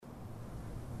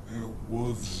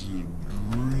was a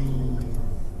dream.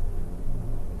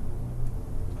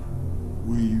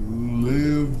 We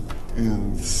lived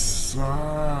inside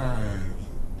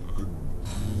a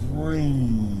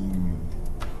dream.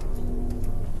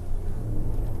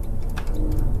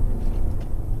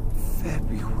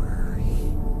 February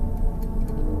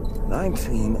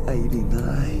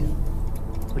 1989.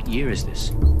 What year is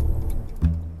this?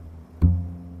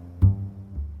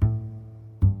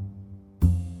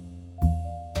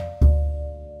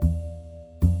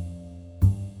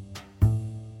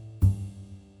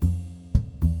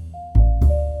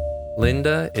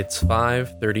 Linda, it's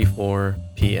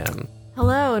 5:34 p.m.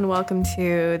 Hello and welcome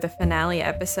to the finale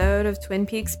episode of Twin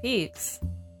Peaks Peaks.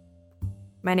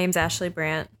 My name's Ashley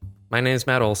Brandt. My name's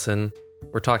Matt Olson.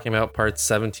 We're talking about parts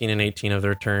 17 and 18 of The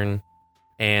Return.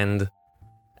 And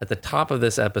at the top of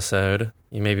this episode,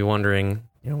 you may be wondering,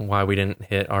 why we didn't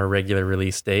hit our regular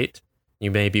release date. You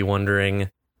may be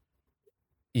wondering,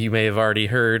 you may have already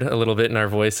heard a little bit in our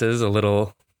voices, a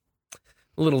little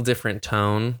different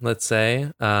tone, let's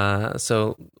say.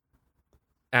 So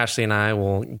Ashley and I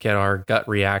will get our gut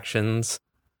reactions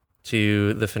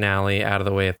to the finale out of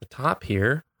the way at the top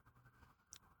here.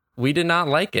 We did not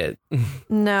like it.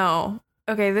 No.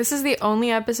 Okay, this is the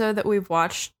only episode that we've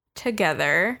watched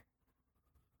together.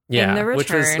 Yeah, in The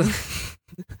Return.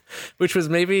 which was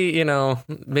maybe,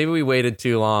 maybe we waited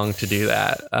too long to do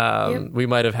that. Yep. We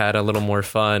might have had a little more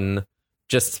fun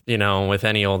just, with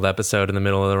any old episode in the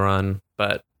middle of the run.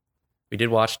 But we did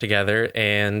watch together,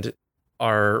 and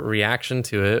our reaction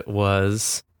to it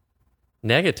was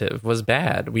negative, was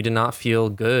bad. We did not feel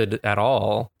good at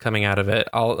all coming out of it.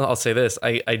 I'll say this.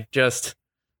 I just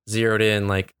zeroed in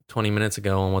like 20 minutes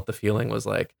ago on what the feeling was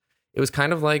like. It was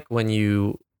kind of like when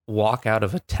you walk out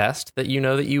of a test that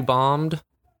that you bombed.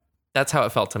 That's how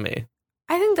it felt to me.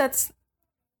 I think that's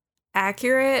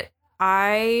accurate.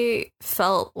 I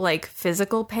felt like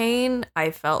physical pain. I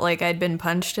felt like I'd been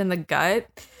punched in the gut.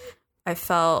 It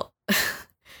felt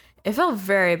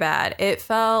very bad. It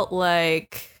felt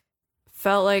like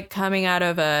coming out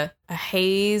of a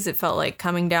haze. It felt like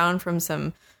coming down from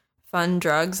some fun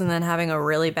drugs and then having a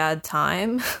really bad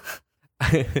time.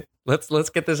 Let's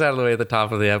get this out of the way at the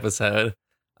top of the episode.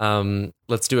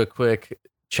 Let's do a quick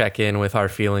check-in with our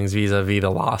feelings vis-a-vis the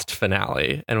Lost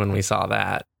finale and when we saw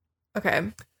that.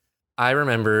 Okay. I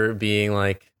remember being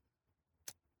like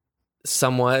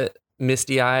somewhat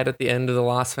misty-eyed at the end of the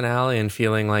Lost finale and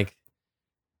feeling like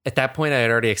at that point I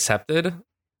had already accepted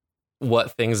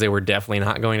what things they were definitely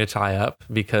not going to tie up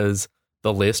because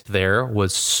the list there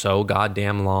was so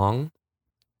goddamn long.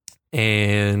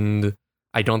 And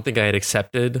I don't think I had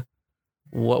accepted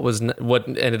what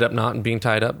ended up not being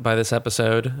tied up by this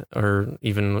episode or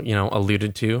even,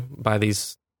 alluded to by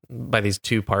these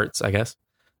two parts, I guess.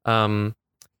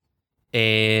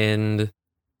 And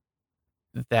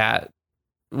that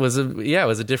was it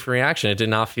was a different reaction. It did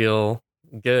not feel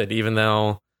good, even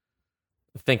though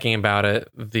thinking about it,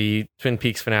 the Twin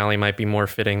Peaks finale might be more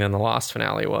fitting than the Lost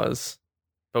finale was.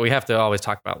 But we have to always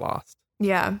talk about Lost.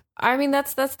 Yeah. I mean,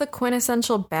 that's the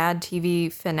quintessential bad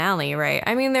TV finale, right?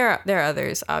 I mean, there are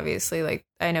others, obviously. Like,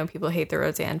 I know people hate the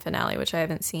Roseanne finale, which I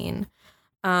haven't seen.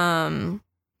 I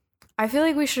feel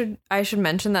like I should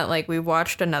mention that, like, we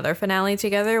watched another finale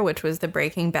together, which was the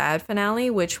Breaking Bad finale,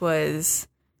 which was,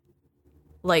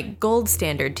 like, gold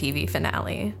standard TV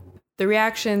finale. The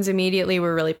reactions immediately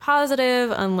were really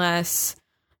positive, unless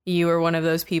you were one of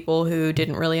those people who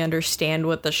didn't really understand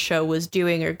what the show was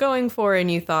doing or going for,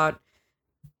 and you thought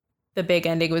the big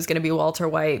ending was going to be Walter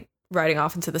White riding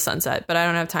off into the sunset, but I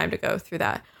don't have time to go through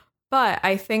that. But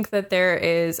I think that there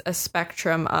is a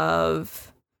spectrum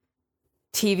of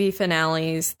TV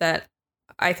finales that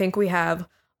I think we have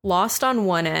Lost on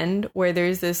one end, where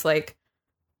there's this like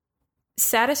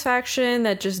satisfaction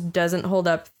that just doesn't hold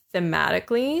up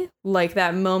thematically, like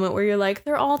that moment where you're like,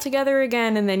 they're all together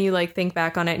again, and then you like think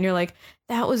back on it and you're like,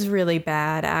 that was really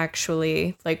bad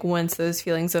actually, like once those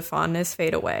feelings of fondness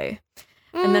fade away.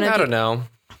 And then I don't know.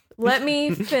 Let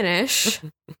me finish.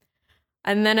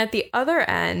 And then at the other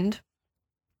end,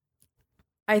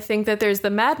 I think that there's the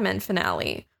Mad Men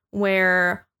finale,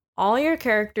 where all your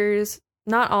characters,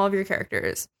 not all of your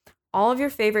characters, all of your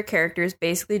favorite characters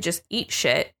basically just eat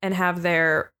shit and have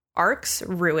their arcs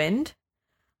ruined.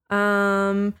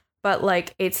 But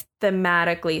like it's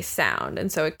thematically sound, and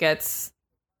so it gets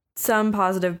some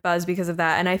positive buzz because of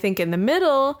that. And I think in the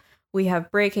middle we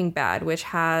have Breaking Bad, which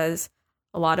has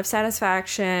a lot of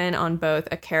satisfaction on both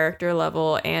a character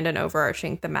level and an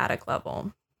overarching thematic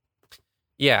level.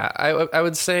 Yeah, I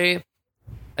would say,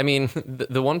 I mean,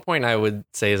 the one point I would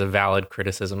say is a valid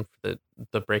criticism for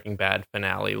the Breaking Bad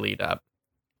finale lead up.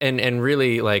 And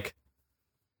really, like,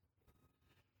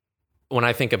 when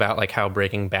I think about like how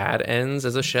Breaking Bad ends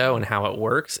as a show and how it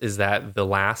works, is that the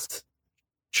last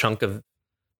chunk of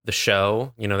the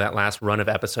show, you know, that last run of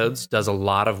episodes does a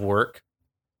lot of work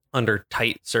under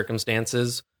tight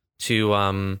circumstances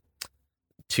to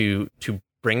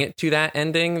bring it to that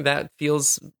ending that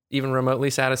feels even remotely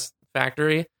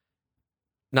satisfactory.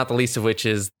 Not the least of which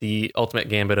is the ultimate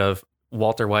gambit of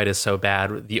Walter White is so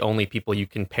bad, the only people you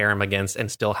can pair him against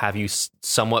and still have you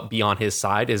somewhat be on his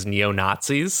side is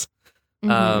neo-Nazis.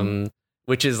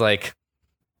 Which is like,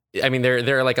 I mean,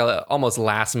 they're like a almost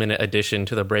last minute addition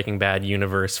to the Breaking Bad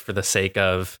universe for the sake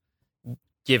of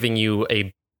giving you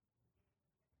a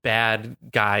bad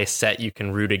guy set you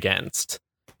can root against.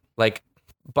 Like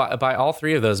by all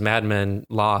three of those Mad Men,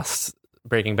 Lost,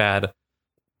 Breaking Bad,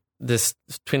 this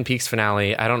Twin Peaks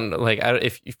finale, I don't like,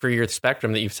 if for your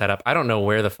spectrum that you've set up, I don't know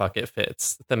where the fuck it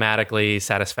fits thematically,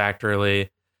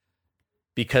 satisfactorily,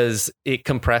 because it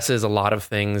compresses a lot of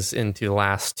things into the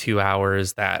last 2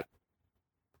 hours that,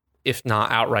 if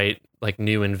not outright like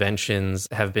new inventions,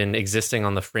 have been existing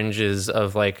on the fringes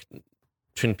of like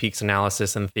Twin Peaks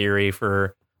analysis and theory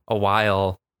for a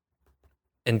while,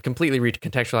 and completely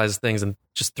recontextualizes things and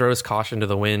just throws caution to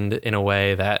the wind in a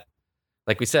way that,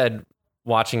 like we said,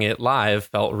 watching it live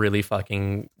felt really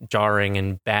fucking jarring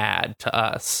and bad to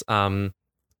us.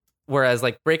 Whereas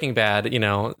like Breaking Bad, you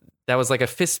know, that was like a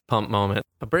fist pump moment.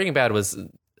 But Breaking Bad was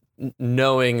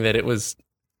knowing that it was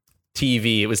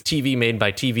TV. It was TV made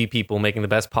by TV people making the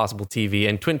best possible TV.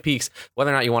 And Twin Peaks,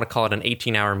 whether or not you want to call it an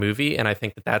 18-hour movie, and I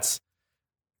think that that's,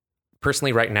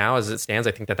 personally right now as it stands,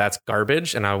 I think that that's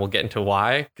garbage, and I will get into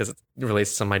why, because it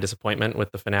relates to some of my disappointment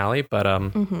with the finale. But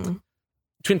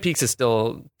Twin Peaks is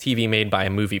still TV made by a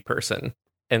movie person.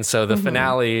 And so the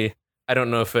finale, I don't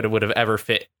know if it would have ever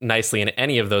fit nicely in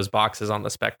any of those boxes on the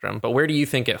spectrum. But where do you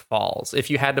think it falls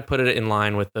if you had to put it in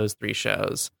line with those three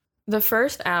shows? The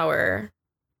first hour,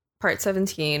 part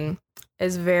 17,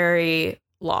 is very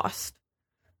lost.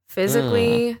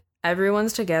 Physically,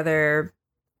 everyone's together.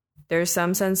 There's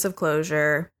some sense of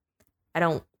closure. I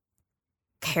don't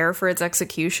care for its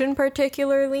execution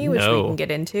particularly, which we can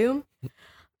get into.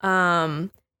 The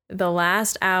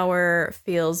last hour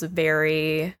feels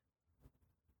very...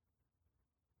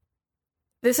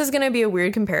 This is going to be a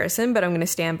weird comparison, but I'm going to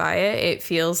stand by it. It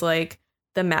feels like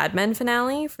the Mad Men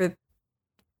finale for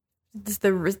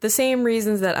the same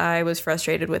reasons that I was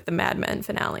frustrated with the Mad Men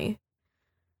finale.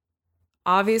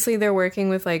 Obviously, they're working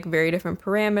with like very different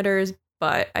parameters,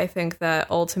 but I think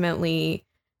that ultimately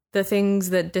the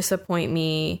things that disappoint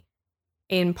me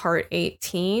in part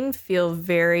 18 feel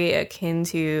very akin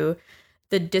to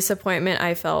the disappointment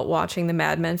I felt watching the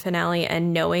Mad Men finale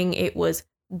and knowing it was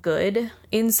good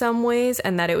in some ways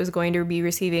and that it was going to be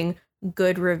receiving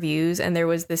good reviews and there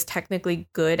was this technically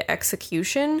good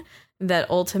execution that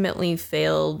ultimately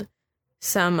failed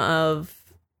some of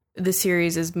the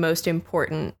series' most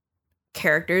important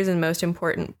characters and most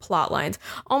important plot lines.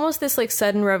 Almost this like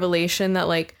sudden revelation that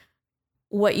like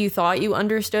what you thought you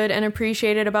understood and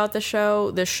appreciated about the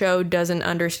show doesn't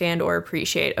understand or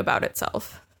appreciate about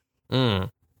itself.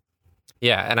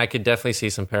 Yeah, and I could definitely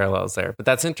see some parallels there. But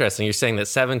that's interesting. You're saying that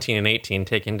 17 and 18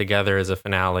 taken together as a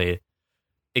finale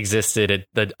existed at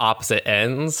the opposite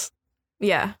ends.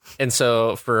 Yeah. And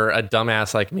so for a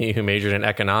dumbass like me who majored in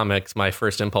economics, my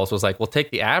first impulse was like, well, take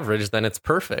the average, then it's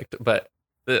perfect. But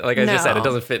like I just said, it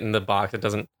doesn't fit in the box. It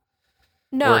doesn't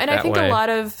No, work and that I think way. a lot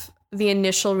of the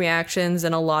initial reactions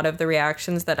and a lot of the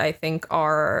reactions that I think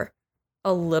are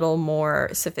a little more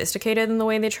sophisticated in the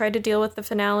way they tried to deal with the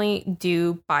finale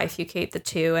do bifurcate the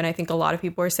two. And I think a lot of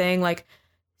people are saying like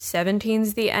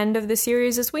 17's the end of the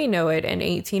series as we know it, and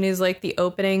 18 is like the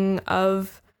opening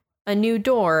of a new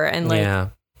door. And like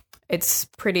it's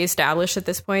pretty established at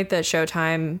this point that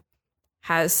Showtime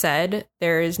has said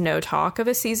there is no talk of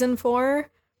a season 4.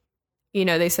 You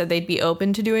know, they said they'd be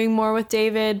open to doing more with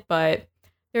David, but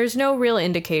there's no real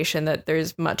indication that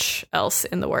there's much else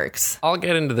in the works. I'll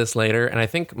get into this later, and I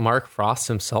think Mark Frost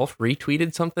himself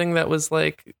retweeted something that was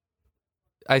like,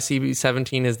 I see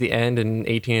 17 as the end and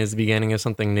 18 is the beginning of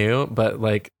something new. But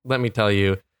like, let me tell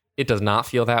you, it does not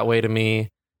feel that way to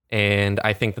me. And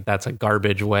I think that that's a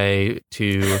garbage way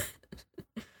to...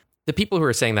 The people who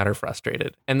are saying that are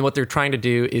frustrated. And what they're trying to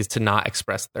do is to not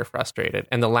express that they're frustrated.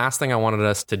 And the last thing I wanted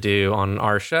us to do on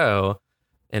our show,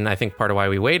 and I think part of why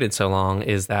we waited so long,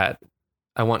 is that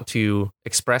I want to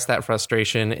express that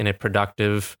frustration in a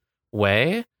productive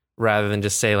way rather than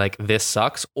just say like, this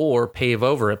sucks, or pave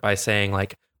over it by saying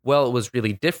like, well, it was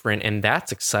really different and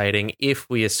that's exciting if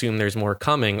we assume there's more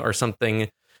coming, or something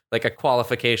like a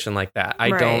qualification like that. I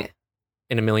don't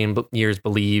in a million years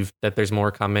believe that there's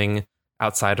more coming.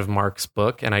 outside of Mark's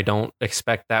book, and I don't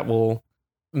expect that will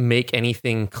make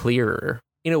anything clearer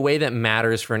in a way that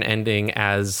matters for an ending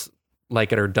as,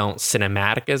 like it or don't,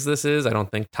 cinematic as this is. I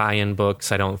don't think tie-in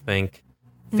books, I don't think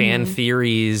fan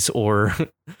theories or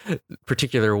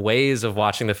particular ways of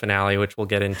watching the finale, which we'll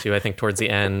get into, I think, towards the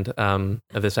end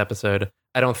of this episode.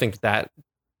 I don't think that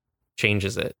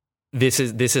changes it. This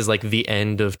is like the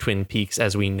end of Twin Peaks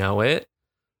as we know it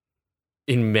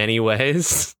in many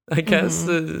ways, I guess,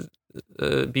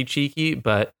 be cheeky,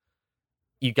 but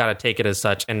you got to take it as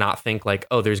such and not think like,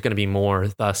 oh, there's going to be more,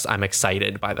 thus I'm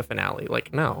excited by the finale.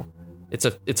 Like, no, it's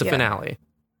a finale.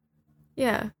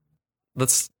 Yeah.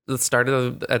 Let's start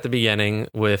at the beginning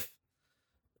with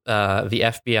the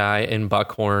FBI in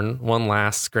Buckhorn. One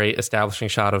last great establishing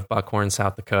shot of Buckhorn,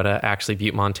 South Dakota, actually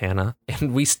Butte, Montana.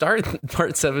 And we start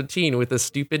part 17 with a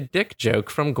stupid dick joke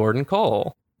from Gordon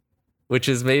Cole, which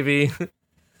is maybe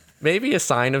a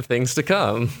sign of things to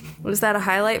come. Was that a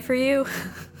highlight for you?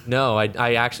 No,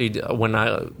 I actually,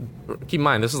 keep in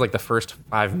mind, this was like the first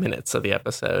 5 minutes of the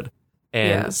episode.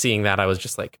 And seeing that, I was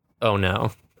just like, oh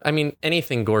no. I mean,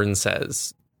 anything Gordon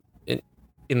says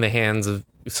in the hands of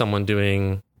someone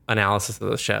doing analysis of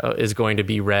the show is going to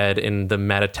be read in the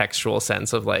metatextual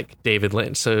sense of like David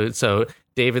Lynch. So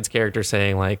David's character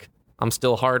saying like, I'm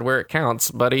still hard where it counts,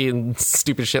 buddy, and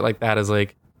stupid shit like that is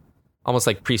like almost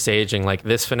like presaging like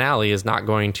this finale is not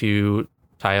going to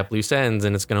tie up loose ends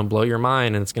and it's going to blow your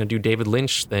mind and it's going to do David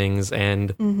Lynch things.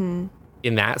 And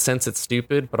in that sense, it's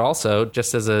stupid, but also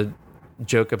just as a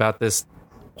joke about this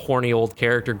horny old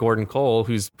character, Gordon Cole,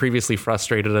 who's previously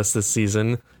frustrated us this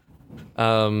season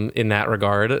in that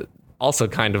regard, also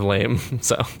kind of lame.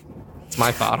 So it's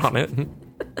my thought on it.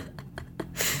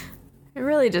 I'm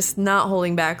really just not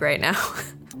holding back right now.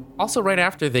 Also, right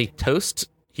after they toast,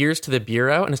 here's to the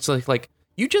Bureau, and it's like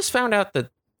you just found out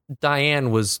that Diane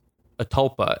was a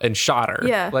tulpa and shot her.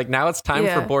 Yeah. Like now it's time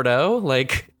for Bordeaux.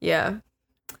 Like, yeah.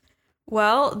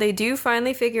 Well, they do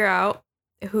finally figure out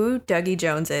who Dougie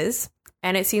Jones is.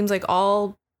 And it seems like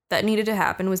all that needed to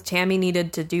happen was Tammy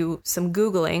needed to do some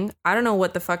Googling. I don't know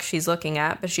what the fuck she's looking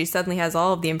at, but she suddenly has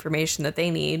all of the information that they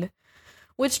need,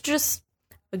 which just,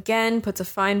 again, puts a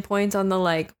fine point on the,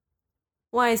 like,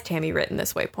 why is Tammy written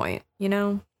this way point, you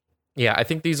know? Yeah, I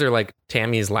think these are like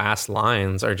Tammy's last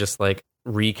lines are just like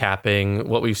recapping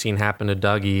what we've seen happen to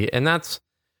Dougie. And that's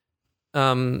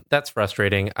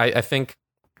frustrating. I think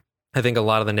a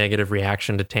lot of the negative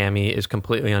reaction to Tammy is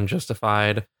completely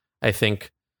unjustified. I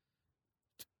think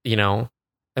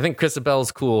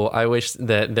Christabel's cool. I wish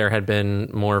that there had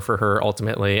been more for her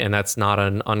ultimately, and that's not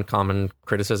an uncommon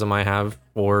criticism I have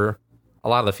for a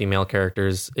lot of the female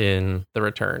characters in The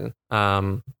Return.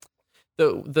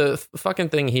 The fucking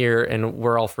thing here, and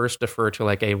where I'll first defer to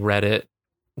like a Reddit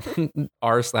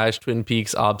r/Twin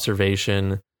Peaks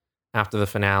observation after the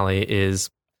finale,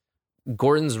 is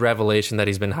Gordon's revelation that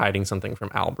he's been hiding something from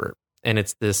Albert. And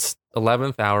it's this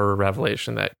 11th hour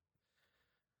revelation that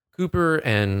Cooper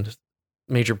and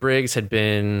Major Briggs had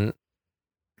been,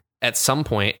 at some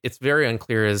point, it's very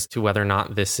unclear as to whether or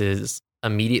not this is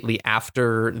immediately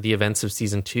after the events of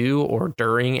season 2 or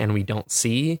during, and we don't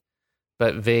see,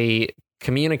 but they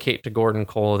communicate to Gordon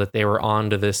Cole that they were on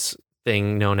to this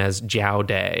thing known as Jiao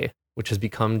Day, which has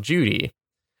become Judy.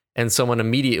 And someone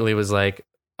immediately was like,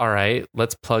 all right,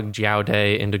 let's plug Jiao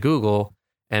Day into Google.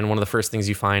 And one of the first things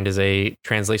you find is a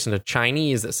translation to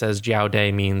Chinese that says Jiao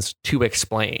Day means to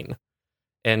explain.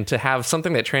 And to have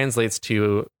something that translates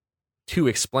to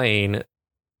explain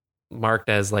marked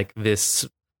as like this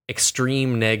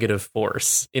extreme negative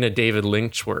force in a David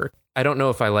Lynch work, I don't know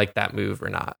if I like that move or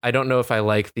not. I don't know if I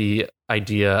like the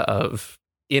idea of,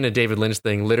 in a David Lynch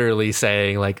thing, literally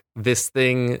saying like this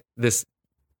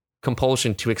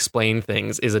compulsion to explain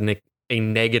things is a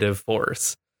negative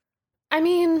force. I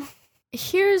mean,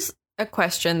 here's a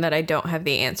question that I don't have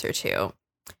the answer to.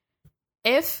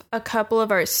 If a couple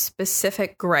of our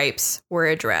specific gripes were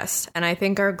addressed, and I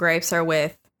think our gripes are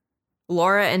with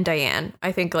Laura and Diane,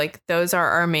 I think like those are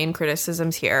our main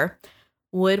criticisms here,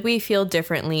 would we feel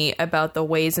differently about the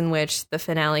ways in which the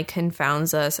finale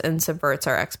confounds us and subverts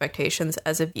our expectations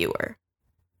as a viewer?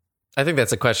 I think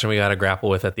that's a question we got to grapple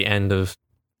with at the end of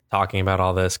talking about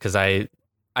all this, because I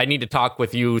need to talk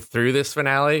with you through this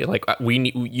finale. Like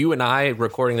you and I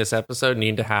recording this episode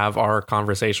need to have our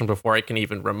conversation before I can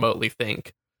even remotely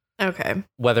think. Okay.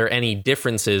 Whether any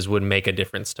differences would make a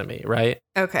difference to me, right?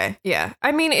 Okay. Yeah.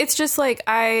 I mean, it's just like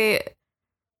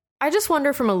I just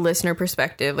wonder from a listener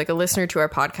perspective, like a listener to our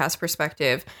podcast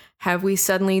perspective, have we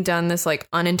suddenly done this like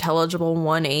unintelligible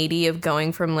 180 of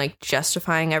going from like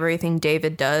justifying everything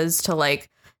David does to like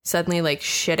suddenly like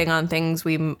shitting on things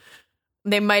we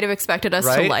they might have expected us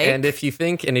to right? like. And if you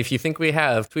think we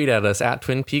have, tweet at us at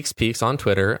Twin Peaks Peaks on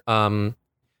Twitter.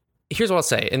 Here's what I'll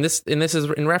say, and this is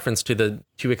in reference to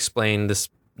explain this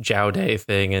Zhao Day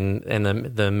thing and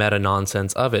the meta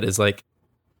nonsense of it, is like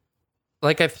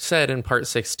I've said in part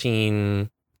 16,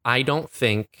 I don't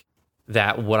think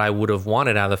that what I would have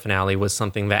wanted out of the finale was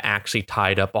something that actually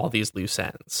tied up all these loose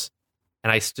ends.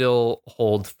 And I still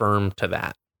hold firm to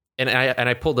that. And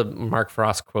I pulled a Mark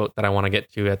Frost quote that I want to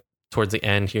get to towards the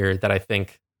end here that I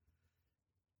think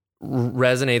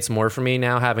resonates more for me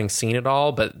now, having seen it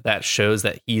all, but that shows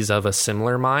that he's of a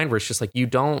similar mind, where it's just like, you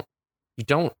don't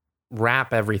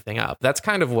wrap everything up. That's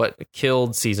kind of what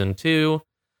killed season 2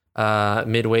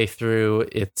 midway through.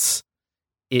 It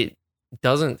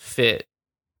doesn't fit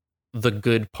the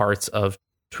good parts of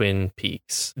Twin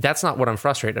Peaks. That's not what I'm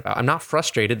frustrated about. I'm not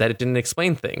frustrated that it didn't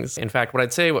explain things. In fact, what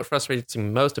I'd say what frustrates me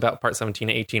most about part 17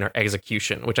 and 18 are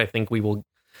execution, which I think we will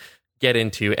get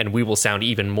into, and we will sound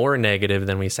even more negative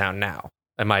than we sound now.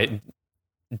 Do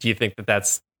you think that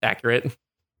that's accurate?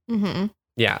 Mm-hmm.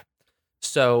 Yeah.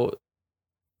 So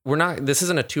this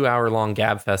isn't a 2-hour long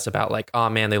gab fest about like, oh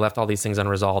man, they left all these things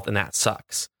unresolved and that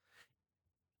sucks.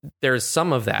 There's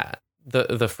some of that.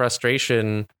 The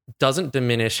frustration doesn't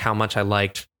diminish how much I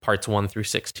liked parts 1 through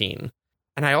 16.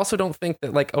 And I also don't think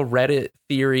that like a Reddit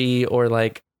theory or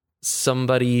like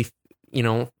somebody,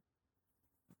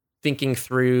 thinking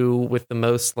through with the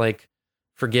most like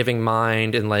forgiving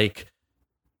mind and like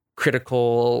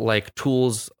critical like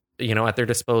tools, at their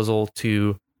disposal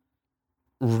to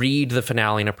read the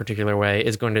finale in a particular way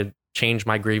is going to change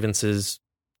my grievances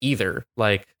either.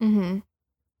 Like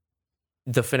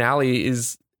the finale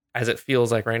is, as it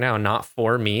feels like right now, not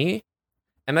for me.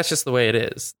 And that's just the way it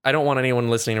is. I don't want anyone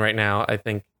listening right now, I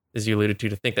think, as you alluded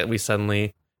to think that we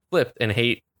suddenly flipped and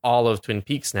hate all of Twin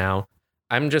Peaks now.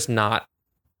 I'm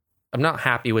not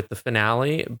happy with the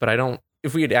finale, but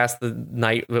if we had asked the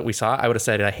night that we saw it, I would have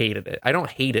said I hated it. I don't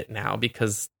hate it now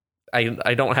because I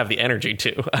don't have the energy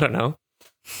to. I don't know.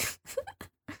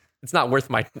 It's not worth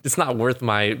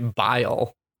my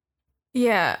bile.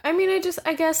 Yeah. I mean,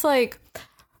 I guess like,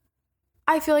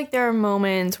 I feel like there are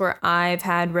moments where I've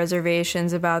had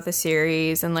reservations about the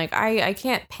series, and like I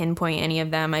can't pinpoint any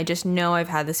of them. I just know I've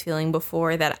had this feeling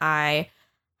before that I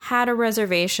had a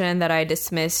reservation that I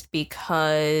dismissed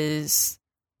because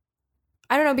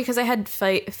I had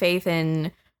faith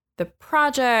in the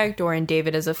project or in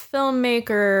David as a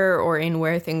filmmaker or in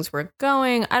where things were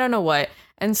going. I don't know what.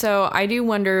 And so I do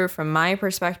wonder from my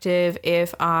perspective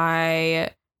if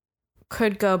I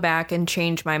could go back and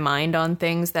change my mind on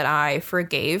things that I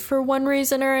forgave for one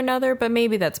reason or another, but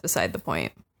maybe that's beside the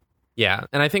point. Yeah,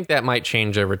 and I think that might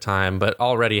change over time, but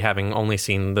already having only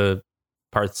seen the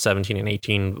parts 17 and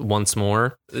 18 once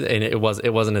more, and it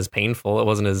wasn't as painful, it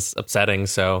wasn't as upsetting,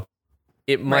 so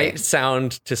it might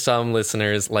sound to some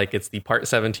listeners like it's the part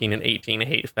 17 and 18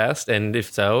 hate fest, and if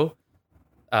so,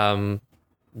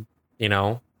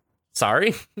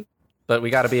 sorry, but we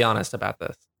got to be honest about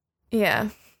this. Yeah.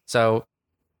 So,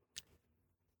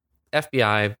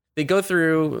 FBI, they go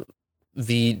through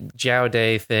the Zhao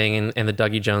Day thing and the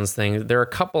Dougie Jones thing. There are a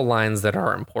couple lines that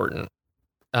are important.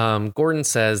 Gordon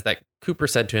says that Cooper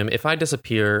said to him, "If I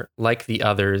disappear like the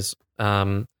others,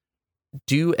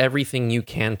 do everything you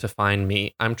can to find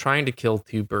me. I'm trying to kill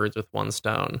 2 birds with 1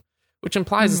 stone," which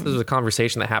implies this was a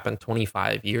conversation that happened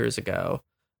 25 years ago.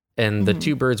 And the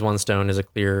 2 birds, 1 stone is a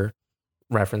clear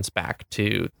reference back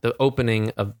to the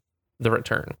opening of The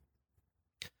Return.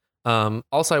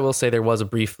 Also, I will say there was a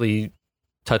briefly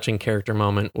touching character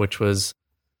moment, which was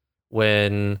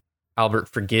when Albert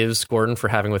forgives Gordon for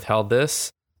having withheld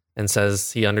this and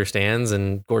says he understands,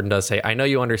 and Gordon does say, "I know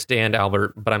you understand,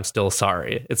 Albert, but I'm still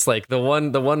sorry." It's like the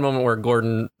one moment where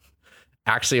Gordon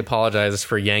actually apologizes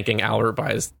for yanking Albert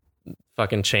by his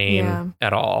fucking chain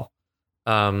at all.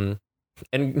 And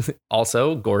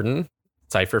also Gordon,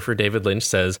 cipher for David Lynch,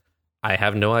 says, "I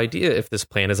have no idea if this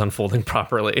plan is unfolding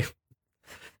properly."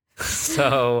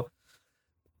 So,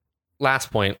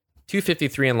 last point,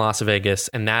 253 in Las Vegas,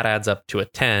 and that adds up to a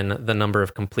 10, the number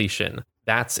of completion.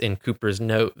 That's in Cooper's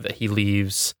note that he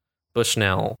leaves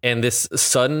Bushnell. And this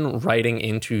sudden writing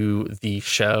into the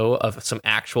show of some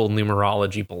actual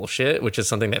numerology bullshit, which is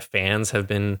something that fans have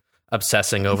been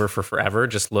obsessing over for forever.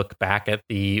 Just look back at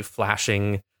the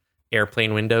flashing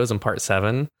airplane windows in part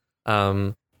 7.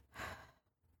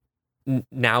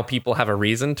 Now people have a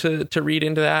reason to read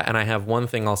into that, and I have one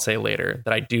thing I'll say later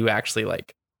that I do actually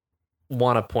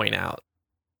want to point out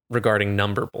regarding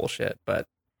number bullshit. But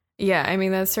yeah, I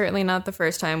mean, that's certainly not the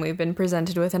first time we've been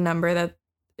presented with a number that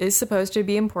is supposed to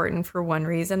be important for one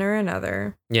reason or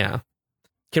another. Yeah.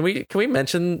 Can we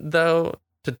mention though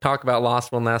to talk about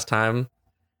Lost one last time.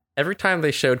 Every time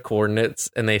they showed coordinates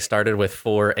and they started with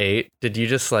 4-8,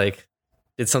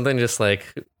 did something just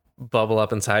like bubble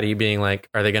up inside of you being like,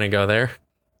 are they going to go there?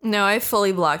 No, I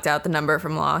fully blocked out the number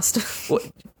from Lost. Well,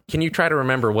 can you try to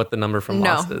remember what the number from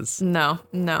Lost is? No.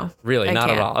 Really? I Not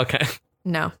can't. at all. Okay.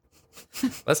 No.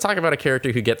 Let's talk about a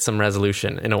character who gets some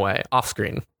resolution in a way, off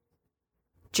screen.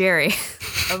 Jerry,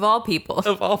 of all people.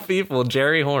 Of all people,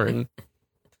 Jerry Horn.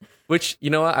 Which, you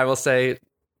know what, I will say,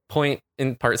 point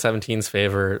in part 17's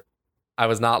favor, I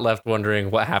was not left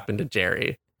wondering what happened to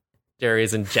Jerry. Jerry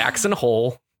is in Jackson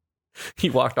Hole. He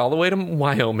walked all the way to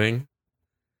Wyoming,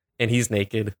 and he's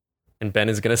naked, and Ben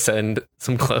is going to send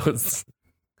some clothes.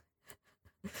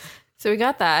 So we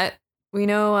got that. We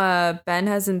know Ben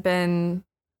hasn't been...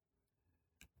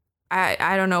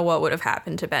 I don't know what would have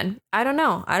happened to Ben. I don't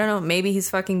know. Maybe he's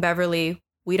fucking Beverly.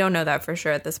 We don't know that for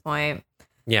sure at this point.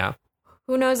 Yeah.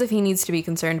 Who knows if he needs to be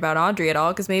concerned about Audrey at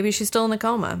all, because maybe she's still in a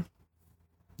coma.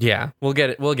 Yeah, we'll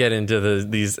get into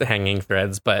these hanging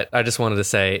threads, but I just wanted to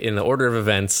say, in the order of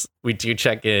events, we do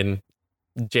check in.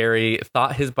 Jerry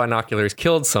thought his binoculars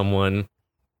killed someone,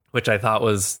 which I thought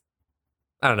was,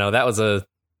 I don't know,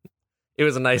 it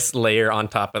was a nice layer on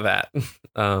top of that.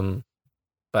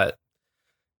 But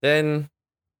then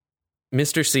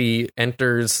Mr. C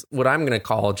enters what I'm going to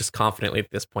call, just confidently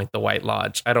at this point, the White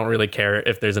Lodge. I don't really care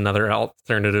if there's another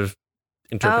alternative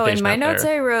interpretation. Oh, in my out notes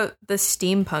there. I wrote the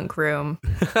steampunk room.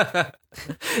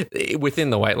 Within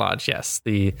the White Lodge, yes.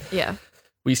 Yeah.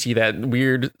 We see that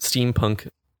weird steampunk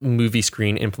movie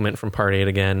screen implement from Part 8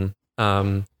 again.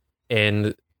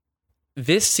 And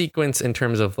this sequence, in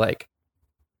terms of like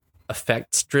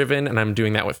effects driven, and I'm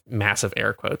doing that with massive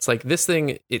air quotes, like this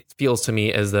thing, it feels to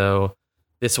me as though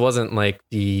this wasn't like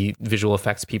the visual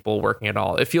effects people working at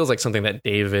all. It feels like something that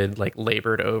David like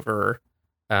labored over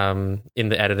in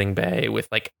the editing bay with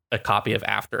like a copy of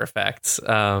After Effects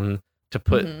to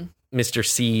put Mr.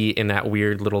 C in that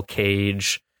weird little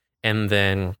cage, and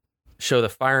then show the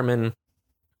fireman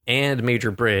and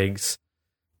Major Briggs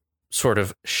sort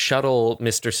of shuttle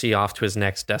Mr. C off to his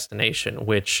next destination,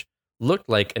 which looked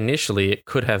like initially it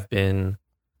could have been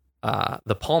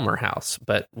the Palmer house,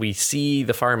 but we see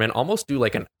the fireman almost do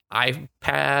like an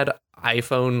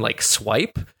iPhone like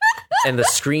swipe, and the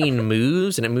screen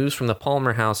moves, and it moves from the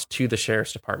Palmer house to the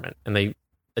sheriff's department, and they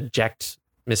eject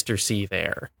Mr. C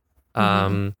there.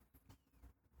 My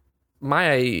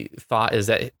thought is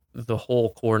that the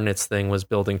whole coordinates thing was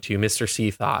building to Mr. C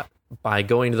thought by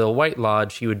going to the White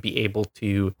Lodge, he would be able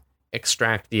to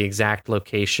extract the exact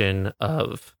location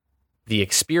of the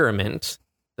experiment,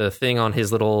 the thing on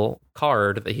his little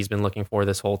card that he's been looking for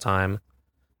this whole time,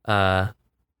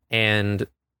 and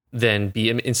then be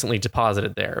instantly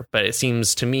deposited there. But it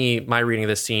seems to me, my reading of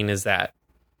this scene is that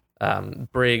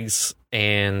Briggs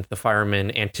and the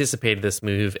firemen anticipated this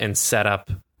move and set up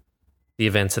the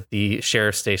events at the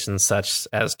sheriff's station such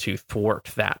as to thwart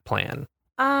that plan.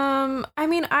 I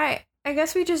mean, I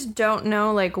guess we just don't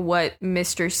know like what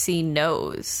Mr. C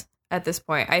knows at this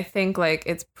point. I think like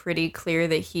it's pretty clear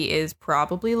that he is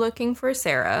probably looking for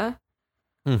Sarah.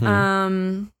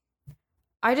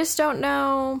 I just don't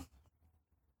know.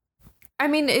 I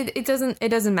mean, it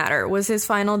doesn't matter. Was his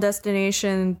final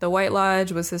destination the White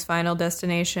Lodge? Was his final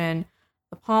destination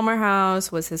the Palmer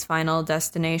house? Was his final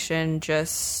destination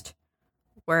just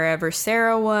wherever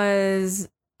Sarah was?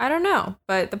 I don't know.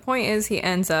 But the point is he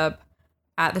ends up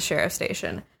at the sheriff's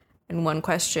station. And one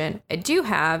question I do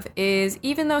have is,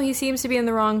 even though he seems to be in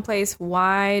the wrong place,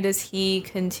 why does he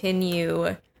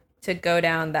continue to go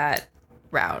down that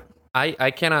route?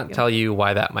 I cannot tell you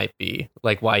why that might be,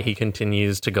 like why he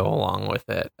continues to go along with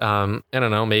it. I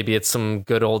don't know, maybe it's some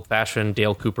good old-fashioned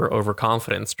Dale Cooper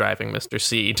overconfidence driving Mr.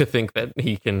 C to think that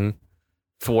he can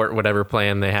thwart whatever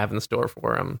plan they have in store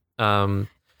for him.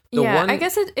 I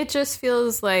guess it just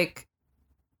feels like,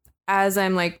 as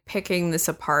I'm like picking this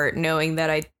apart, knowing that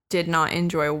I did not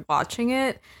enjoy watching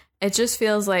it, it just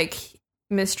feels like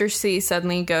Mr. C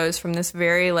suddenly goes from this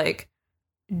very like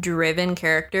driven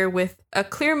character with a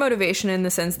clear motivation in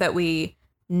the sense that we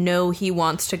know he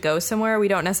wants to go somewhere. We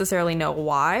don't necessarily know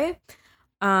why.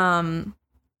 And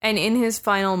in his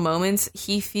final moments,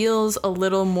 he feels a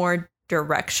little more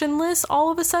directionless all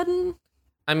of a sudden.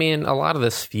 I mean, a lot of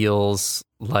this feels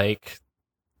like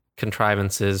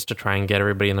contrivances to try and get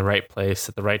everybody in the right place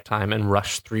at the right time and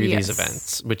rush through these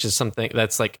events, which is something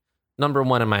that's like number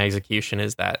one in my execution,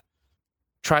 is that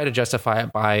try to justify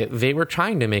it by they were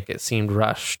trying to make it seem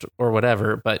rushed or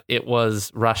whatever, but it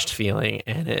was rushed feeling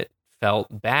and it felt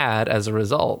bad as a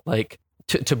result. Like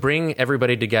to bring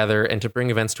everybody together and to bring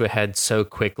events to a head so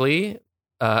quickly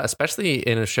especially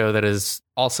in a show that has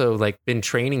also like been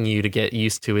training you to get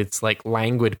used to its like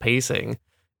languid pacing,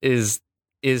 is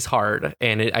hard,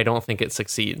 and I don't think it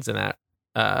succeeds in that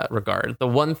regard. The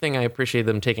one thing I appreciate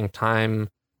them taking time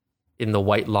in the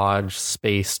White Lodge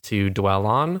space to dwell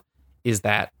on is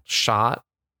that shot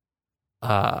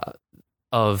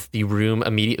of the room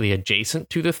immediately adjacent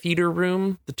to the theater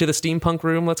room, to the steampunk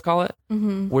room, let's call it,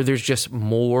 where there's just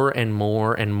more and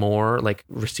more and more like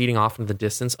receding off into the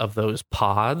distance of those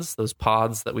pods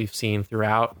that we've seen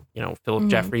throughout. You know, Philip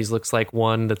Jeffries looks like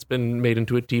one that's been made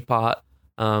into a teapot.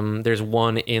 There's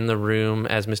one in the room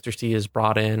as Mr. C is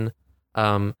brought in.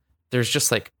 There's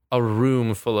just like a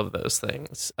room full of those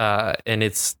things. And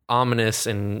it's ominous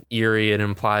and eerie. It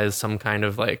implies some kind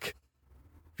of like,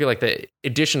 I feel like the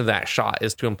addition of that shot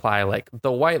is to imply like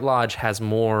the White Lodge has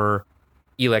more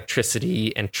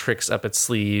electricity and tricks up its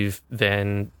sleeve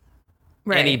than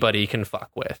anybody can fuck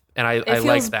with. And I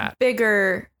like that.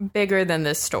 Bigger than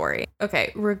this story.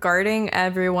 Okay, regarding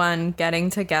everyone getting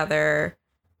together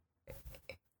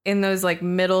in those like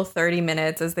middle 30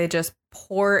 minutes as they just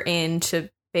pour in to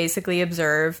basically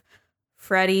observe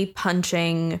Freddy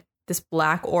punching this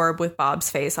black orb with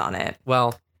Bob's face on it.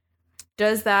 Well,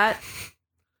 did that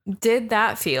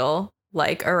feel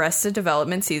like Arrested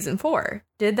Development season 4?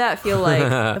 Did that feel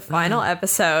like the final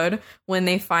episode when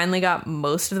they finally got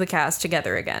most of the cast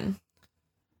together again?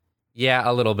 Yeah,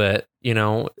 a little bit. You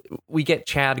know, we get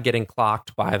Chad getting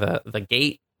clocked by the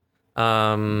gate.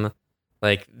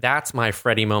 Like that's my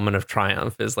Freddy moment of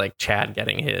triumph, is like Chad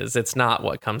getting his. It's not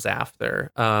what comes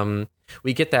after.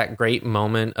 We get that great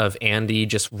moment of Andy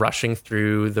just rushing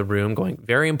through the room going,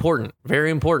 very important,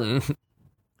 very important.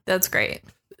 That's great.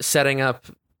 Setting up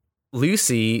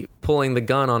Lucy pulling the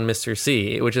gun on Mr.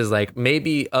 C, which is like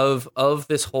maybe of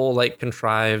this whole like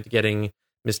contrived getting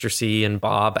Mr. C and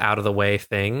Bob out of the way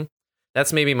thing.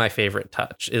 That's maybe my favorite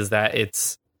touch, is that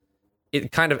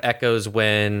it kind of echoes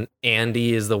when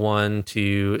Andy is the one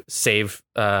to save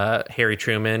Harry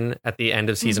Truman at the end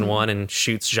of season 1 and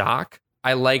shoots Jacques.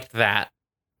 I liked that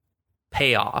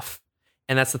payoff.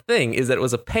 And that's the thing, is that it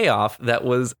was a payoff that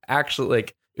was actually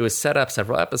like, it was set up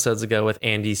several episodes ago with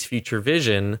Andy's future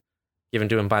vision given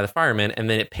to him by the fireman, and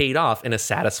then it paid off in a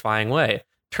satisfying way.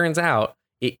 Turns out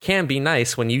it can be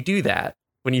nice when you do that,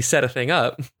 when you set a thing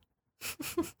up.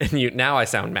 And now I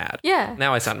sound mad. Yeah.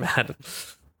 Now I sound mad.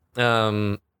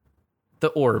 The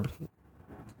orb.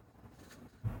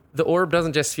 The orb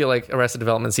doesn't just feel like Arrested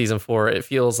Development season 4. It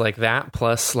feels like that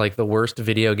plus like the worst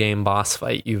video game boss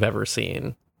fight you've ever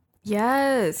seen.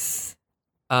 Yes.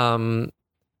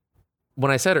 When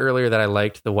I said earlier that I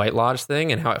liked the White Lodge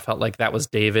thing and how it felt like that was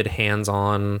David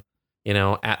hands-on, you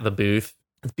know, at the booth,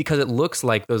 it's because it looks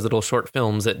like those little short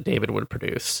films that David would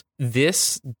produce.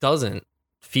 This doesn't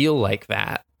feel like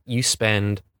that. You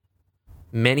spend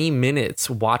many minutes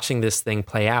watching this thing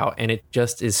play out, and it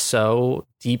just is so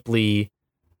deeply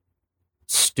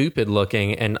stupid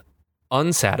looking and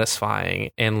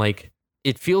unsatisfying, and like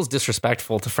it feels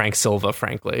disrespectful to Frank Silva,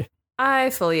 frankly.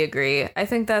 I fully agree. I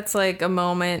think that's like a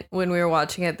moment when we were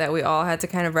watching it that we all had to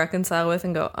kind of reconcile with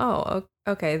and go, oh,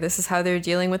 okay, this is how they're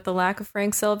dealing with the lack of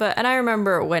Frank Silva. And I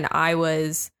remember when I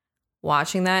was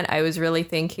watching that, I was really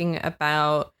thinking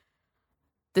about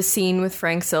the scene with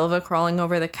Frank Silva crawling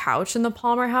over the couch in the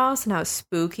Palmer house and how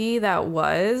spooky that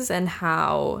was and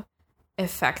how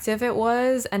effective it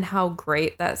was and how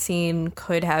great that scene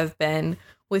could have been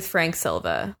with Frank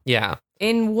Silva. Yeah.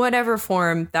 In whatever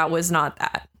form, that was not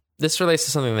that. This relates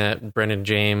to something that Brendan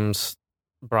James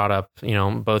brought up, you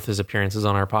know, both his appearances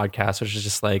on our podcast, which is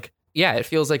just like, yeah, it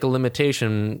feels like a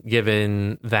limitation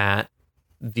given that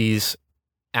these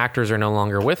actors are no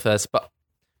longer with us, but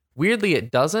weirdly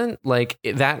it doesn't. Like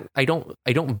that, I don't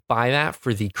buy that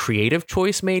for the creative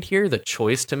choice made here, the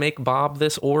choice to make Bob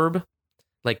this orb.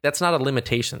 Like that's not a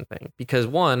limitation thing, because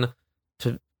one,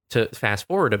 to fast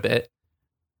forward a bit,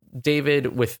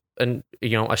 David with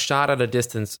a shot at a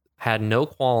distance had no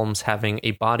qualms having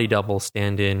a body double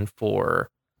stand in for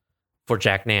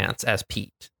Jack Nance as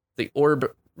Pete. The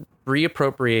orb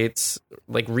reappropriates,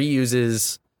 like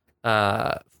reuses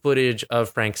footage of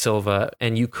Frank Silva,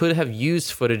 and you could have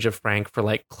used footage of Frank for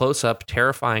like close up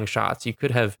terrifying shots. You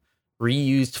could have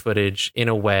reused footage in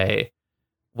a way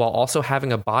while also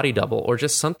having a body double or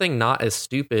just something not as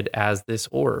stupid as this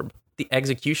orb. The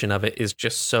execution of it is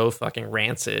just so fucking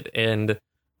rancid and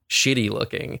shitty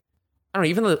looking. I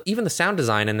don't know, even the sound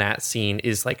design in that scene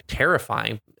is like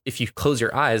terrifying if you close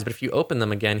your eyes, but if you open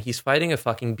them again, he's fighting a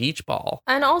fucking beach ball.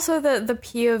 And also the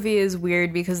POV is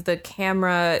weird because the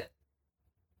camera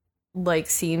like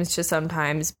seems to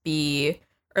sometimes be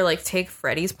or like take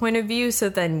Freddy's point of view, so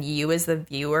then you as the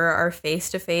viewer are face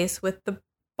to face with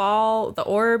ball, the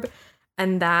orb,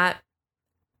 and that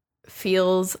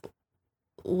feels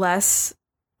less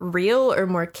real or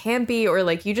more campy, or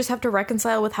like you just have to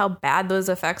reconcile with how bad those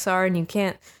effects are and you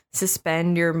can't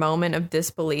suspend your moment of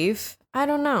disbelief. I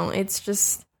don't know. It's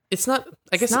not,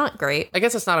 I guess, not great. I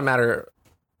guess it's not a matter.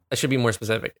 I should be more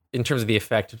specific in terms of the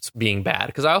effect it's being bad.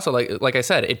 Because I also like I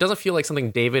said, it doesn't feel like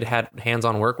something David had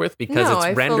hands-on work with, because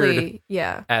it's rendered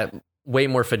at way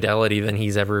more fidelity than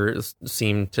he's ever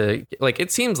seemed to. Like,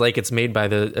 it seems like it's made by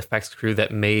the effects crew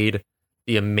that made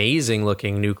the amazing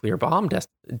looking nuclear bomb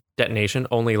detonation,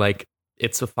 only like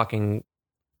it's a fucking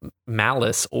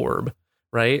malice orb,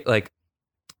 right? Like,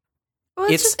 well,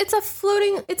 it's a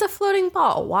floating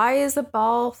ball. Why is the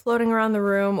ball floating around the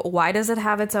room? Why does it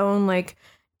have its own like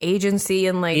agency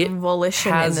and like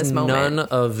volition in this moment? None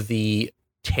of the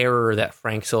terror that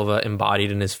Frank Silva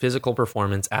embodied in his physical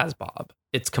performance as Bob.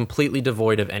 It's completely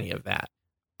devoid of any of that.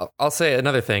 I'll say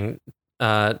another thing.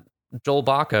 Joel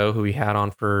Bacco, who we had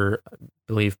on for, I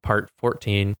believe, part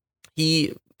 14,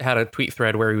 he had a tweet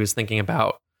thread where he was thinking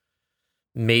about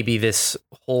maybe this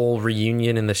whole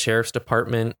reunion in the sheriff's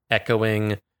department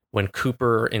echoing when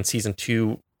Cooper in season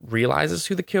 2 realizes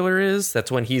who the killer is.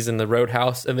 That's when he's in the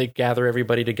roadhouse and they gather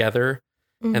everybody together,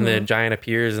 and the giant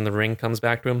appears and the ring comes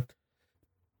back to him.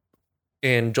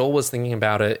 And Joel was thinking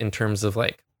about it in terms of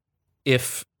like,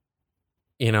 if,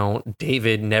 you know,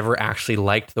 David never actually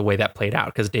liked the way that played out,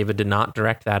 because David did not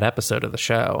direct that episode of the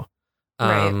show.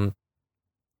 Right.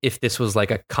 If this was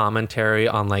like a commentary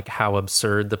on like how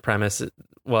absurd the premise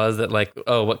was, that like,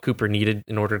 oh, what Cooper needed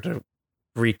in order to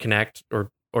reconnect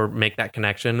or make that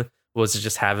connection was to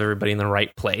just have everybody in the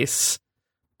right place.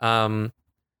 And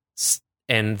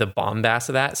the bombast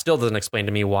of that still doesn't explain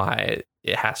to me why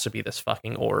it has to be this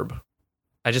fucking orb.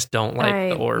 I just don't like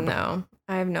the orb. No,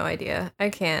 I have no idea. I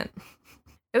can't.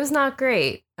 It was not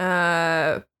great.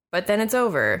 But then it's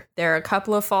over. There are a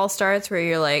couple of false starts where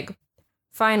you're like,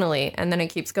 finally, and then it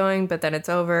keeps going, but then it's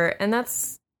over. And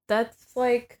that's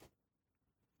like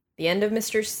the end of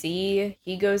Mr. C.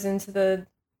 He goes into the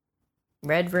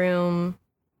red room.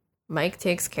 Mike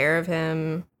takes care of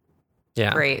him.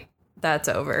 Yeah. Great. That's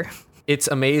over. It's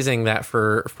amazing that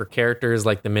for characters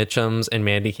like the Mitchums and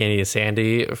Mandy Candy and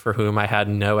Sandy, for whom I had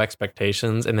no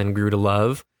expectations and then grew to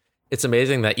love, it's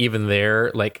amazing that even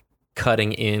they're like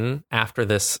cutting in after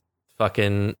this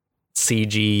fucking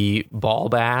CG ball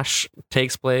bash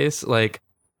takes place, like,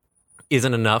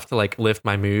 isn't enough to like lift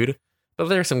my mood. But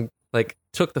there's some like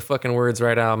took the fucking words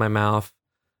right out of my mouth.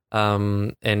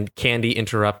 And Candy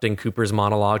interrupting Cooper's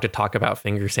monologue to talk about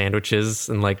finger sandwiches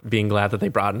and like being glad that they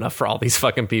brought enough for all these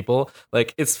fucking people.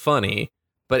 Like, it's funny,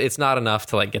 but it's not enough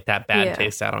to like get that bad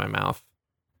taste out of my mouth.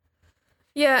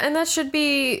 Yeah, and that should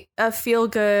be a feel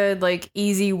good, like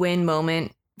easy win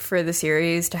moment for the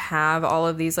series, to have all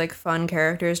of these like fun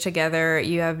characters together.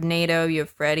 You have Nato, you have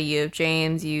Freddy, you have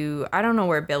James, I don't know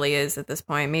where Billy is at this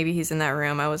point. Maybe he's in that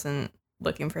room. I wasn't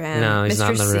looking for him. No, he's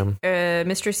not in the room.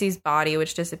 Mr. C's body,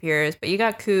 which disappears. But you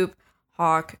got Coop,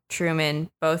 Hawk, Truman,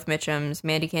 both Mitchums,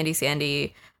 Mandy Candy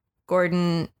Sandy,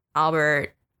 Gordon,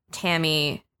 Albert,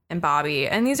 Tammy, and Bobby.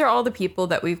 And these are all the people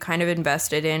that we've kind of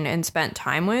invested in and spent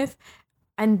time with.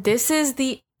 And this is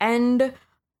the end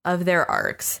of their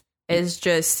arcs. Is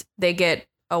just they get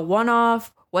a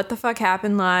one-off, what the fuck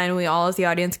happened line. We all as the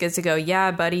audience gets to go,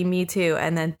 yeah, buddy, me too.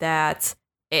 And then that's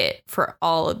it for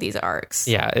all of these arcs.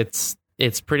 Yeah, it's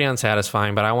pretty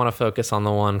unsatisfying, but I want to focus on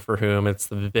the one for whom it's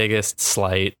the biggest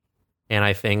slight, and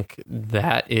I think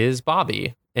that is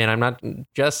Bobby. And I'm not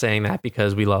just saying that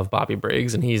because we love Bobby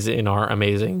Briggs and he's in our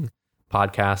amazing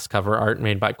podcast cover art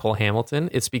made by Cole Hamilton.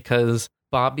 It's because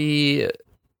Bobby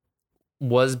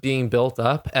was being built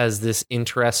up as this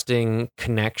interesting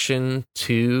connection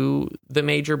to the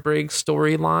Major Briggs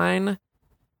storyline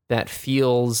that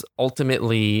feels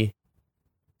ultimately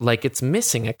like it's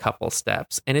missing a couple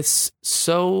steps. And it's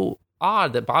so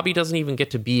odd that Bobby doesn't even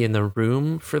get to be in the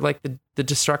room for like the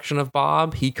destruction of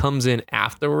Bob. He comes in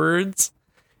afterwards,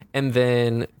 and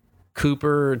then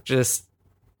Cooper just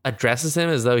addresses him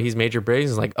as though he's Major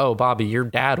Briggs. He's like, oh, Bobby, your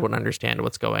dad would understand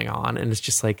what's going on. And it's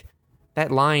just like, that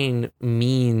line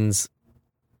means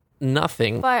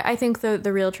nothing. But I think the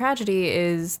real tragedy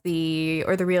is the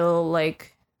real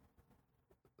like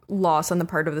loss on the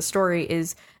part of the story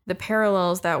is the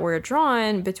parallels that were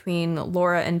drawn between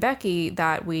Laura and Becky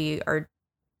that we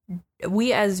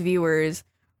as viewers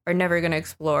are never going to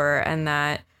explore, and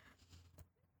that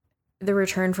the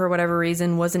Return, for whatever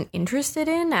reason, wasn't interested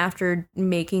in after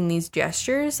making these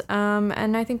gestures.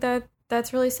 And I think that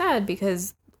that's really sad,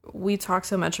 because we talk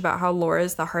so much about how Laura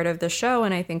is the heart of the show,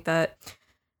 and I think that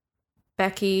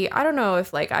Becky, I don't know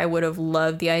if like I would have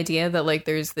loved the idea that like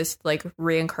there's this like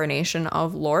reincarnation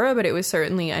of Laura, but it was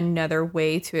certainly another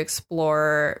way to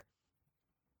explore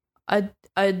a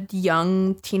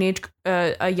young teenage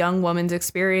a young woman's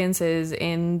experiences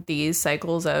in these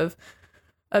cycles of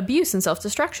abuse and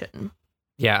self-destruction.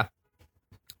 Yeah.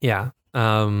 It's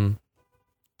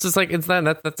just like, it's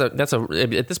that that's a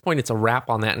at this point it's a wrap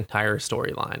on that entire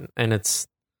storyline, and it's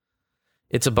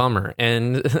a bummer.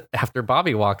 And after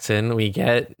Bobby walks in, we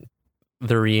get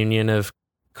the reunion of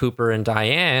Cooper and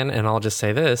Diane, and I'll just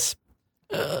say this,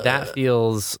 that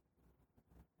feels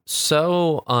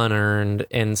so unearned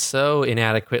and so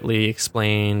inadequately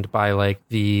explained by like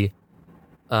the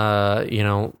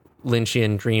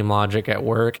Lynchian dream logic at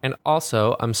work. And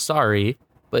also, I'm sorry,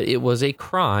 but it was a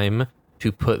crime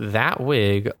to put that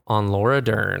wig on Laura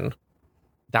Dern.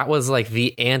 That was like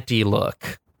the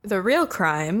anti-look. The real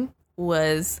crime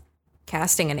was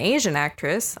casting an Asian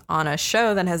actress on a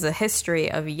show that has a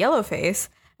history of yellowface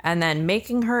and then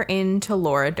making her into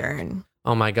Laura Dern.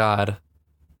 Oh my God.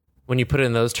 When you put it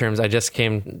in those terms, I just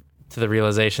came to the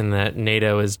realization that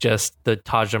Nato is just the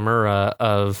Tajimura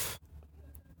of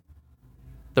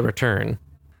The Return.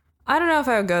 I don't know if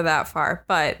I would go that far,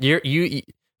 but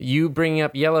you bringing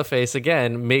up Yellowface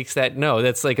again makes that, no,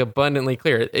 that's like abundantly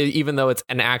clear. Even though it's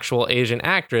an actual Asian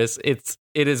actress, it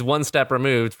is one step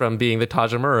removed from being the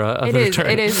Tajimura of The Return.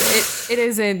 It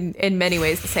is in many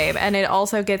ways the same. And it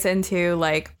also gets into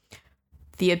like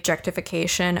the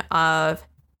objectification of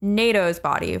Nato's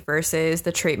body versus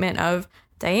the treatment of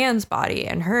Diane's body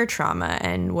and her trauma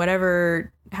and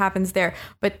whatever happens there.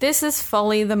 But this is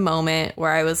fully the moment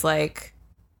where I was like,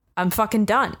 I'm fucking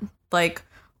done. Like,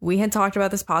 we had talked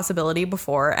about this possibility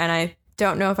before, and I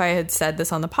don't know if I had said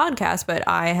this on the podcast, but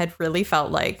I had really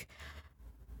felt like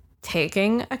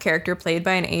taking a character played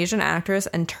by an Asian actress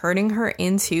and turning her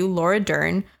into Laura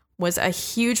Dern was a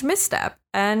huge misstep.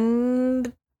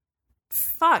 And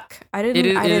fuck, It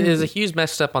is a huge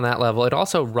misstep on that level. It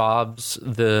also robs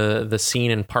the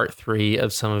scene in part 3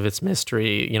 of some of its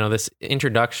mystery. You know, this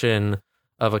introduction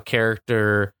of a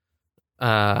character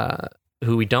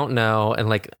who we don't know, and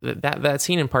like that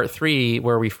scene in part 3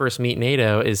 where we first meet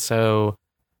Nato is so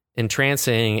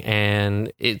entrancing,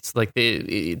 and it's like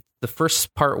the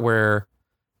first part where,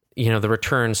 you know, The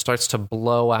Return starts to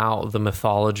blow out the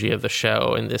mythology of the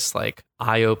show in this like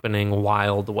eye-opening,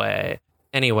 wild way.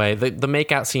 Anyway, the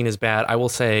makeout scene is bad. I will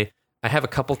say I have a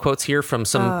couple quotes here from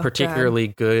some particularly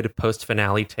good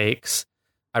post-finale takes.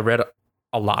 I read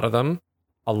a lot of them.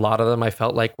 A lot of them I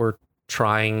felt like were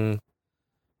trying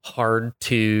hard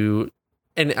to,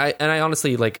 and I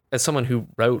honestly, like, as someone who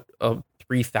wrote a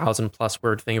 3,000 plus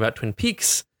word thing about Twin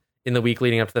Peaks in the week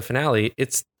leading up to the finale,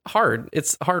 it's hard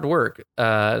work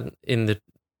in the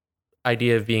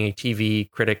idea of being a TV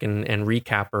critic and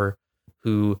recapper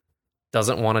who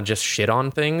doesn't want to just shit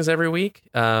on things every week,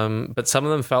 but some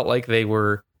of them felt like they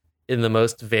were in the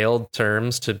most veiled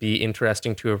terms to be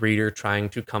interesting to a reader trying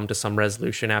to come to some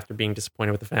resolution after being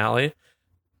disappointed with the finale.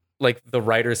 Like the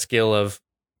writer's skill of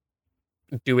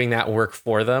doing that work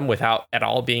for them without at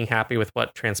all being happy with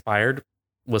what transpired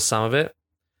was some of it.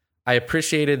 I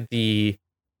appreciated the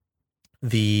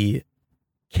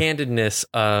candidness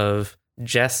of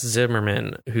Jess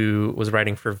Zimmerman, who was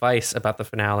writing for Vice about the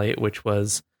finale, which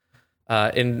was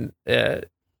in the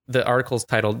article's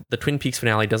titled "The Twin Peaks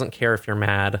Finale Doesn't Care If You're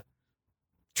Mad."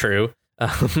 True.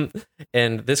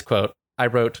 And this quote, I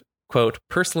wrote, quote,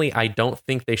 "Personally, I don't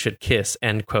think they should kiss,"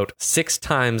 end quote, 6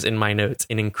 times in my notes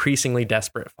in increasingly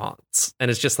desperate fonts.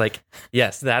 And it's just like,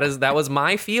 yes, that was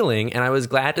my feeling. And I was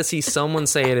glad to see someone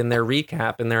say it in their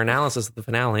recap, in their analysis of the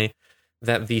finale,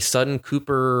 that the sudden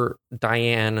Cooper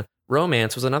Diane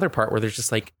romance was another part where there's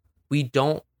just like, it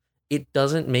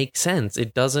doesn't make sense.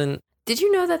 It doesn't. Did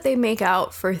you know that they make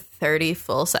out for 30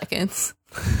 full seconds?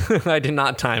 I did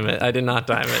not time it.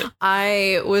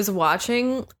 I was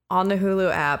watching on the Hulu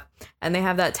app, and they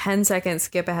have that 10-second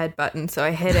skip ahead button. So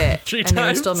I hit it, and they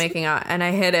were still making out. And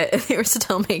I hit it, and they were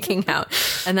still making out.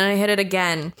 And then I hit it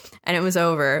again, and it was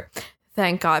over.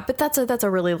 Thank God. But that's a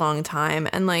really long time.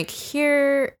 And like,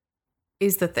 here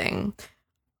is the thing.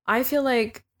 I feel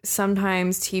like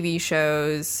sometimes TV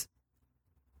shows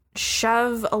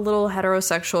shove a little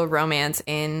heterosexual romance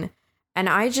in, and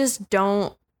I just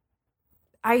don't.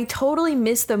 I totally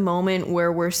miss the moment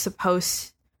where we're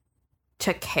supposed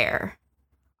to care.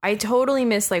 I totally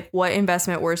miss like what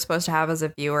investment we're supposed to have as a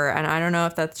viewer. And I don't know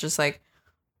if that's just like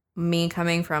me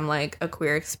coming from like a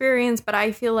queer experience, but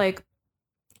I feel like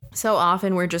so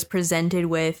often we're just presented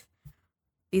with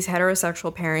these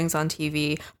heterosexual pairings on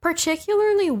TV,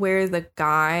 particularly where the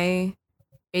guy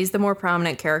is the more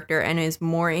prominent character and is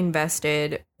more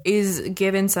invested, is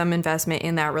given some investment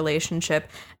in that relationship,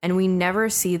 and we never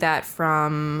see that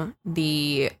from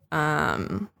the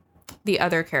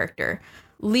other character.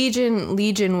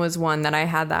 Legion was one that I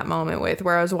had that moment with,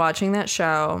 where I was watching that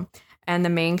show and the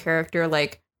main character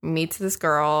like meets this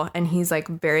girl and he's like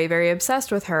very, very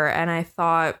obsessed with her, and I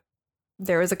thought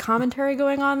there was a commentary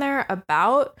going on there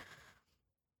about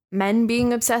men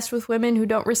being obsessed with women who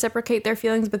don't reciprocate their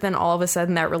feelings, but then all of a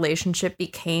sudden that relationship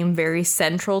became very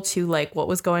central to like what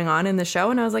was going on in the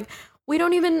show, and I was like, we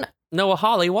don't even Noah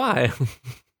Hawley, why?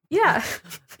 yeah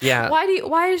Yeah.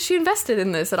 why is she invested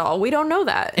in this at all? We don't know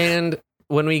that. And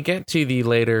when we get to the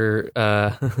later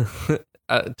to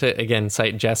again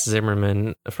cite Jess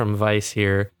Zimmerman from Vice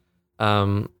here,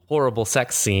 horrible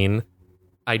sex scene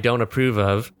I don't approve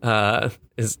of,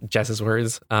 is Jess's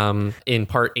words, in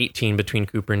part 18 between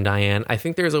Cooper and Diane. I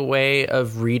think there's a way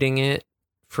of reading it,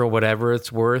 for whatever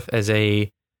it's worth, as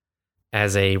a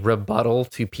rebuttal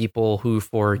to people who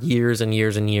for years and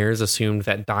years and years assumed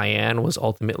that Diane was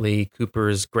ultimately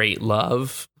Cooper's great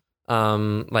love.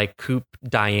 Like Coop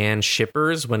Diane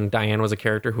shippers, when Diane was a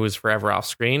character who was forever off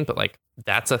screen, but like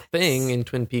that's a thing in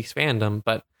Twin Peaks fandom.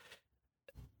 But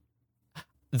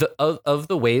of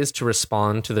the ways to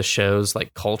respond to the show's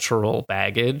like cultural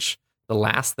baggage, the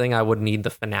last thing I would need the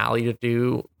finale to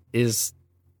do is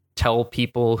tell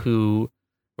people who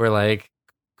were like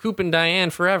Coop and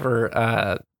Diane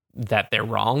forever that they're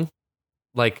wrong.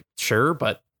 Like, sure,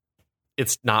 but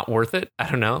it's not worth it. I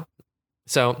don't know.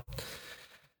 So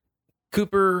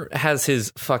Cooper has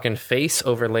his fucking face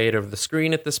overlaid over the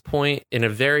screen at this point in a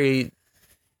very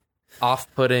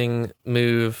off-putting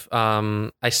move.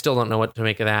 I still don't know what to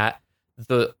make of that.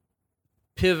 The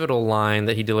pivotal line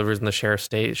that he delivers in the sheriff's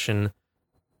station,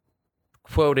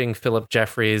 quoting Philip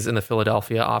Jeffries in the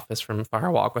Philadelphia office from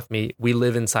Fire Walk with Me, "We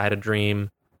live inside a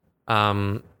dream."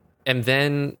 And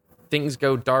then things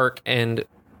go dark and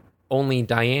only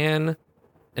Diane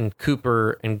and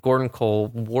Cooper and Gordon Cole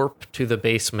warp to the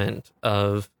basement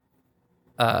of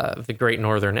the Great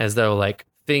Northern, as though like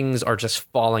things are just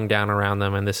falling down around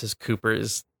them, and this is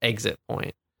Cooper's exit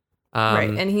point. Right,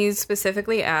 and he's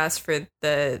specifically asked for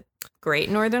the Great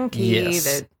Northern Key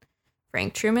that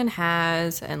Frank Truman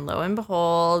has, and lo and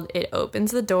behold, it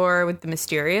opens the door with the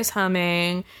mysterious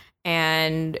humming,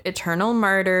 and Eternal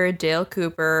Martyr Dale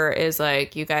Cooper is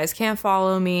like, "You guys can't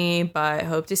follow me, but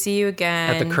hope to see you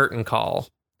again." At the curtain call.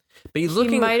 But he's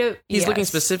looking looking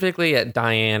specifically at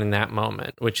Diane in that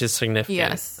moment, which is significant.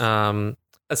 Yes.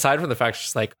 Aside from the fact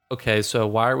she's like, okay, so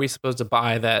why are we supposed to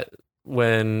buy that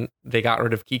when they got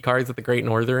rid of key cards at the Great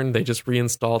Northern, they just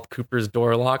reinstalled Cooper's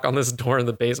door lock on this door in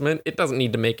the basement? It doesn't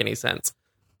need to make any sense.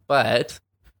 But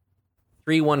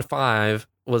 315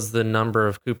 was the number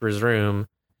of Cooper's room,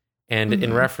 and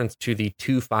in reference to the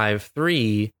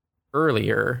 253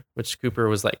 earlier, which Cooper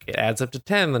was like, it adds up to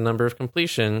 10, the number of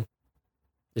completion,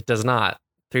 it does not.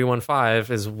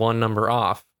 315 is one number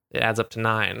off. It adds up to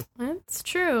 9. That's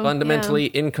true. Fundamentally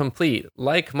incomplete,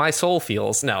 like my soul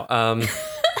feels. No.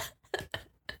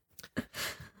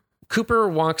 Cooper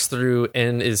walks through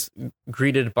and is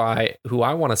greeted by who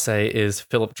I want to say is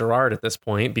Philip Gerard at this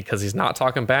point, because he's not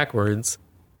talking backwards,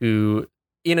 who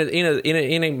in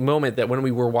a moment that when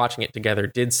we were watching it together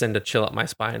did send a chill up my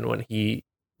spine when he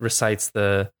recites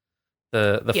the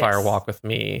Fire Walk with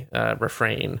Me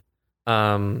refrain.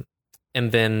 And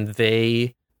then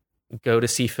they go to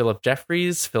see Philip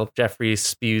Jeffries. Philip Jeffries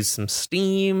spews some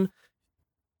steam,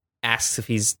 asks if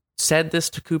he's said this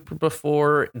to Cooper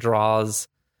before, draws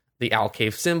the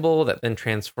Alcave symbol that then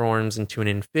transforms into an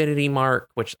infinity mark,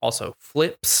 which also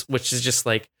flips, which is just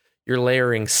like, you're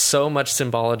layering so much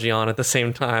symbology on at the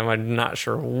same time. I'm not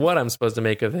sure what I'm supposed to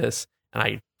make of this, and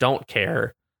I don't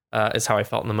care, is how I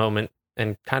felt in the moment,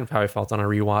 and kind of how I felt on a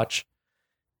rewatch.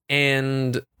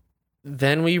 And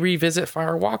then we revisit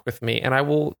Fire Walk with Me, and I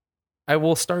will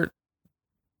start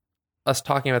us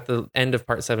talking about the end of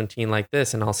part 17 like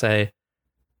this, and I'll say,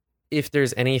 if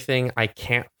there's anything I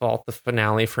can't fault the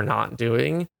finale for not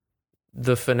doing,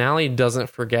 the finale doesn't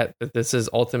forget that this is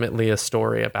ultimately a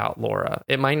story about Laura.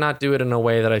 It might not do it in a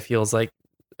way that I feel like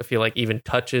even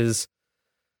touches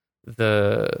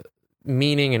the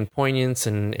meaning and poignance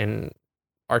and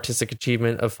artistic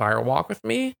achievement of Fire Walk with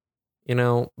Me,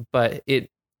 but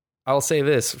I'll say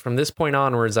this, from this point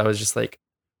onwards, I was just like,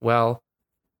 well,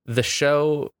 the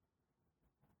show,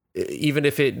 even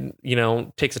if it,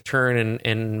 takes a turn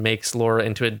and makes Laura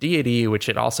into a deity, which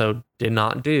it also did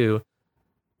not do,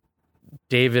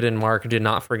 David and Mark did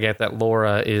not forget that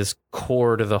Laura is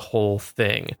core to the whole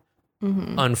thing.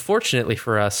 Mm-hmm. Unfortunately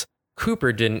for us,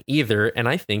 Cooper didn't either, and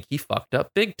I think he fucked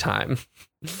up big time.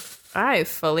 I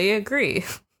fully agree.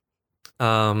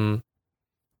 How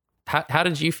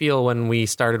did you feel when we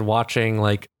started watching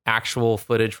like actual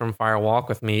footage from Fire Walk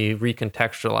with Me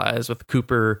recontextualized, with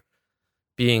Cooper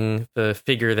being the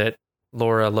figure that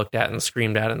Laura looked at and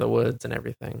screamed at in the woods and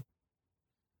everything?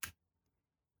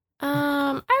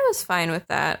 I was fine with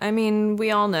that. I mean,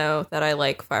 we all know that I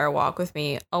like Fire Walk with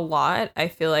Me a lot. I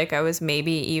feel like I was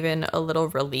maybe even a little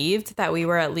relieved that we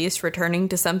were at least returning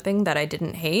to something that I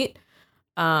didn't hate.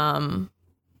 But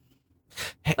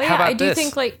yeah, I do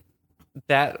think like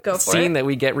that scene that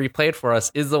we get replayed for us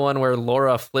is the one where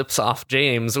Laura flips off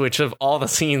James, which of all the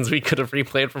scenes we could have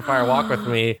replayed from Fire Walk with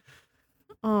Me,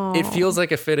 it feels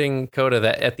like a fitting coda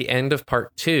that at the end of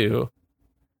part 2,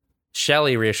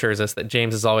 Shelley reassures us that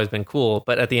James has always been cool,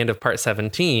 but at the end of part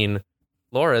 17,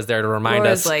 Laura is there to remind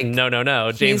us, like, no,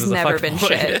 James has never been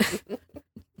shit.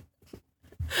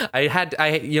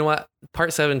 You know what?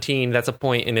 Part 17, that's a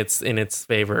point in its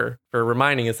favor for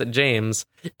reminding us that James,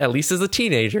 at least as a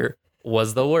teenager,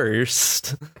 was the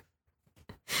worst.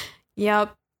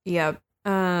 Yep.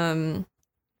 But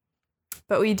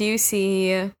we do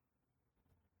see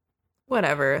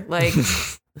whatever, like.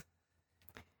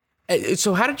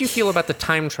 So how did you feel about the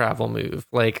time travel move?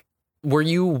 Like, were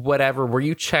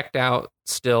you checked out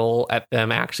still at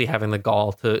them actually having the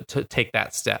gall to take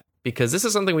that step? Because this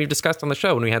is something we've discussed on the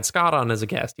show when we had Scott on as a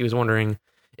guest. He was wondering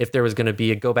if there was going to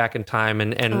be a go back in time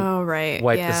and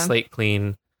wipe the slate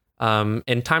clean.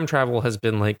 And time travel has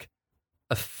been like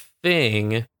a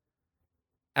thing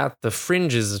at the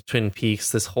fringes of Twin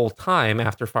Peaks this whole time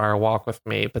after Fire Walk with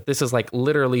Me. But this is like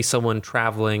literally someone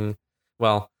traveling,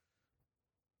 well,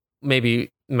 maybe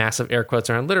massive air quotes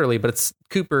around literally, but it's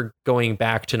Cooper going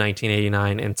back to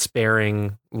 1989 and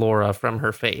sparing Laura from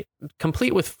her fate,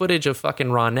 complete with footage of fucking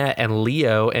Ronette and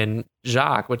Leo and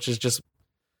Jacques, which is just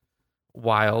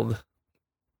wild.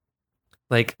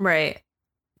 Like, right.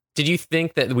 Did you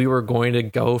think that we were going to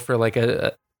go for like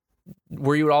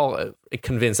were you all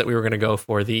convinced that we were going to go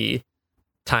for the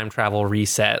time travel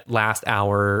reset last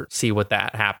hour, see what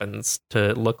that happens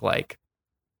to look like?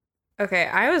 Okay,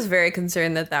 I was very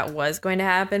concerned that was going to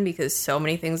happen because so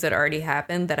many things had already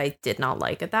happened that I did not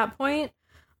like at that point.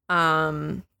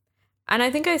 And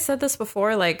I think I said this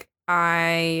before, like,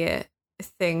 I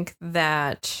think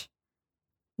that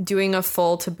doing a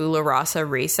full Tabula Rasa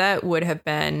reset would have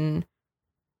been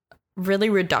really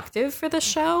reductive for the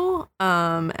show.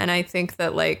 And I think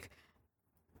that, like,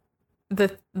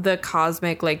 the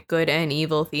cosmic, like, good and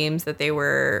evil themes that they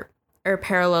were, or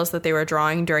parallels that they were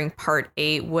drawing during part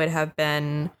 8 wouldn't have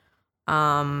been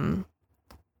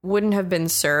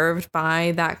served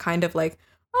by that kind of like,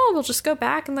 oh, we'll just go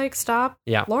back and like stop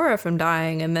Laura from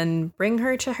dying and then bring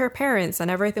her to her parents and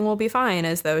everything will be fine,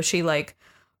 as though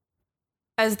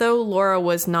Laura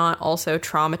was not also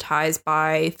traumatized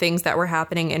by things that were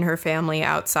happening in her family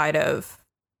outside of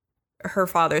her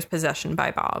father's possession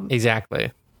by Bob.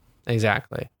 Exactly.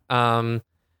 And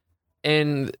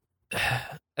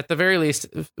at the very least,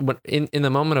 in the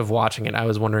moment of watching it, I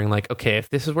was wondering, like, okay, if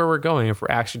this is where we're going, if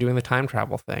we're actually doing the time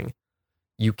travel thing,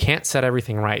 you can't set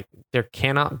everything right.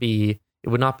 It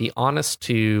would not be honest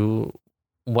to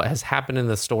what has happened in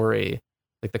the story.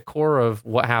 Like, the core of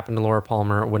what happened to Laura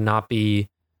Palmer would not be,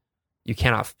 you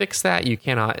cannot fix that. You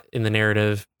cannot, in the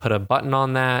narrative, put a button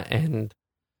on that and,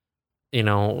 you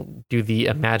know, do the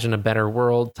imagine a better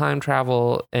world time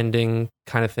travel ending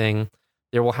kind of thing.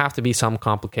 There will have to be some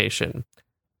complication.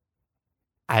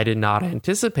 I did not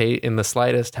anticipate in the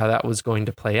slightest how that was going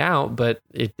to play out, but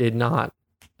it did not.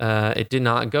 It did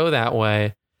not go that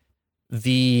way.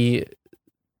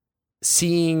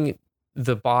 Seeing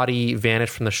the body vanish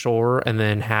from the shore and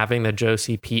then having the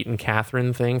Josie, Pete, and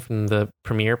Catherine thing from the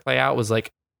premiere play out was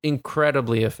like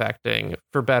incredibly affecting,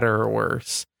 for better or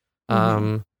worse.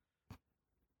 Mm-hmm.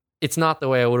 It's not the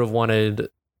way I would have wanted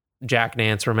Jack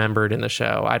Nance remembered in the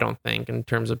show, I don't think, in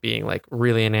terms of being like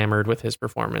really enamored with his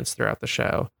performance throughout the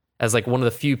show. As like one of the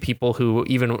few people who,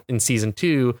 even in season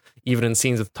 2, even in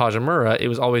scenes with Tajimura, it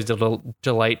was always a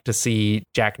delight to see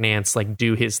Jack Nance like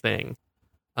do his thing.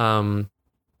 But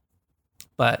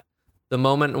the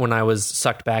moment when I was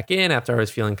sucked back in after I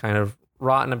was feeling kind of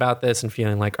rotten about this and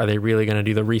feeling like, are they really going to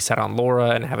do the reset on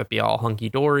Laura and have it be all hunky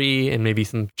dory and maybe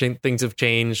some things have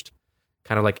changed,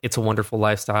 kind of like It's a Wonderful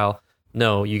Lifestyle.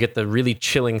 No, you get the really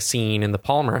chilling scene in the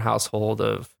Palmer household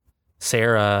of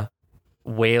Sarah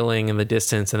wailing in the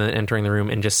distance and then entering the room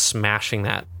and just smashing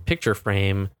that picture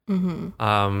frame.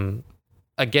 Mm-hmm.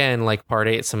 Again, like part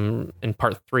 8, in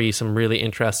part 3, some really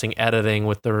interesting editing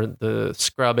with the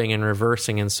scrubbing and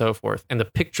reversing and so forth. And the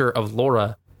picture of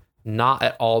Laura not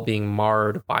at all being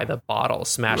marred by the bottle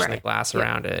smashing the glass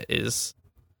around it is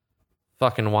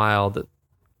fucking wild.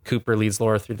 Cooper leads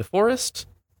Laura through the forest.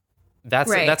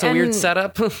 That's a weird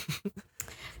setup.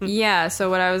 Yeah, so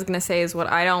what I was going to say is what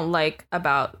I don't like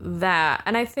about that,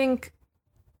 and I think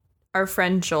our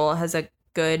friend Joel has a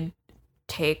good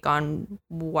take on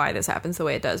why this happens the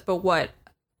way it does, but what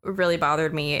really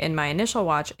bothered me in my initial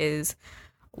watch is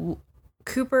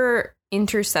Cooper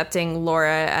intercepting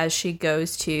Laura as she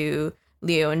goes to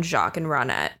Leo and Jacques and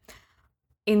Ronette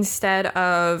instead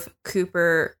of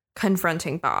Cooper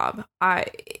confronting Bob.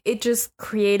 It just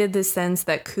created this sense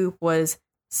that Coop was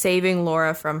saving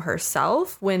Laura from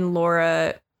herself when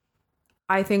Laura,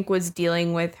 I think, was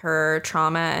dealing with her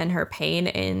trauma and her pain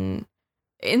in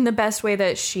the best way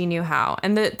that she knew how.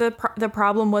 And the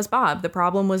problem was Bob. The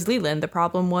problem was Leland. The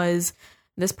problem was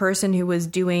this person who was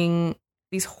doing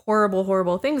these horrible,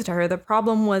 horrible things to her. The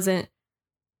problem wasn't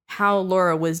how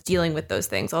Laura was dealing with those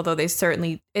things, although it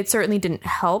certainly didn't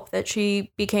help that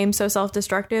she became so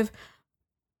self-destructive.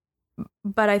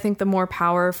 But I think the more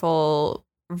powerful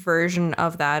version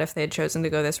of that, if they had chosen to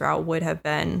go this route, would have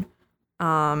been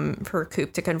for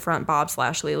Coop to confront Bob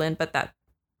 / Leland.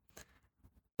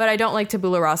 But I don't like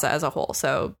Tabula Rasa as a whole,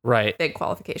 so right. Big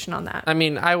qualification on that. I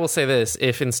mean, I will say this.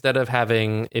 If instead of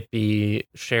having it be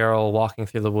Cheryl walking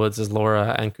through the woods as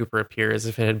Laura and Cooper appears,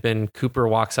 if it had been Cooper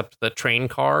walks up to the train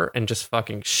car and just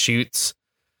fucking shoots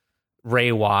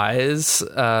Ray Wise,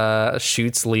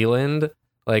 shoots Leland,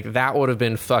 like that would have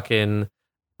been fucking...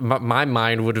 My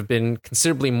mind would have been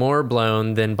considerably more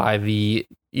blown than by the,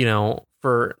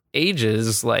 for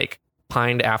ages, like,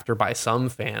 pined after by some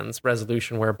fans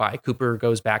resolution whereby Cooper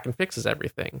goes back and fixes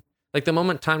everything. Like the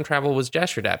moment time travel was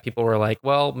gestured at, people were like,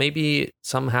 well, maybe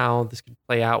somehow this could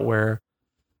play out where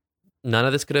none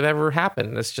of this could have ever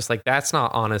happened. It's just like, that's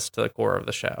not honest to the core of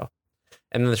the show.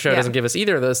 And then the show doesn't give us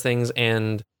either of those things.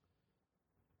 And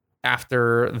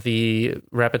after the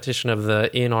repetition of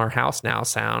the "in our house now"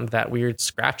 sound, that weird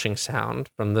scratching sound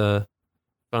from the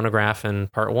phonograph in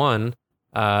part 1,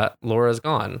 Laura's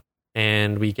gone.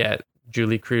 And we get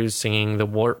Julie Cruz singing The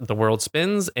World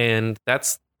Spins, and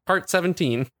that's part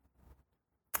 17.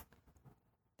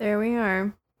 There we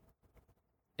are.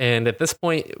 And at this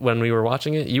point, when we were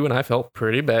watching it, you and I felt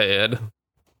pretty bad.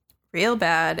 Real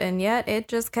bad, and yet it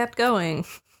just kept going.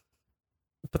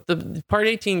 But the part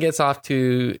 18 gets off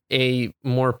to a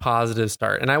more positive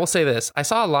start. And I will say this, I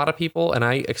saw a lot of people, and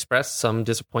I expressed some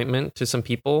disappointment to some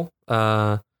people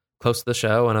close to the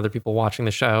show and other people watching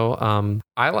the show.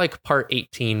 I like part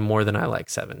 18 more than I like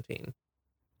 17.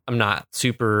 I'm not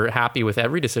super happy with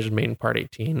every decision made in part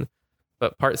 18,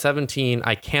 but part 17,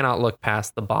 I cannot look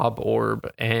past the Bob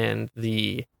orb and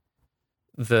the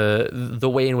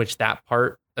way in which that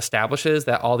part establishes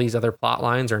that all these other plot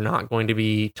lines are not going to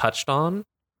be touched on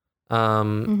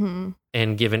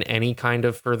and given any kind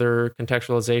of further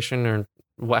contextualization or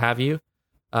what have you.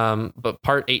 But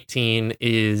part 18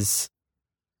 is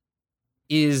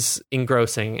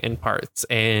engrossing in parts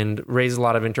and raises a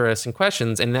lot of interesting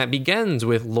questions. And that begins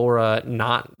with Laura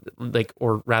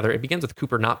it begins with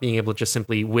Cooper not being able to just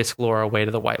simply whisk Laura away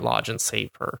to the White Lodge and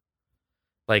save her.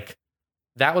 Like,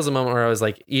 that was a moment where I was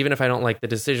like, even if I don't like the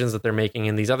decisions that they're making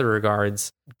in these other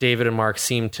regards, David and Mark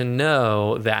seem to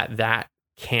know that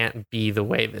can't be the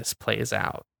way this plays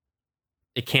out.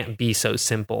 It can't be so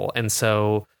simple. And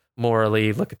so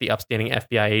morally, look at the upstanding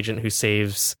FBI agent who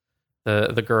saves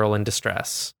the girl in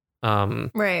distress.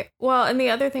 Right. Well, and the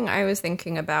other thing I was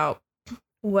thinking about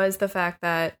was the fact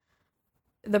that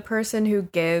the person who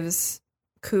gives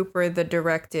Cooper the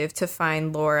directive to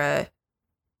find Laura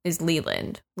is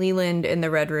Leland. Leland in the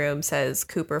Red Room says,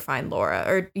 Cooper, find Laura.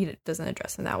 Or he doesn't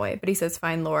address him that way, but he says,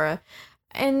 find Laura.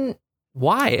 And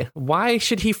why? Why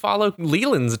should he follow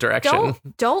Leland's direction?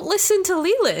 Don't listen to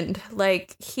Leland.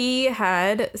 Like, he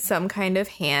had some kind of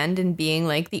hand in being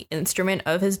like the instrument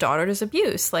of his daughter's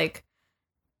abuse. Like,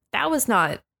 that was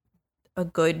not a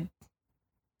good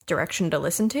direction to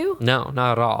listen to. No,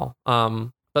 not at all.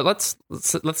 But let's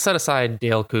set aside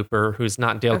Dale Cooper, who's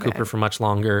not Dale Cooper for much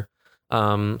longer,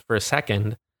 for a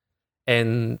second.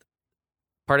 And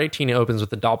part 18 opens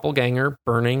with the doppelganger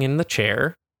burning in the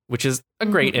chair, which is a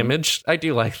great image. I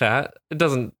do like that. I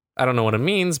don't know what it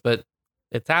means, but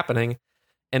it's happening.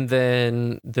 And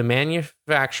then the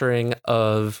manufacturing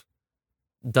of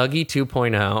Dougie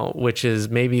 2.0, which is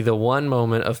maybe the one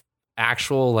moment of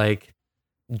actual, like,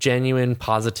 genuine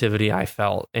positivity I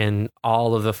felt in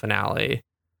all of the finale.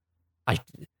 I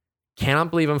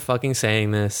cannot believe I'm fucking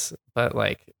saying this, but,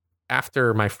 like,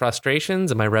 after my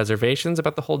frustrations and my reservations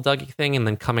about the whole Dougie thing and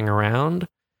then coming around,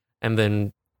 and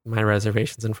then my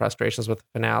reservations and frustrations with the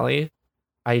finale,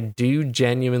 I do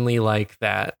genuinely like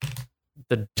that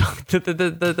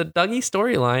the Dougie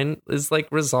storyline is like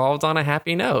resolved on a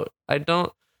happy note. I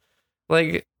don't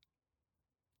like.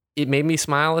 It made me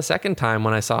smile a second time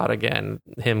when I saw it again.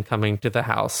 Him coming to the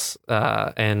house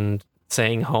and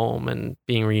saying home and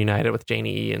being reunited with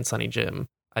Janie E and Sonny Jim.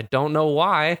 I don't know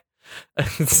why,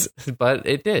 but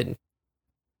it did.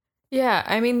 Yeah,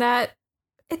 I mean that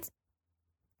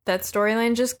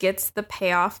storyline just gets the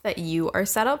payoff that you are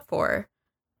set up for.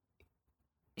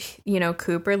 You know,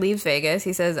 Cooper leaves Vegas.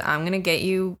 He says, I'm going to get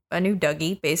you a new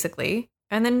Dougie, basically.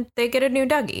 And then they get a new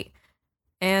Dougie.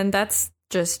 And that's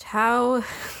just how,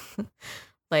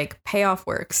 like, payoff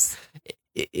works.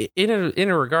 In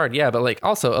a regard, yeah. But, like,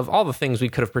 also, of all the things we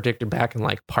could have predicted back in,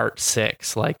 like, part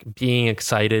 6, like, being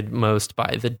excited most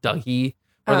by the Dougie,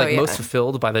 or, most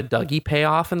fulfilled by the Dougie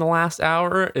payoff in the last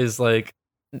hour is, like,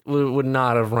 would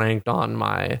not have ranked on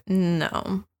my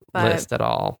list at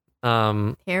all.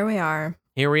 Here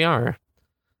we are.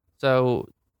 So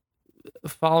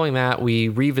following that, we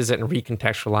revisit and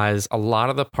recontextualize a lot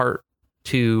of the part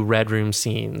 2 Red Room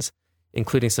scenes,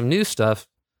 including some new stuff.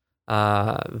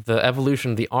 The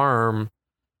evolution of the arm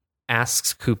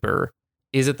asks Cooper,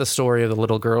 is it the story of the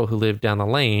little girl who lived down the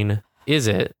lane? Is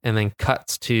it? And then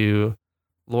cuts to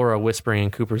Laura whispering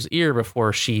in Cooper's ear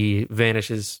before she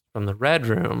vanishes from the Red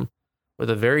Room with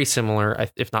a very similar,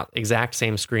 if not exact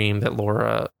same scream that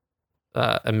Laura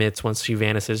emits once she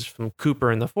vanishes from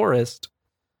Cooper in the forest.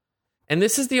 And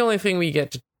this is the only thing we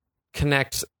get to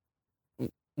connect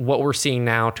what we're seeing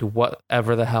now to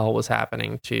whatever the hell was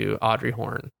happening to Audrey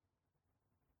Horne.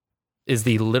 Is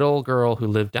the little girl who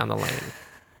lived down the lane.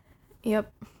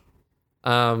 Yep.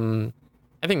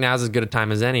 I think now's as good a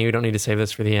time as any. We don't need to save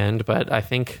this for the end, but I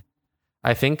think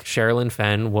Sherilyn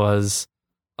Fenn was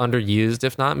underused,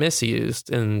 if not misused,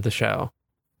 in the show.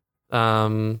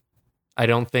 I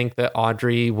don't think that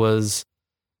Audrey was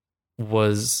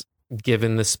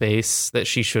given the space that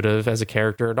she should have as a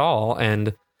character at all,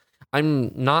 and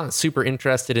I'm not super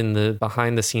interested in the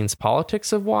behind the scenes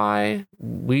politics of why.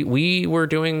 We were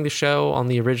doing the show on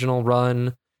the original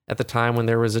run at the time when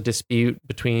there was a dispute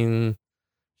between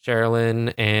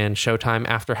Sherilyn and Showtime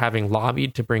after having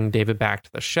lobbied to bring David back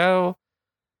to the show.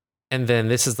 And then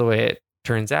this is the way it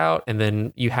turns out. And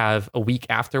then you have a week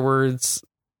afterwards,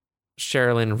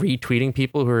 Sherilyn retweeting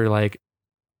people who are like,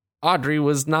 Audrey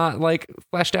was not like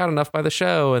fleshed out enough by the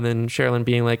show. And then Sherilyn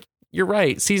being like, you're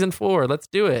right, season 4, let's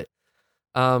do it.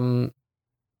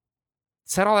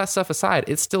 Set all that stuff aside.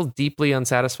 It's still deeply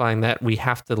unsatisfying that we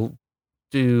have to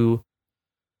do,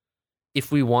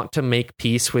 if we want to make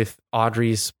peace with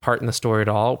Audrey's part in the story at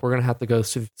all, we're going to have to go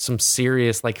through some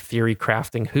serious like theory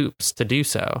crafting hoops to do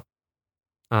so.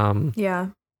 Yeah.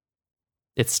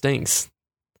 It stinks.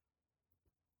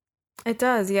 It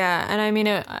does, yeah. And I mean,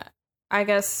 I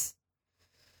guess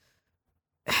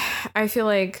I feel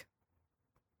like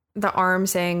the arm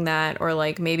saying that, or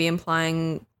like maybe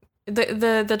implying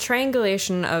the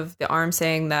triangulation of the arm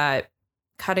saying that,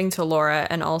 cutting to Laura,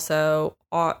 and also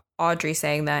Audrey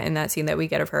saying that in that scene that we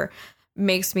get of her,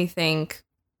 makes me think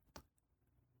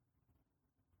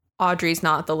Audrey's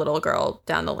not the little girl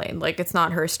down the lane. Like, it's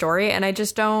not her story, and I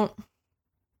just don't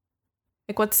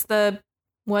like. What's the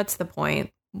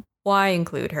point? Why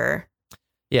include her?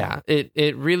 Yeah,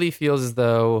 it really feels as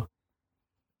though,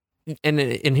 and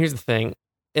here's the thing,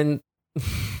 and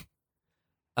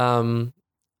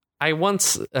I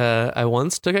once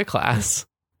took a class,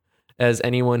 as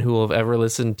anyone who will have ever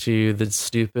listened to the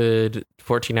stupid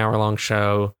 14-hour-long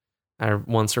show I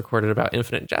once recorded about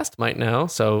Infinite Jest might know.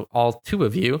 So all 2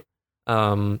 of you,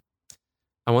 I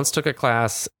once took a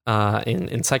class in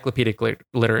encyclopedic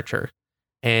literature,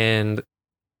 and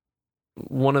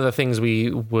one of the things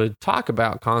we would talk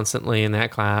about constantly in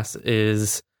that class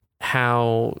is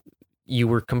how you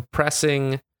were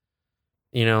compressing,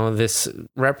 this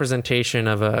representation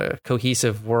of a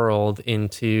cohesive world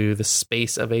into the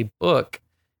space of a book,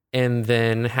 and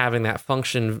then having that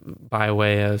function by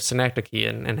way of synecdoche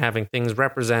and having things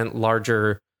represent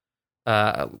larger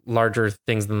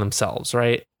things than themselves,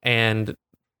 right? And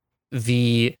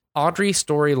the Audrey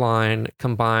storyline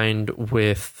combined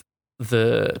with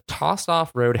the tossed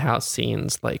off Roadhouse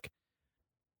scenes, like,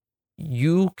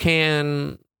 you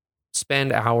can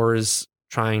spend hours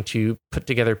trying to put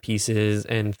together pieces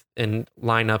and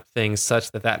line up things such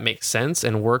that makes sense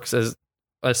and works as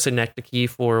a synecdoche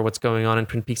for what's going on in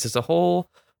Twin Peaks as a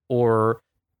whole, or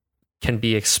can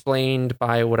be explained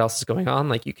by what else is going on.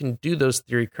 Like, you can do those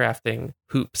theory crafting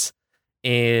hoops.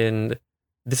 And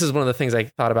this is one of the things I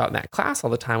thought about in that class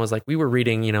all the time, was like, we were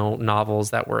reading,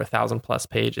 novels that were 1,000+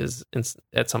 pages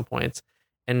at some points.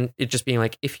 And it just being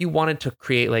like, if you wanted to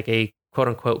create like a quote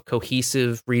unquote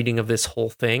cohesive reading of this whole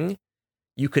thing,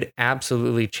 you could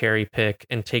absolutely cherry pick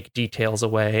and take details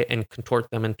away and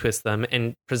contort them and twist them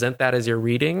and present that as your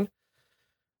reading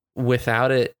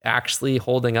without it actually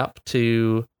holding up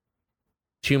to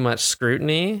too much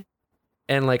scrutiny.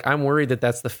 And like, I'm worried that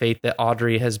that's the fate that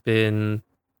Audrey has been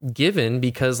given,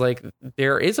 because like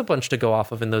there is a bunch to go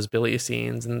off of in those Billy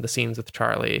scenes and the scenes with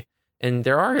Charlie. And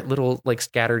there are little like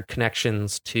scattered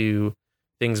connections to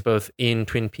things both in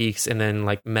Twin Peaks and then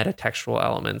like metatextual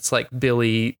elements like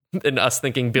Billy and us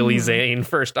thinking Billy Zane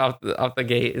first off the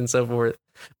gate and so forth,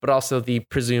 but also the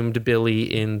presumed Billy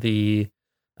in the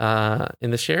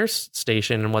share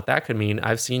station and what that could mean.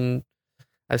 I've seen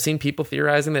people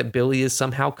theorizing that Billy is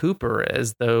somehow Cooper,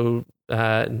 as though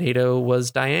Nato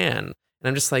was Diane. And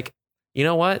I'm just like, you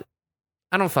know what?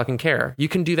 I don't fucking care. You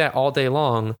can do that all day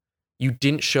long. You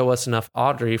didn't show us enough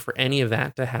Audrey for any of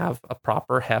that to have a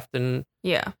proper heft and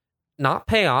not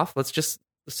payoff. Let's just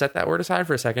set that word aside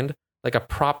for a second. Like a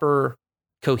proper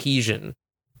cohesion.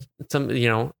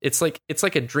 It's like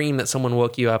a dream that someone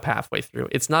woke you up halfway through.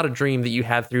 It's not a dream that you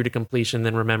had through to completion,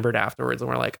 then remembered afterwards. And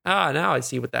we're like, now I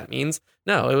see what that means.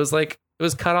 No, it was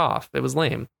cut off. It was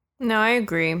lame. No, I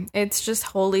agree. It's just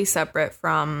wholly separate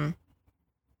from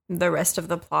the rest of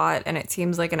the plot. And it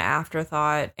seems like an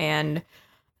afterthought. And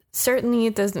certainly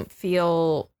it doesn't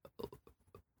feel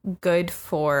good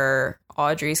for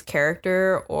Audrey's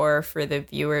character or for the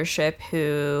viewership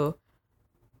who,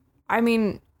 I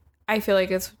mean, I feel like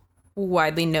it's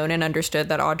widely known and understood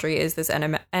that Audrey is this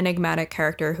enigmatic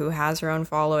character who has her own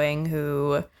following,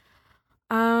 who,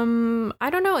 I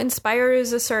don't know,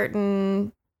 inspires a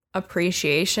certain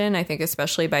appreciation, I think,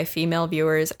 especially by female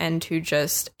viewers, and to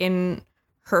just, in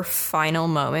her final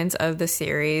moments of the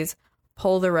series,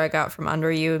 pull the rug out from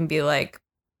under you and be like,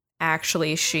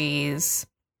 actually, she's,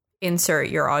 insert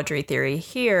your Audrey theory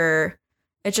here.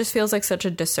 It just feels like such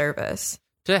a disservice.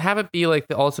 To have it be like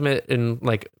the ultimate in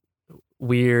like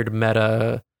weird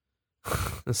meta,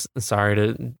 sorry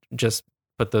to just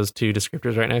put those two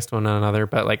descriptors right next to one another,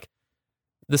 but like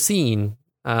the scene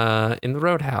in the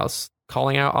Roadhouse,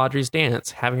 calling out Audrey's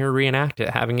dance, having her reenact it,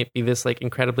 having it be this like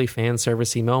incredibly fan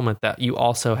servicey moment that you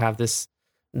also have this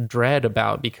dread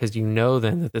about because you know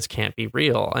then that this can't be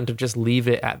real, and to just leave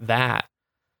it at that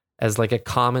as like a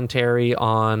commentary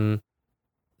on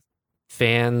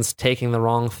fans taking the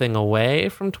wrong thing away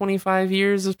from 25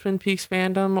 years of Twin Peaks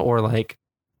fandom, or like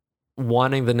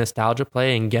wanting the nostalgia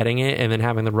play and getting it and then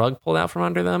having the rug pulled out from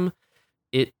under them.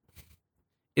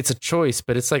 It's a choice,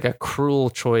 but it's like a cruel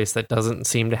choice that doesn't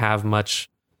seem to have much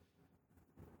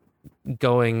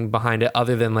going behind it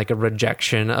other than like a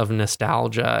rejection of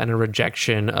nostalgia and a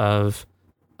rejection of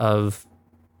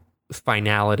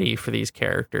finality for these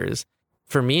characters.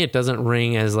 For me, it doesn't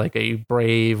ring as like a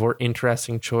brave or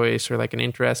interesting choice or like an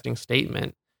interesting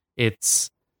statement.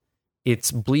 It's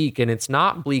bleak, and it's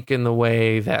not bleak in the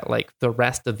way that like the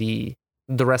rest of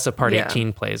Part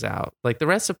 18 plays out. Like the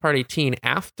rest of Part 18,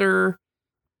 after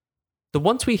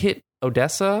once we hit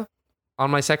Odessa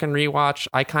on my second rewatch,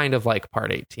 I kind of like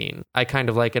Part 18. I kind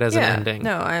of like it as an ending.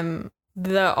 No, I'm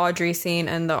the Audrey scene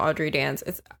and the Audrey dance.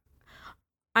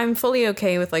 I'm fully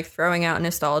okay with like throwing out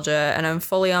nostalgia, and I'm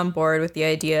fully on board with the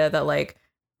idea that like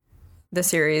the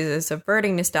series is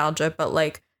subverting nostalgia, but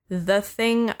like the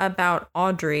thing about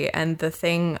Audrey and the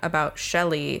thing about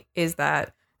Shelley is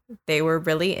that they were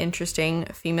really interesting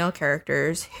female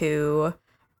characters who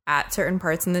at certain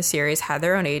parts in the series had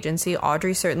their own agency.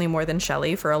 Audrey certainly more than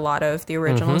Shelley for a lot of the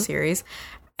original series,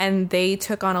 and they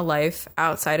took on a life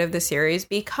outside of the series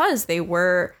because they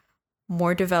were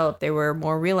more developed, they were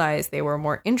more realized, they were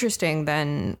more interesting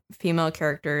than female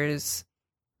characters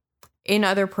in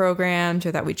other programs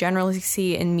or that we generally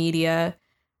see in media.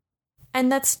 And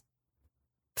that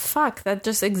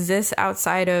just exists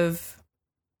outside of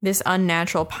this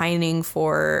unnatural pining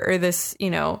for, or this,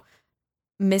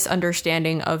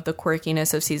 misunderstanding of the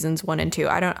quirkiness of seasons 1 and 2.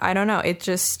 I don't know. It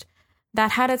just,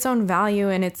 that had its own value,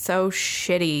 and it's so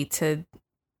shitty to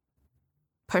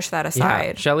push that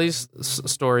aside. Yeah, Shelley's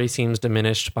story seems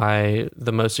diminished by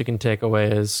the most you can take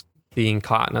away is being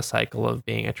caught in a cycle of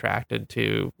being attracted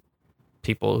to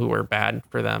people who are bad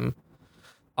for them.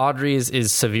 Audrey's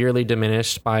is severely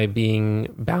diminished by being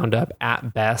bound up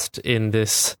at best in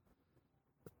this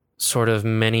sort of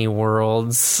many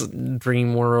worlds,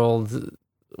 dream world,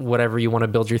 whatever you want to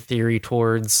build your theory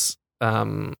towards,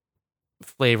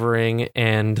 flavoring.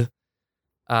 And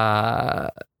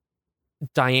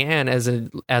Diane as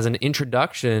an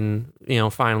introduction,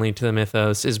 finally to the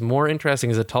mythos, is more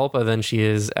interesting as a tulpa than she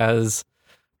is as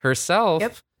herself.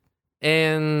 Yep.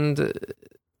 And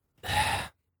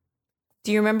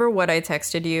do you remember what I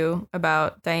texted you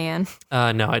about Diane?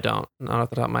 No, I don't. Not off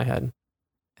the top of my head.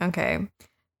 Okay.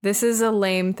 This is a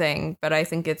lame thing, but I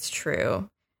think it's true.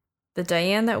 The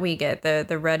Diane that we get,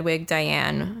 the red wig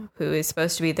Diane, who is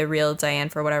supposed to be the real Diane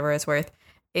for whatever it's worth,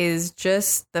 is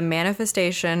just the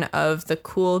manifestation of the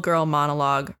cool girl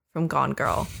monologue from Gone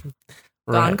Girl.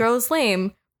 Right. Gone Girl is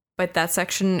lame, but that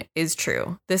section is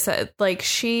true. This, that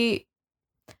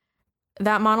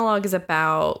monologue is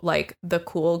about, like, the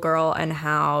cool girl and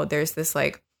how there's this,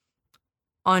 like,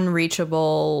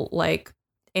 unreachable, like,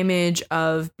 image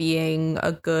of being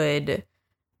a good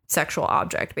sexual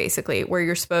object, basically, where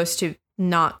you're supposed to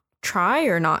not try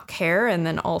or not care, and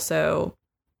then also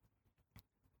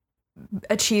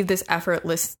achieve this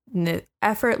effortless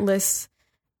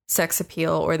sex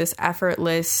appeal, or this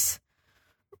effortless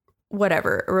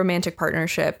whatever romantic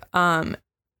partnership. And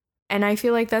I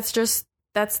feel like that's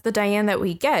the Diane that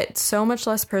we get. So much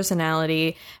less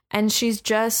personality, and she's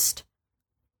just,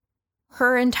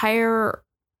 her entire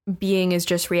being is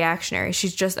just reactionary.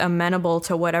 She's just amenable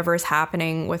to whatever is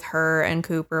happening with her and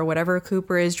Cooper, whatever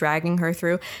Cooper is dragging her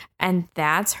through, and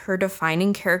that's her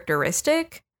defining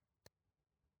characteristic.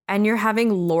 And you're having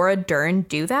Laura Dern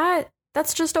do that?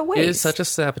 That's just a waste. It is such a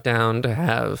step down to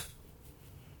have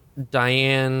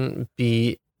Diane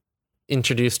be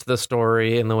introduced to the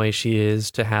story in the way she is,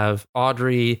 to have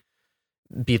Audrey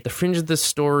be at the fringe of this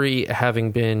story,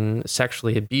 having been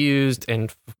sexually abused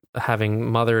and having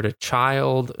mothered a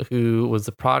child who was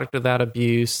the product of that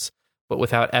abuse, but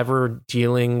without ever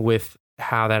dealing with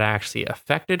how that actually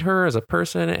affected her as a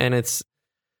person. And it's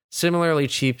similarly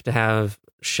cheap to have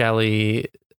Shelley,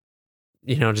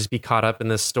 you know, just be caught up in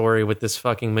this story with this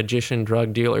fucking magician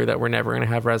drug dealer that we're never going to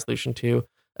have resolution to,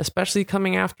 especially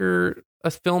coming after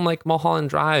a film like Mulholland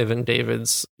Drive and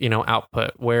David's, you know,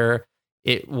 output, where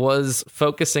it was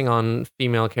focusing on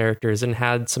female characters and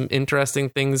had some interesting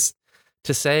things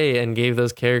to say and gave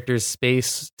those characters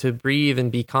space to breathe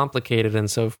and be complicated and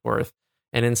so forth.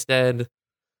 And instead,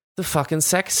 the fucking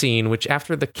sex scene, which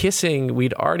after the kissing,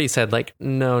 we'd already said, like,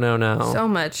 no. So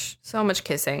much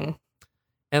kissing.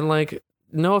 And, like,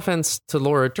 no offense to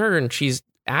Laura Dern, she's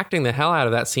acting the hell out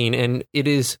of that scene, and it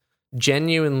is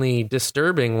genuinely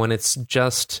disturbing when it's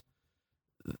just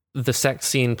the sex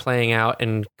scene playing out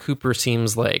and Cooper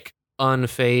seems like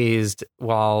unfazed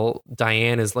while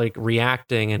Diane is like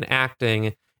reacting and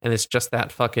acting, and it's just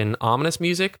that fucking ominous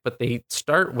music. But they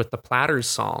start with the Platters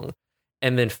song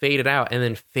and then fade it out and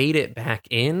then fade it back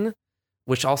in,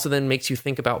 which also then makes you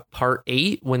think about part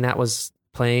 8 when that was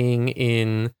playing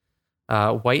in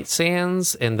White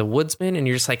Sands and The Woodsman, and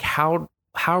you're just like, how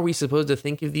are we supposed to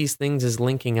think of these things as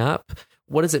linking up?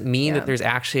 What does it mean that there's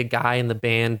actually a guy in the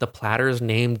band, the Platters,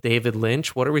 named David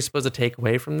Lynch? What are we supposed to take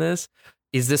away from this?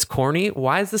 Is this corny?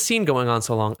 Why is the scene going on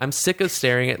so long? I'm sick of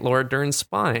staring at Laura Dern's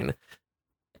spine.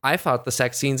 I thought the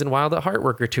sex scenes in Wild at Heart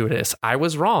were gratuitous. I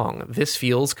was wrong. This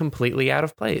feels completely out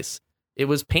of place. It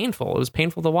was painful. It was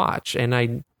painful to watch. And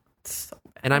I'm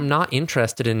not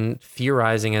interested in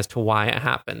theorizing as to why it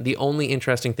happened. The only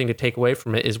interesting thing to take away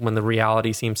from it is when the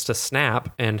reality seems to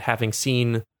snap, and having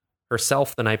seen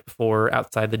herself the night before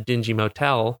outside the dingy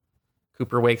motel,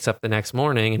 Cooper wakes up the next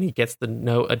morning and he gets the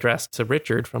note addressed to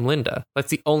Richard from Linda. That's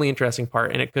the only interesting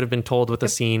part, and it could have been told with a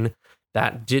scene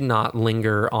that did not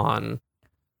linger on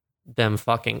them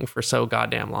fucking for so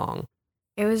goddamn long.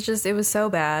 It was so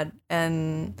bad.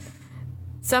 And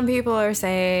some people are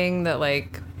saying that,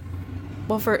 like,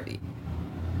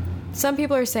 some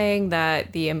people are saying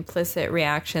that the implicit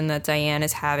reaction that Diane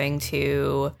is having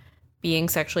to being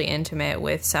sexually intimate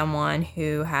with someone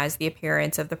who has the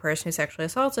appearance of the person who sexually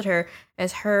assaulted her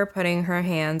is her putting her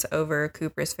hands over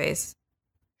Cooper's face.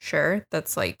 Sure,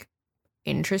 that's, like,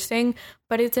 interesting,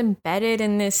 but it's embedded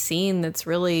in this scene that's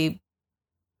really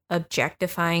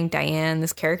objectifying Diane,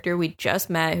 this character we just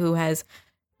met who has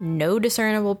no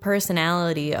discernible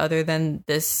personality other than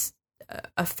this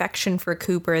affection for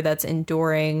Cooper that's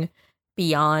enduring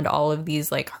beyond all of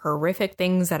these, like, horrific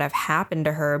things that have happened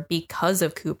to her because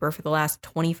of Cooper for the last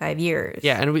 25 years.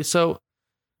 Yeah, and so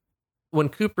when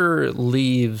Cooper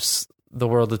leaves the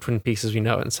world of Twin Peaks as we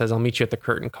know it and says, "I'll meet you at the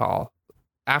curtain call,"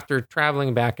 after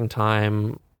traveling back in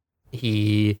time,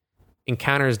 he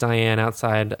encounters Diane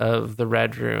outside of the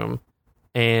Red Room,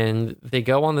 and they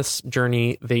go on this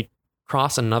journey. They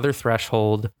cross another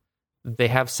threshold. They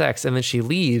have sex, and then she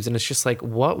leaves, and it's just like,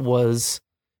 what was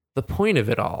the point of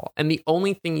it all? And the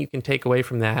only thing you can take away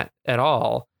from that at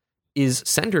all is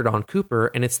centered on Cooper,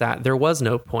 and it's that there was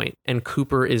no point, and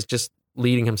Cooper is just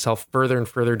leading himself further and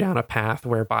further down a path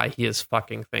whereby he is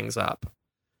fucking things up.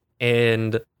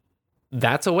 And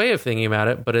that's a way of thinking about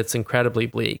it, but it's incredibly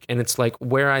bleak. And it's like,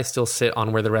 where I still sit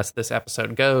on where the rest of this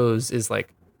episode goes is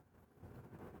like,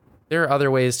 there are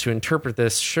other ways to interpret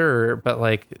this, sure, but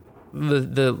like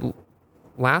the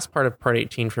last part of part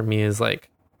 18 for me is like,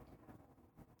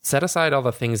 set aside all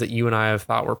the things that you and I have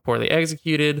thought were poorly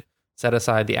executed, set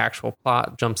aside the actual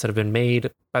plot jumps that have been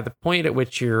made. By the point at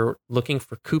which you're looking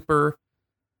for Cooper,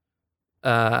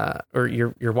 or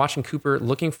you're watching Cooper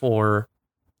looking for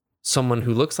someone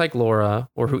who looks like Laura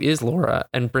or who is Laura,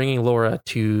 and bringing Laura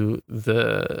to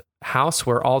the house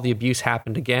where all the abuse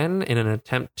happened again in an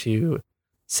attempt to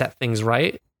set things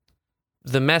right.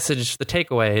 The message, the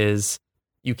takeaway is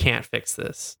you can't fix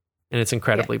this, and it's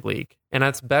incredibly bleak. And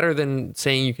that's better than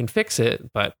saying you can fix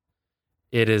it, but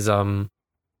it is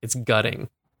it's gutting.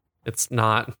 It's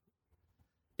not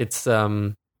it's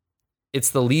the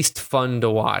least fun to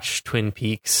watch Twin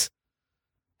Peaks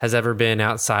has ever been,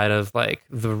 outside of like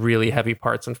the really heavy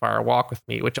parts in Fire Walk with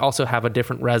Me, which also have a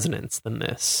different resonance than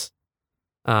this.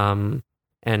 And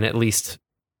at least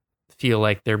feel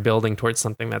like they're building towards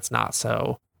something that's not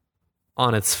so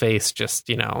on its face, just,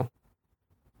 you know,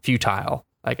 futile,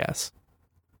 I guess.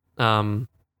 But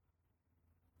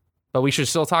we should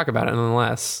still talk about it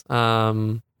nonetheless.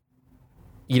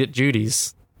 Eat at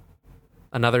Judy's,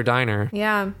 another diner.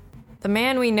 Yeah. The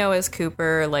man we know as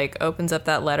Cooper, like, opens up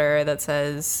that letter that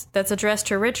says, that's addressed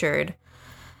to Richard.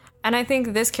 And I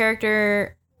think this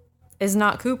character is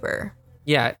not Cooper.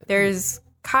 Yeah.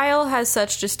 Kyle has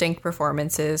such distinct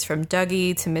performances, from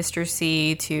Dougie to Mr.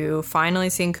 C to finally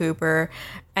seeing Cooper.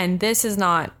 And this is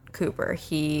not Cooper.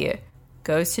 He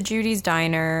goes to Judy's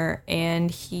diner and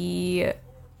he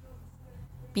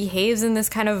behaves in this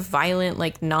kind of violent,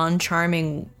 like,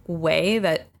 non-charming way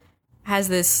that has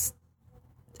this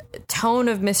tone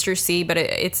of Mr. C, but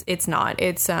it's not.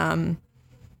 It's a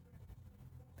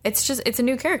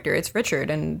new character. It's Richard,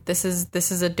 and this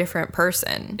is a different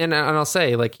person. And I'll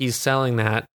say, like, he's selling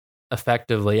that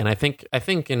effectively. And I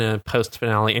think in a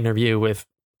post-finale interview with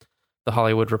The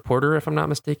Hollywood Reporter, if I'm not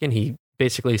mistaken, he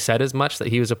basically said as much, that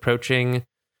he was approaching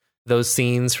those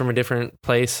scenes from a different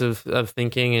place of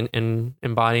thinking and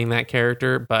embodying that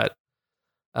character. But,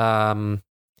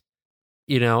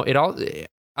 you know,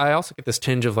 I also get this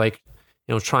tinge of, like,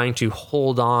 you know, trying to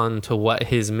hold on to what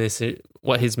his mission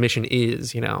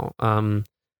is, you know,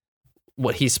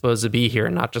 what he's supposed to be here,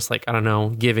 and not just, like, I don't know,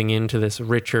 giving into this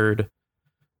Richard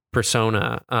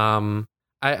persona.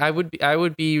 I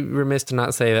would be remiss to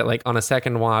not say that, like, on a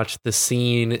second watch, the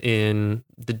scene in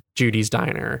the Judy's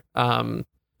diner,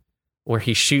 where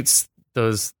he shoots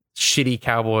those shitty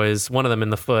cowboys, one of them in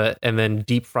the foot, and then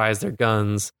deep fries their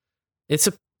guns. It's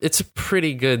a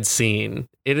pretty good scene.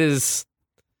 It is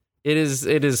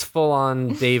full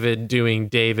on David doing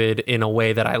David in a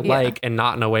way that I like, and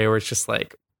not in a way where it's just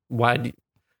like, why do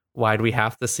we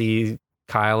have to see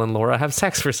Kyle and Laura have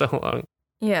sex for so long?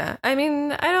 Yeah. I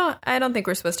mean, I don't think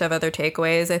we're supposed to have other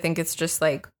takeaways. I think it's just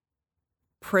like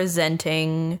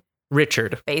presenting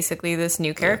Richard, basically, this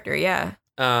new character. Yeah.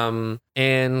 And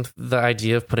the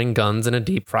idea of putting guns in a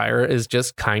deep fryer is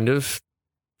just kind of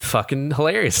fucking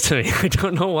hilarious to me. I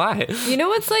don't know why. You know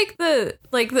what's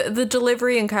the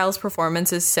delivery in Kyle's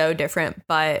performance is so different,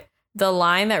 but the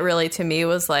line that really to me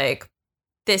was like,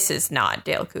 this is not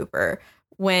Dale Cooper.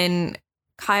 When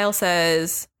Kyle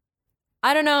says,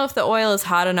 I don't know if the oil is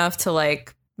hot enough to,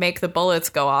 like, make the bullets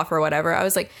go off or whatever, I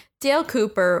was like, Dale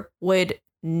Cooper would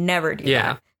never do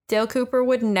that. Dale Cooper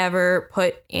would never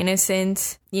put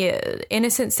innocent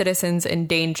citizens in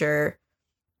danger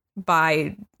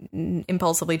by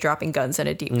impulsively dropping guns in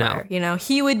a deep fryer. You know,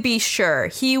 he would be sure.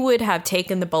 He would have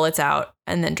taken the bullets out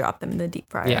and then dropped them in the deep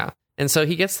fryer. Yeah. And so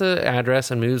he gets the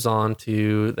address and moves on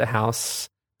to the house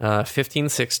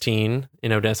 1516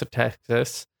 in Odessa,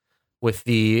 Texas, with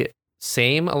the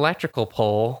same electrical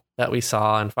pole that we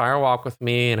saw in Fire Walk with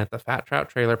Me and at the Fat Trout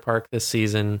Trailer Park this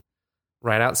season,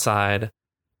 right outside.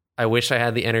 I wish I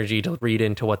had the energy to read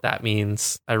into what that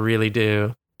means. I really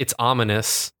do. It's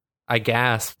ominous. I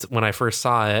gasped when I first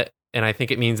saw it, and I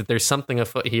think it means that there's something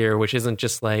afoot here, which isn't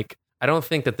just like, I don't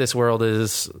think that this world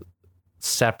is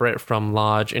separate from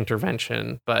Lodge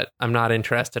intervention, but I'm not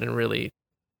interested in really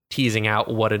teasing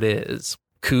out what it is.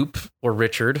 Coop, or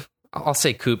Richard, I'll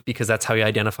say Coop because that's how he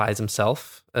identifies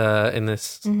himself in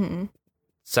this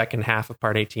second half of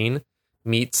part 18,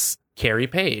 meets Carrie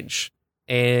Page.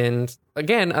 And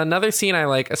again, another scene I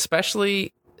like,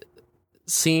 especially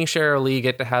seeing Sheryl Lee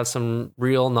get to have some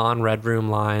real non-Red Room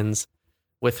lines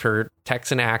with her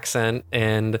Texan accent,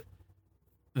 and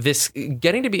this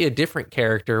getting to be a different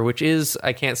character, which is,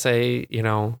 I can't say, you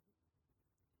know,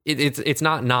 it's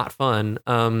not fun.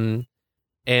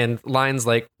 And lines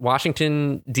like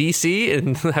Washington, D.C.,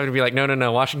 and having to be like,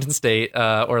 no, Washington State,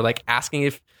 or like asking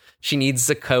if she needs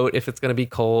a coat if it's going to be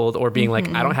cold, or being like,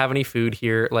 I don't have any food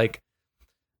here. Like,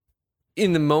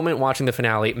 in the moment watching the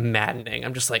finale, maddening.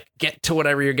 I'm just like, get to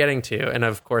whatever you're getting to. And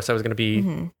of course, I was going to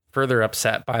be further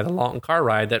upset by the long car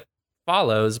ride that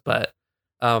follows. But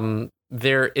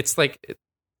it's like,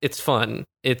 it's fun.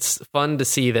 It's fun to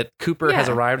see that Cooper has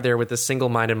arrived there with this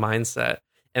single-minded mindset.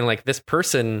 And like this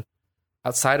person,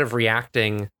 outside of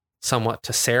reacting somewhat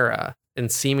to Sarah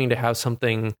and seeming to have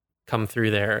something come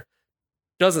through there,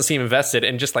 doesn't seem invested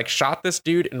and just like shot this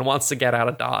dude and wants to get out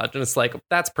of Dodge. And it's like,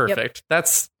 that's perfect. Yep.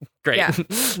 That's great. Yeah.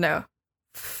 No,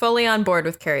 fully on board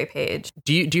with Carrie Page.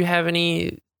 Do you have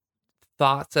any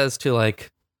thoughts as to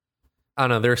like, I don't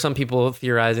know, there are some people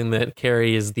theorizing that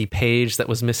Carrie is the page that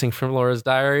was missing from Laura's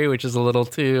diary, which is a little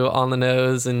too on the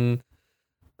nose and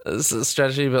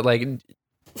strategy, but like,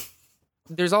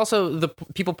 there's also the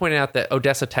people pointing out that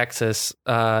Odessa, Texas,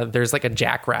 there's like a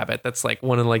jackrabbit that's like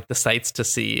one of like the sights to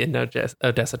see in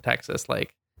Odessa, Texas.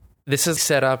 Like, this is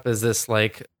set up as this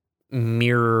like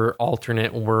mirror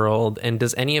alternate world. And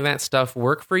does any of that stuff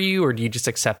work for you, or do you just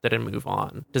accept it and move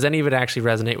on? Does any of it actually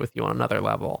resonate with you on another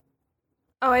level?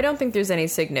 Oh, I don't think there's any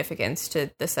significance to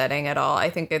the setting at all. I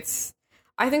think the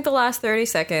last 30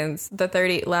 seconds,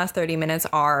 last 30 minutes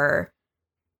are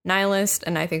nihilist,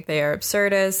 and I think they are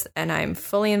absurdist, and I'm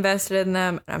fully invested in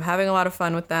them, and I'm having a lot of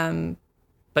fun with them.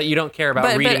 But you don't care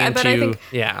about reading into...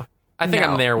 I think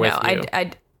I'm there with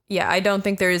you. I don't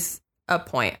think there's a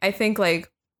point. I think,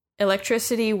 like,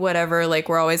 electricity, whatever, like,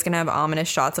 we're always going to have ominous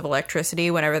shots of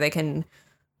electricity whenever they can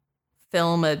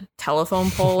film a telephone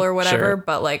pole or whatever, Sure.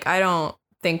 But, like, I don't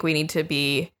think we need to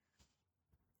be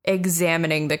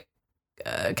examining the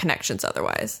connections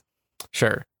otherwise.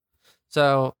 Sure.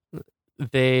 So...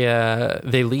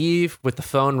 They leave with the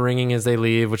phone ringing as they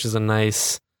leave, which is a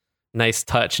nice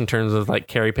touch in terms of like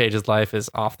Carrie Page's life is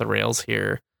off the rails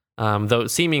here, though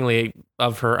seemingly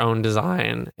of her own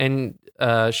design. And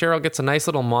Cheryl gets a nice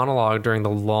little monologue during the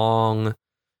long,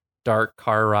 dark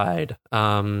car ride.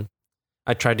 I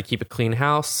tried to keep a clean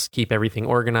house, keep everything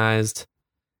organized.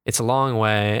 It's a long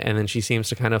way, and then she seems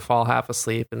to kind of fall half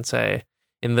asleep and say,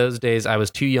 "In those days, I was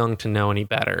too young to know any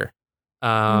better."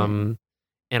 And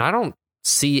I don't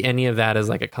see any of that as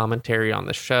like a commentary on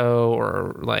the show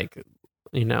or like,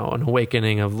 you know, an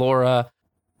awakening of Laura.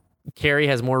 Carrie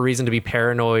has more reason to be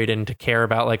paranoid and to care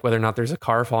about like whether or not there's a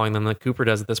car following them than Cooper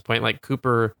does at this point. Like,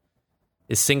 Cooper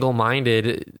is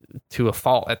single-minded to a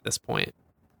fault at this point.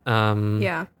 And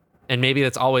maybe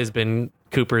that's always been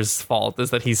Cooper's fault, is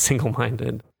that he's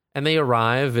single-minded. And they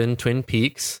arrive in Twin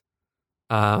Peaks.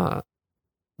 The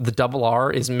double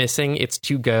R is missing its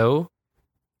to go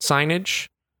signage.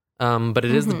 But it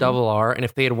is the double R, and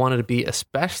if they had wanted to be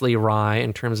especially wry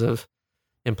in terms of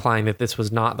implying that this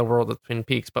was not the world of Twin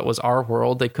Peaks, but was our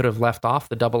world, they could have left off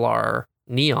the double R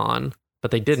neon, but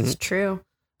they didn't. It's true.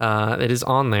 It is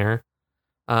on there.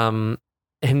 And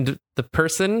the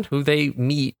person who they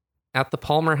meet at the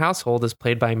Palmer household is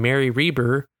played by Mary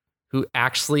Reber, who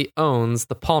actually owns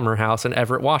the Palmer House in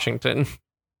Everett, Washington.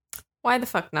 Why the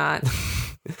fuck not?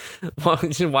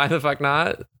 Why the fuck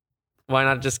not? Why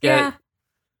not just get... Yeah.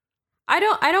 I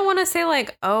don't want to say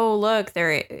like, oh, look,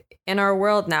 they're in our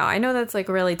world now. I know that's like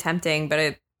really tempting, but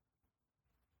it,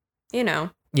 you know.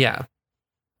 Yeah.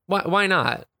 Why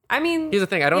not? I mean, here's the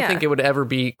thing. I don't think it would ever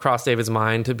be cross David's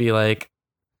mind to be like,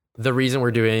 the reason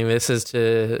we're doing this is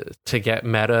to get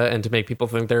meta and to make people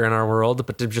think they're in our world,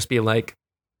 but to just be like,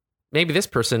 maybe this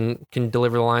person can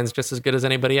deliver the lines just as good as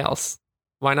anybody else.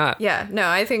 Why not? Yeah. No,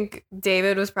 I think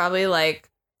David was probably like,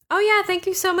 oh, yeah, thank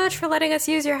you so much for letting us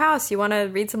use your house. You want to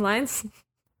read some lines?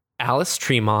 Alice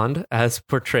Tremond, as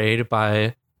portrayed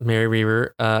by Mary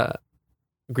Reber,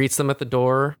 greets them at the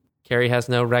door. Carrie has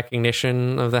no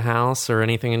recognition of the house or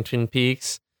anything in Twin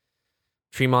Peaks.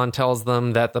 Tremond tells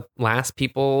them that the last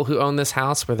people who owned this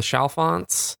house were the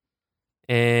Chalfonts.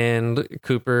 And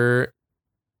Cooper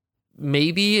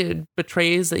maybe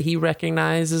betrays that he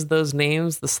recognizes those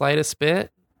names the slightest bit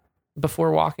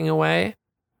before walking away.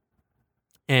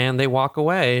 And they walk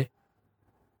away.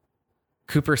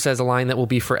 Cooper says a line that will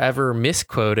be forever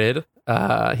misquoted.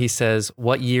 He says,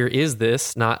 "What year is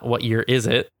this? Not what year is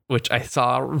it?" Which I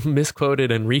saw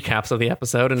misquoted in recaps of the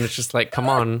episode. And it's just like, come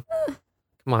on,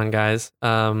 guys.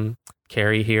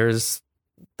 Carrie hears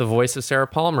the voice of Sarah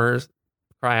Palmer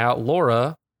cry out,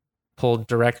 "Laura," pulled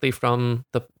directly from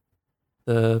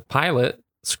the pilot.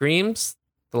 Screams.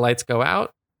 The lights go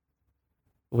out.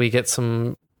 We get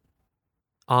some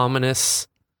ominous,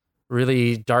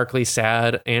 really darkly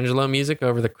sad Angelo music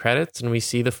over the credits, and we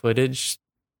see the footage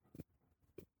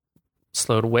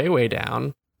slowed way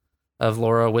down of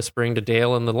Laura whispering to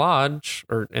Dale in the lodge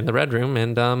or in the Red Room,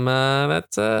 and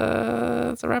that's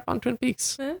a wrap on Twin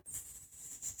Peaks.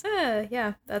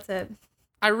 Yeah, that's it.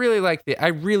 I really like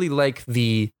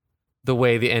the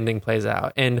way the ending plays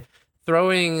out, and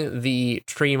throwing the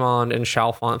Tremond and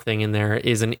Chalfont thing in there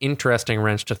is an interesting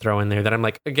wrench to throw in there that I'm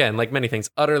like, again, like many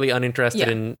things, utterly uninterested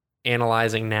in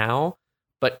analyzing now,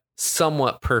 but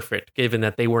somewhat perfect given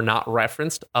that they were not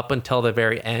referenced up until the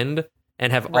very end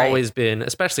and have always been,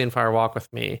 especially in Fire Walk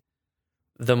with Me,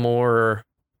 the more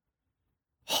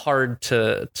hard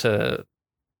to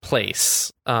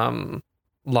place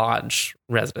lodge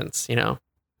residents, you know?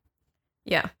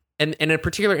 Yeah. And a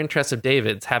particular interest of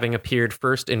David's, having appeared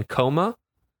first in Coma,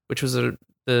 which was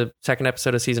the second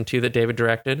episode of season 2 that David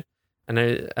directed, and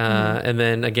and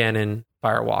then again in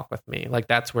Fire Walk with Me. Like,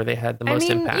 that's where they had the most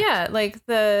impact. Yeah, like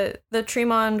the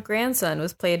Tremond grandson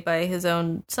was played by his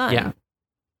own son. Yeah.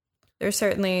 There's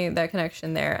certainly that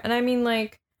connection there. And I mean,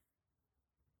 like,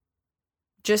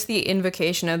 just the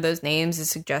invocation of those names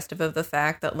is suggestive of the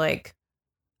fact that, like,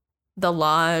 the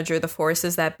lodge or the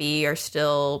forces that be are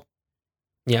still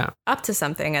up to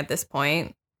something at this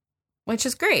point, which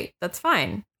is great. That's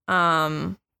fine.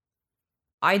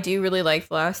 I do really like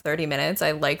the last 30 minutes.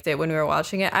 I liked it when we were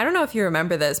watching it. I don't know if you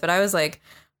remember this, but I was like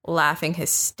laughing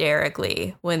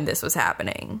hysterically when this was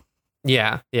happening.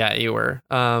 Yeah, you were.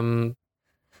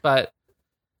 But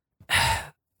I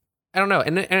don't know.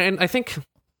 And I think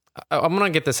I'm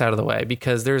going to get this out of the way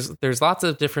because there's lots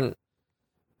of different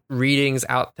readings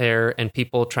out there and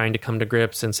people trying to come to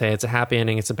grips and say it's a happy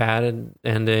ending, it's a bad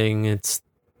ending, it's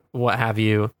what have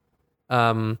you.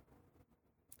 If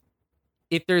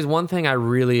there's one thing I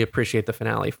really appreciate the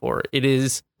finale for, it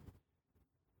is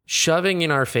shoving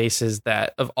in our faces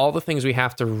that of all the things we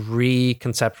have to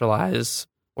reconceptualize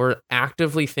or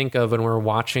actively think of when we're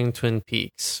watching Twin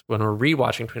Peaks, when we're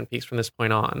rewatching Twin Peaks from this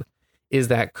point on, is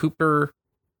that Cooper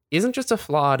isn't just a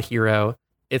flawed hero.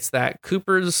 It's that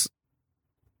Cooper's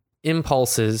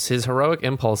impulses, his heroic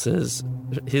impulses,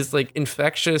 his like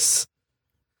infectious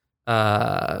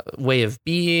way of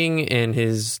being and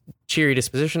his cheery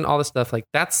disposition, all this stuff, like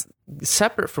that's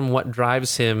separate from what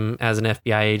drives him as an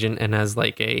FBI agent and as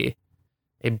like a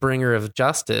bringer of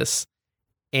justice.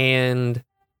 And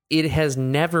it has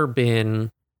never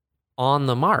been on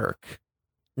the mark,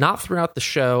 not throughout the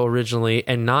show originally,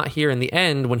 and not here in the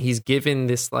end when he's given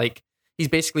this, like, he's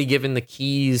basically given the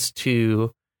keys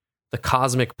to the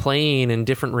cosmic plane and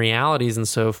different realities and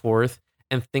so forth,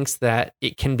 and thinks that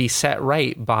it can be set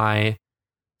right by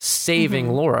saving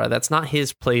Laura. That's not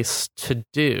his place to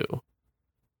do.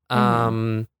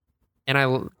 And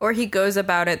or he goes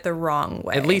about it the wrong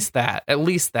way. At least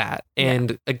that.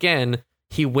 And again,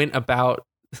 he went about,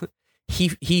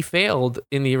 he failed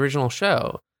in the original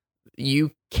show.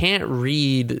 You can't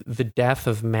read the death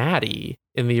of Maddie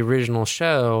in the original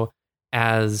show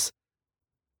as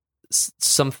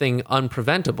something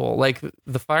unpreventable. Like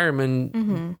the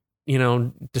fireman, you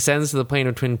know, descends to the plane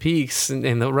of Twin Peaks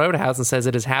in the roadhouse and says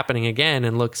it is happening again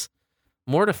and looks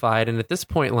mortified. And at this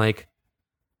point, like,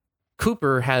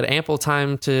 Cooper had ample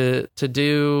time to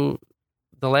do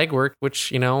the legwork,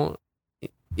 which, you know,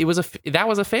 that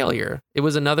was a failure. It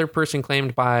was another person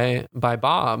claimed by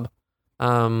Bob.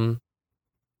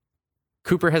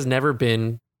 Cooper has never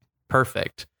been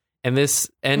perfect. And this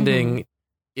ending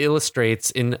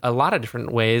illustrates in a lot of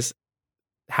different ways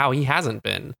how he hasn't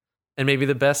been. And maybe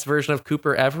the best version of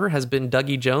Cooper ever has been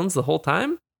Dougie Jones the whole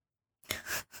time?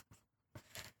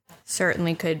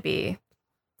 Certainly could be.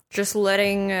 Just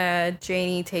letting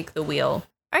Janie take the wheel.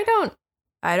 I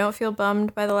don't feel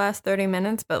bummed by the last 30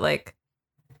 minutes, but like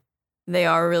they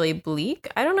are really bleak.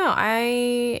 I don't know.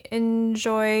 I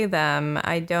enjoy them.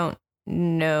 I don't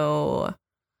know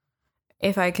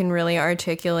if I can really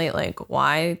articulate like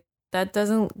why that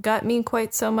doesn't gut me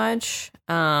quite so much.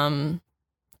 I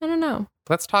don't know.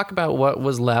 Let's talk about what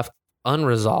was left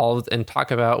unresolved and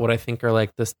talk about what I think are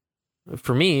like this,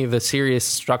 for me, the serious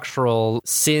structural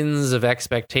sins of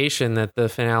expectation that the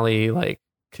finale like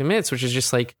commits, which is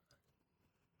just like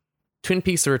Twin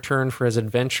Peaks: The Return, for as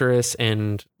adventurous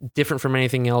and different from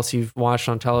anything else you've watched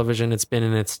on television it's been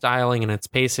in its styling and its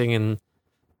pacing and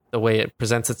the way it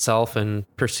presents itself and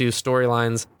pursues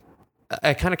storylines.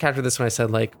 I kind of captured this when I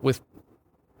said, like, with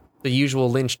the usual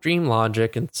Lynch dream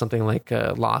logic and something like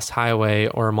Lost Highway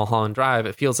or Mulholland Drive,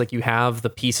 it feels like you have the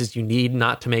pieces you need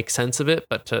not to make sense of it,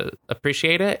 but to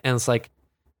appreciate it. And it's like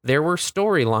there were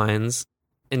storylines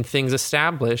and things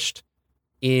established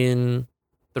in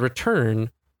The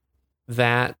Return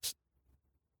that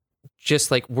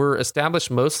just like were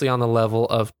established mostly on the level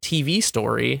of TV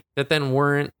story that then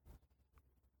weren't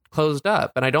closed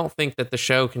up. And I don't think that the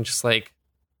show can just like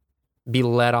be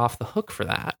let off the hook for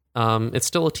that. It's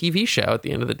still a TV show at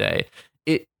the end of the day.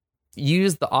 It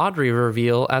used the Audrey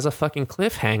reveal as a fucking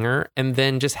cliffhanger and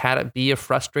then just had it be a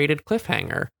frustrated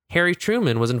cliffhanger. Harry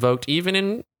Truman was invoked even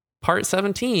in part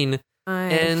 17,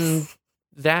 and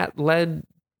that led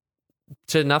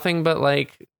to nothing but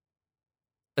like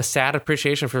a sad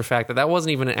appreciation for the fact that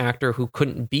wasn't even an actor who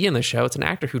couldn't be in the show. It's an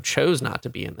actor who chose not to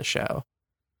be in the show.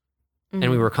 And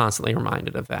we were constantly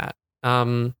reminded of that.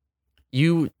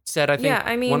 You said, I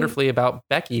think, wonderfully about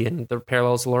Becky and the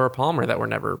parallels to Laura Palmer that were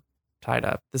never tied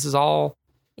up. This is all...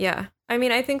 Yeah. I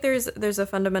mean, I think there's a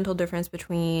fundamental difference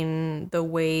between the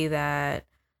way that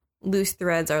loose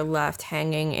threads are left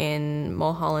hanging in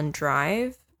Mulholland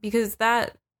Drive, because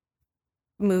that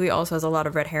movie also has a lot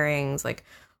of red herrings, like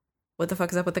what the fuck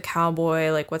is up with the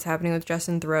cowboy, like what's happening with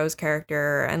Justin Theroux's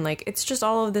character, and like it's just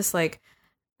all of this like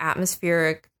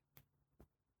atmospheric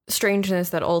strangeness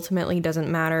that ultimately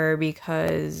doesn't matter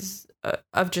because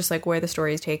of just like where the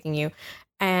story is taking you.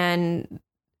 And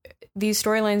these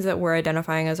storylines that we're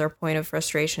identifying as our point of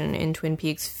frustration in Twin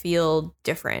Peaks feel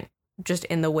different just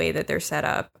in the way that they're set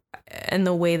up and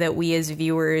the way that we as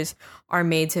viewers are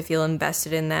made to feel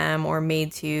invested in them or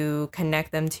made to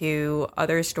connect them to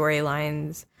other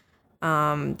storylines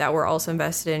that we're also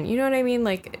invested in. You know what I mean?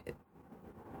 Like,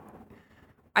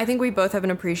 I think we both have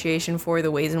an appreciation for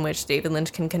the ways in which David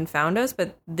Lynch can confound us,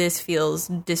 but this feels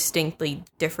distinctly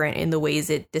different in the ways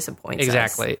it disappoints us.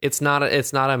 Exactly. It's not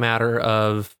a matter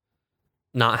of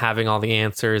not having all the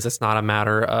answers. It's not a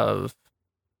matter of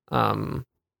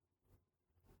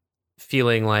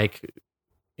feeling like,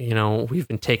 you know, we've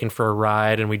been taken for a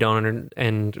ride and we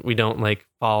don't like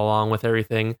follow along with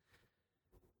everything.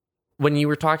 When you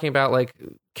were talking about like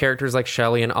characters like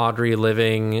Shelley and Audrey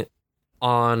living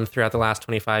on throughout the last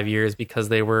 25 years because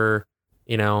they were,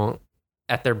 you know,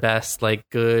 at their best, like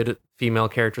good female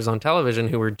characters on television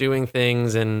who were doing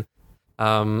things. And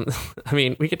I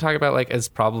mean, we could talk about like as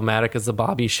problematic as the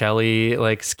Bobby Shelley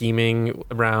like scheming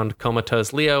around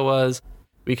Comatose Leo was.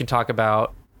 We can talk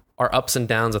about our ups and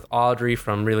downs with Audrey,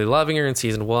 from really loving her in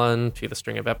season 1 to the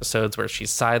string of episodes where she's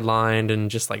sidelined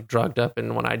and just like drugged up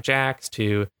in One-Eyed Jacks,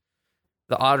 to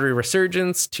the Audrey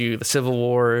resurgence, to the Civil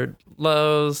War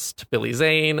lows, to Billy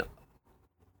Zane.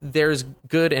 There's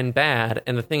good and bad.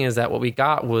 And the thing is that what we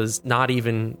got was not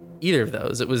even either of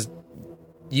those. It was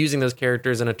using those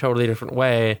characters in a totally different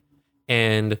way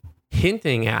and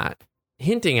hinting at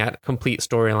complete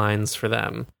storylines for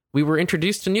them. We were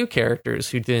introduced to new characters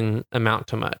who didn't amount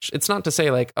to much. It's not to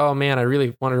say like, oh man, I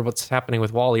really wondered what's happening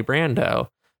with Wally Brando,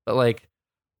 but like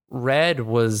Red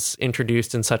was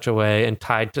introduced in such a way and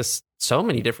tied to so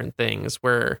many different things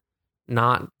where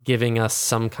not giving us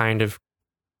some kind of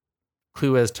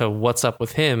clue as to what's up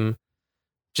with him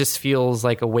just feels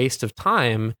like a waste of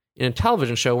time in a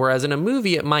television show, whereas in a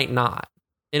movie it might not.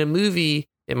 And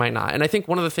I think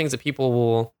one of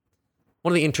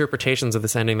the interpretations of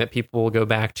this ending that people will go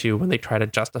back to when they try to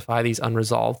justify these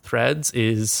unresolved threads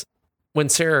is when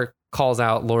Sarah calls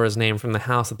out Laura's name from the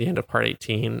house at the end of part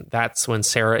 18. That's when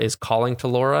Sarah is calling to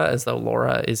Laura as though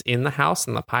Laura is in the house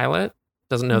in the pilot,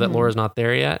 doesn't know that Laura's not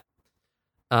there yet.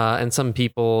 And some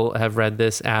people have read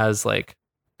this as like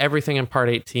everything in part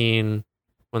 18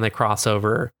 when they cross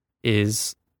over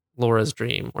is Laura's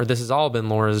dream, or this has all been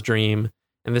Laura's dream.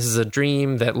 And this is a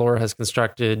dream that Laura has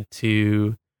constructed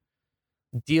to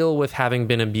deal with having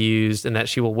been abused, and that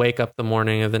she will wake up the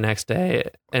morning of the next day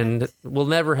and will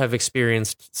never have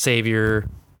experienced savior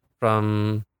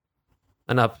from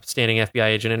an upstanding FBI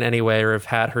agent in any way, or have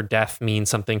had her death mean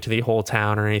something to the whole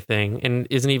town or anything, and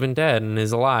isn't even dead and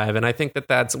is alive. And I think that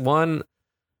that's one,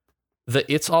 the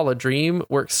It's All a Dream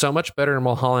works so much better in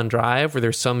Mulholland Drive, where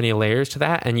there's so many layers to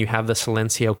that, and you have the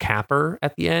Silencio capper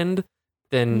at the end,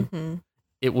 than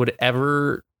it would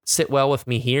ever sit well with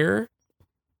me here.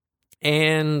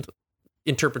 And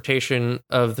interpretation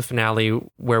of the finale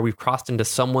where we've crossed into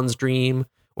someone's dream,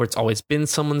 or it's always been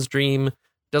someone's dream,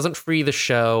 doesn't free the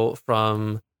show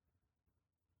from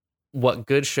what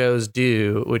good shows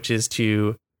do, which is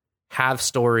to have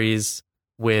stories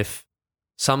with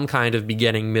some kind of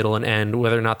beginning, middle, and end,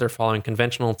 whether or not they're following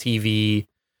conventional TV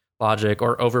logic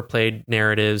or overplayed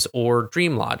narratives or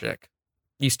dream logic.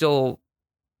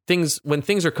 When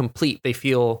things are complete, they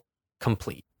feel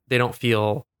complete. They don't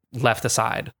feel left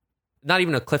aside. Not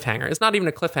even a cliffhanger. It's not even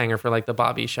a cliffhanger for like the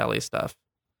Bobby Shelley stuff.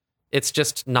 It's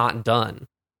just not done.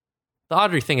 The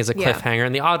Audrey thing is a cliffhanger,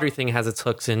 and the Audrey thing has its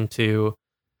hooks into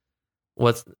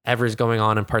whatever is going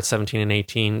on in parts 17 and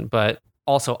 18, but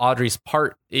also Audrey's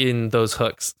part in those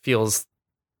hooks feels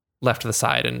left to the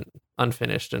side and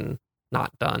unfinished and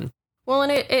not done. Well,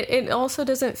 and it also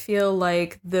doesn't feel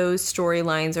like those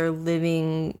storylines are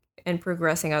living and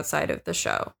progressing outside of the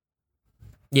show.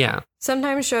 Yeah.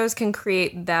 Sometimes shows can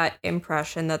create that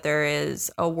impression that there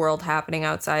is a world happening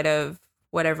outside of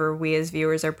whatever we as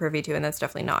viewers are privy to, and that's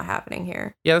definitely not happening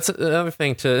here. Yeah, that's another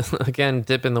thing to, again,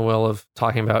 dip in the well of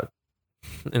talking about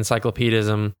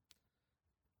encyclopedism.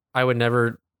 I would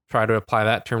never try to apply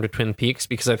that term to Twin Peaks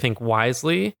because I think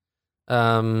wisely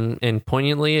and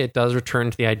poignantly it does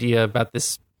return to the idea about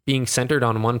this being centered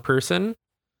on one person.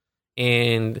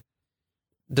 And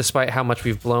despite how much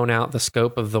we've blown out the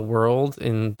scope of the world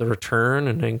in The Return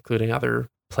and including other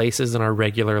places in our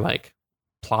regular like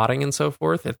plotting and so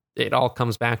forth, it all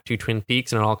comes back to Twin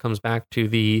Peaks, and it all comes back to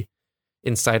the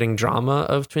inciting drama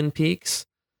of Twin Peaks.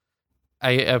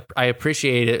 I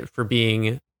appreciate it for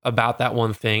being about that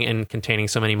one thing and containing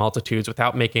so many multitudes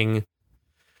without making,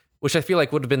 which I feel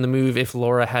like would have been the move if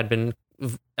Laura had been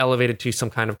elevated to some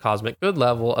kind of cosmic good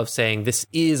level of saying this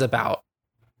is about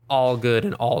all good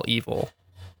and all evil,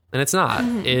 and it's not.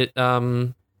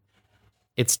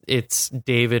 It's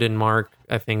David and Mark,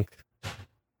 I think,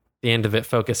 the end of it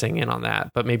focusing in on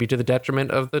that, but maybe to the detriment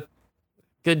of the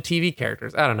good TV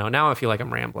characters. I don't know. Now I feel like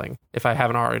I'm rambling if I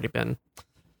haven't already been.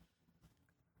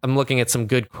 I'm looking at some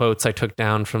good quotes I took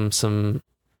down from some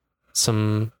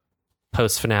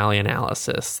post-finale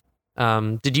analysis.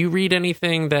 Did you read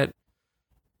anything that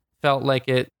felt like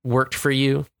it worked for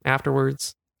you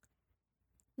afterwards?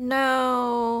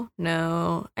 No.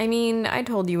 I mean, I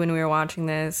told you when we were watching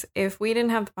this, if we didn't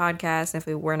have the podcast, if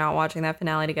we were not watching that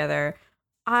finale together,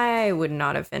 I would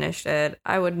not have finished it.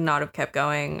 I would not have kept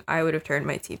going. I would have turned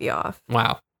my TV off.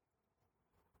 Wow.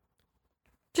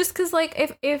 Just because,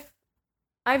 like, if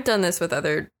I've done this with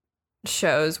other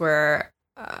shows where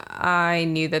I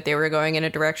knew that they were going in a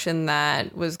direction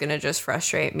that was going to just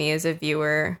frustrate me as a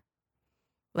viewer.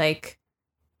 Like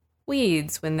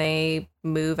Weeds, when they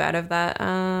move out of that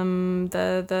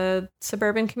the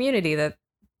suburban community that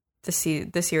the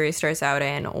series starts out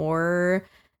in, or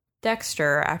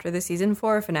Dexter after the season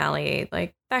 4 finale,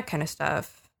 like that kind of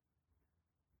stuff.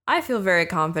 I feel very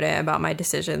confident about my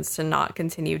decisions to not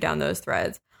continue down those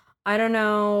threads. I don't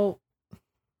know,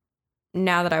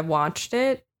 now that I've watched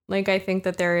it, like I think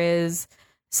that there is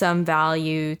some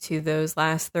value to those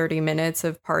last 30 minutes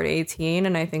of part 18,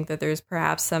 and I think that there's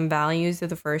perhaps some value to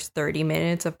the first 30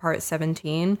 minutes of part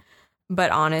 17.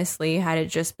 But honestly, had it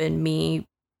just been me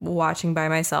watching by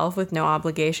myself with no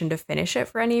obligation to finish it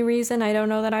for any reason, I don't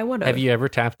know that I would have. Have you ever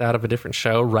tapped out of a different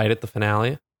show right at the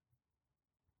finale?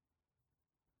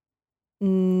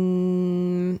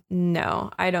 No,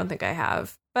 I don't think I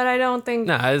have. But I don't think...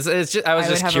 No, it's just, I was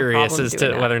just curious as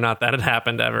to whether or not that had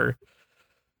happened ever.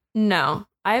 No,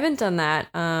 I haven't done that.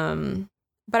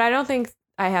 But I don't think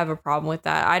I have a problem with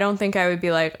that. I don't think I would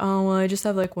be like, oh, well, I just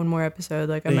have like one more episode.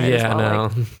 Like, I might as well.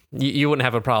 No. Like, you wouldn't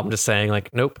have a problem just saying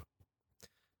like, nope.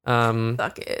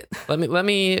 Fuck it. Let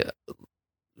me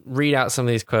read out some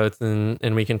of these quotes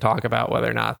and we can talk about whether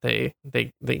or not they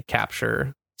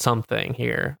capture something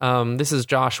here. This is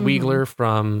Josh Wiegler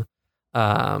from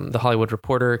The Hollywood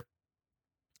Reporter.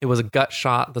 It was a gut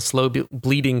shot, the slow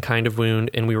bleeding kind of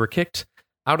wound, and we were kicked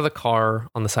out of the car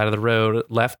on the side of the road,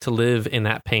 left to live in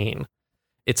that pain.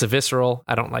 It's a visceral,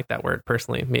 I don't like that word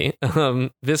personally, me,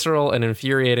 visceral and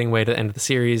infuriating way to end the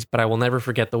series, but I will never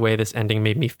forget the way this ending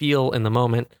made me feel in the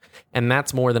moment, and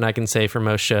that's more than I can say for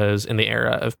most shows in the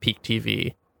era of peak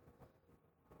TV.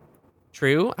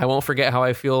 True, I won't forget how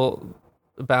I feel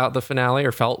about the finale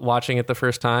or felt watching it the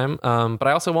first time, but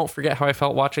I also won't forget how I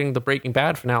felt watching the Breaking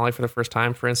Bad finale for the first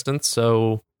time, for instance,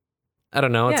 so I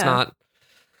don't know,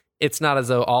 It's not as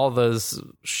though all those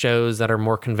shows that are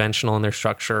more conventional in their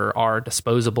structure are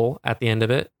disposable at the end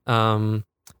of it. I'll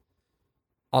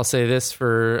say this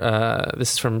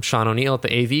this is from Sean O'Neill at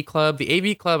the AV Club.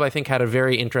 The AV Club, I think, had a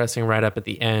very interesting write-up at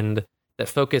the end that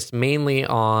focused mainly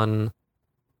on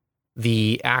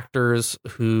the actors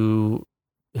who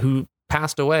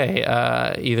passed away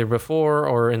either before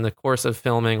or in the course of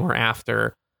filming or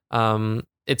after.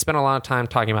 It spent a lot of time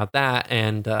talking about that,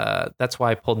 and that's why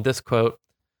I pulled this quote.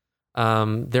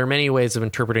 There are many ways of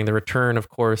interpreting The Return, of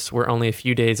course. We're only a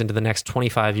few days into the next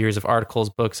 25 years of articles,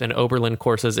 books, and Oberlin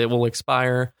courses. It will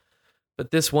expire.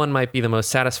 But this one might be the most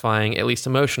satisfying, at least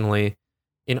emotionally.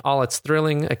 In all its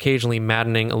thrilling, occasionally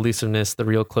maddening elusiveness, the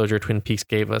real closure Twin Peaks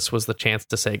gave us was the chance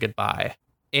to say goodbye.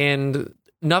 And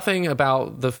nothing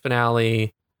about the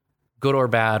finale, good or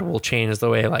bad, will change the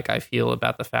way like I feel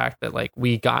about the fact that like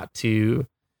we got to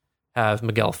have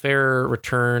Miguel Ferrer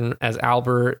return as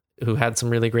Albert, who had some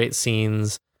really great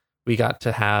scenes. We got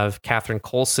to have Catherine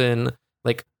Coulson.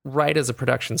 Like right as the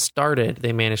production started,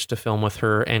 they managed to film with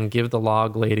her and give the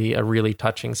log lady a really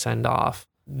touching send-off.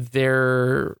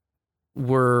 There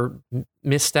were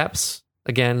missteps.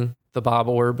 Again, the Bob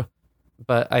Orb.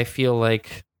 But I feel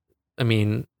like, I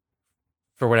mean,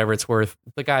 for whatever it's worth,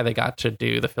 the guy that got to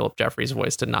do the Philip Jeffries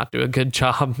voice did not do a good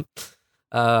job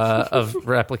of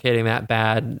replicating that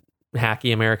bad,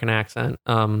 hacky American accent.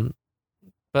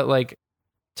 But like,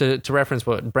 to reference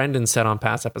what Brendan said on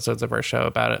past episodes of our show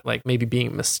about it, like maybe being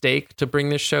a mistake to bring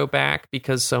this show back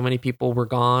because so many people were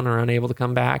gone or unable to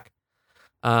come back,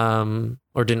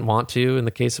 or didn't want to, in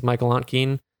the case of Michael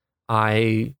Ontkean,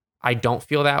 I don't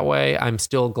feel that way. I'm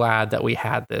still glad that we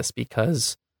had this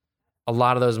because a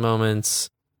lot of those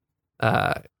moments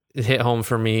hit home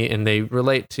for me, and they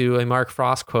relate to a Mark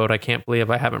Frost quote I can't believe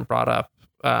I haven't brought up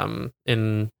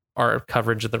in our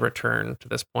coverage of The Return to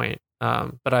this point.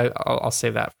 But I'll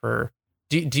save that for...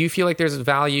 Do you feel like there's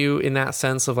value in that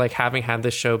sense of like having had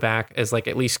this show back as like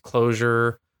at least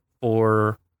closure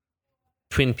for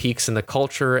Twin Peaks and the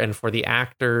culture and for the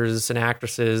actors and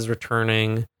actresses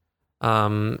returning?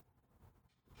 In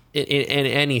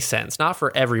any sense, not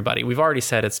for everybody. We've already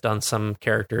said it's done some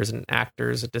characters and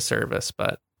actors a disservice,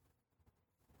 but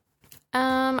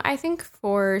I think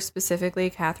for specifically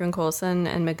Catherine Coulson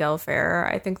and Miguel Ferrer,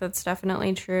 I think that's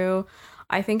definitely true.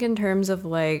 I think in terms of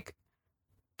like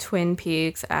Twin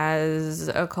Peaks as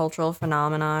a cultural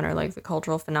phenomenon, or like the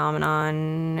cultural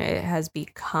phenomenon it has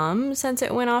become since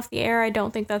it went off the air, I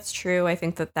don't think that's true. I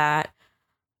think that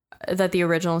the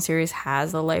original series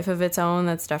has a life of its own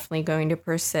that's definitely going to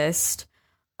persist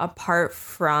apart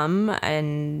from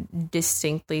and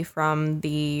distinctly from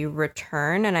The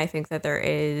Return. And I think that there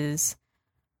is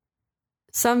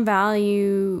some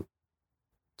value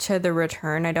to The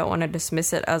Return. I don't want to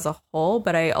dismiss it as a whole,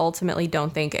 but I ultimately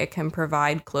don't think it can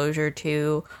provide closure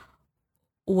to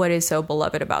what is so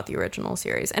beloved about the original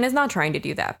series. And it's not trying to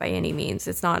do that by any means.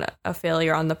 It's not a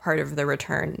failure on the part of The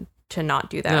Return to not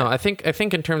do that. No, I think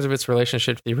in terms of its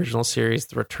relationship to the original series,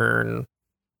 The Return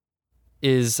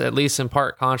is at least in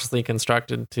part consciously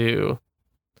constructed to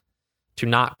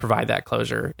not provide that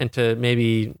closure and to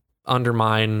maybe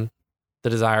undermine the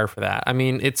desire for that. I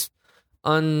mean, it's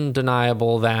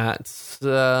undeniable that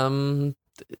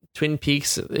Twin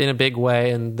Peaks in a big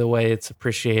way, and the way it's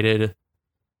appreciated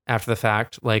after the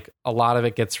fact, like a lot of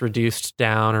it gets reduced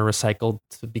down or recycled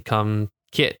to become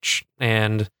kitsch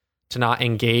and to not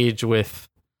engage with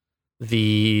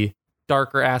the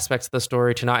darker aspects of the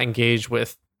story, to not engage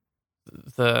with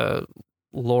the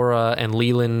Laura and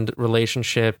Leland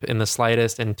relationship in the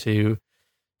slightest, and to,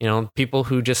 you know, people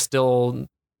who just still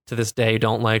to this day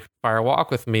don't like Fire Walk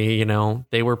with Me, you know,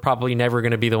 they were probably never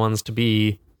going to be the ones to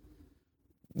be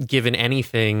given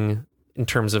anything in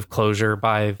terms of closure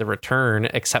by The Return,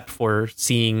 except for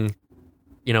seeing,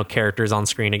 you know, characters on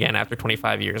screen again after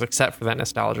 25 years, except for that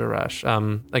nostalgia rush.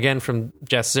 Again, from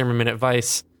Jess Zimmerman at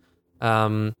Vice,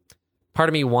 part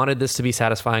of me wanted this to be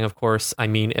satisfying, of course. I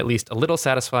mean, at least a little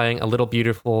satisfying, a little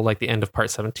beautiful, like the end of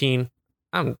part 17.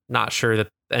 I'm not sure that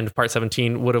the end of part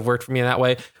 17 would have worked for me in that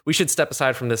way. We should step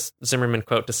aside from this Zimmerman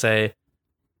quote to say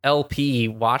LP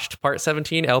watched part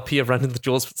 17. LP of Run to the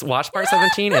Jewels watched part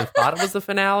 17 and thought it was the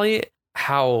finale.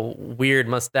 How weird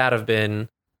must that have been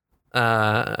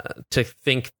to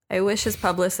think? I wish his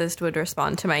publicist would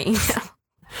respond to my email.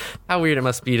 How weird it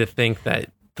must be to think that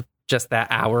just that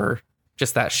hour,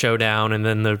 just that showdown, and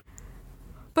then the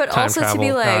but time also travel, to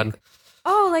be like, God.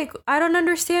 oh, like, I don't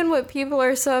understand what people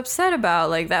are so upset about.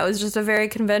 Like, that was just a very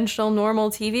conventional,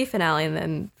 normal TV finale. And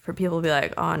then for people to be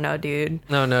like, oh, no, dude.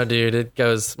 No, dude, it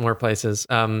goes more places.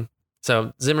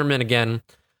 So Zimmerman, again,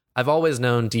 I've always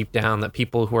known deep down that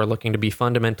people who are looking to be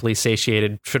fundamentally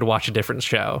satiated should watch a different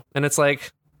show. And it's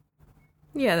like,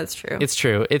 yeah, that's true. it's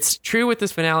true. It's true with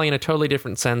this finale in a totally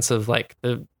different sense of like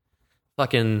the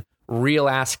fucking real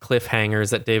ass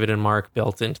cliffhangers that David and Mark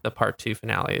built into the part 2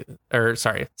 finale, or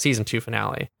sorry, season 2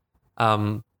 finale.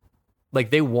 Like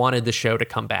they wanted the show to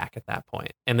come back at that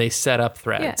point, and they set up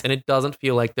threads, Yeah. and it doesn't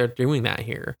feel like they're doing that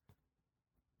here.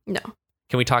 No.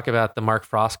 Can we talk about the Mark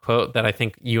Frost quote that I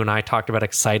think you and I talked about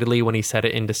excitedly when he said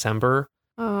it in December?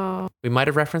 Oh. We might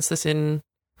have referenced this in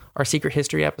our Secret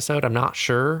History episode. I'm not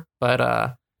sure,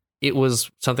 but it was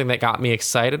something that got me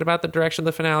excited about the direction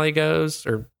the finale goes,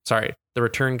 or sorry, the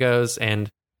return goes. And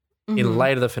in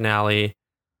light of the finale,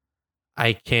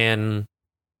 I can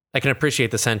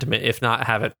appreciate the sentiment, if not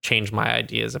have it change my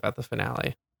ideas about the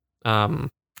finale.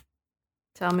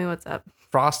 Tell me what's up.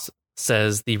 Frost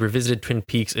says the revisited Twin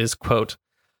Peaks is, quote,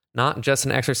 not just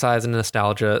an exercise in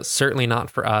nostalgia, certainly not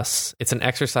for us. It's an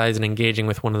exercise in engaging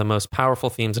with one of the most powerful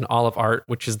themes in all of art,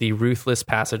 which is the ruthless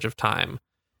passage of time.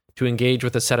 To engage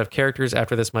with a set of characters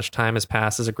after this much time has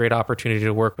passed is a great opportunity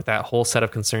to work with that whole set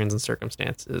of concerns and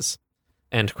circumstances.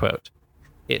 End quote.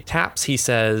 It taps, he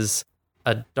says,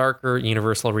 a darker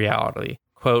universal reality.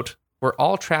 Quote, we're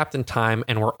all trapped in time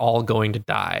and we're all going to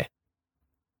die.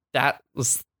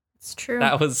 It's true.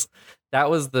 That was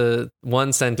the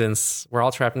one sentence. We're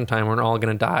all trapped in time. We're all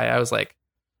going to die. I was like,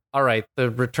 all right, the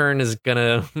return is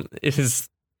it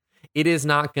is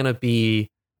not going to be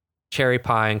cherry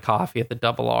pie and coffee at the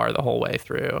Double R the whole way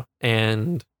through.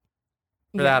 And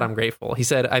for that, I'm grateful. He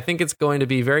said, I think it's going to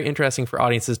be very interesting for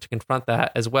audiences to confront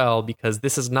that as well, because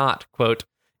this is not, quote,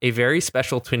 a very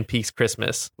special Twin Peaks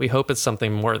Christmas. We hope it's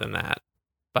something more than that.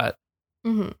 But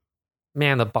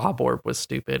man, the Bob Orb was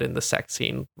stupid and the sex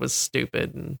scene was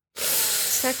stupid. And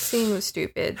sex scene was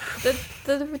stupid.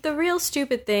 The real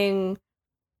stupid thing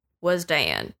was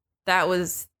Diane. That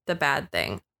was the bad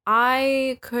thing.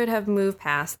 I could have moved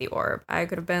past the orb. I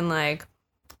could have been like,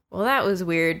 well, that was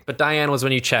weird. But Diane was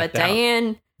when you checked out.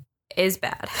 Diane is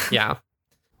bad. Yeah.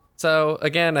 So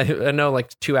again, I know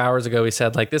like 2 hours ago we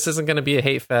said like this isn't going to be a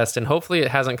hate fest, and hopefully it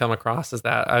hasn't come across as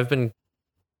that. I've been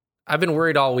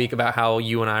worried all week about how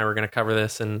you and I were going to cover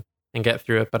this and get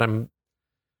through it, but I'm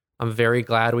very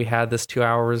glad we had this 2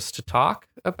 hours to talk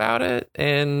about it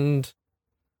and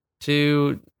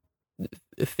to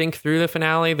think through the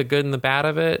finale, the good and the bad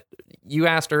of it. You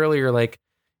asked earlier, like,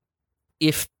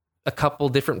 if a couple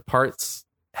different parts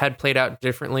had played out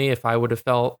differently, if I would have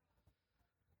felt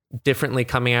differently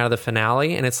coming out of the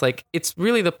finale. And it's like, it's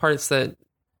really the parts that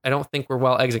I don't think were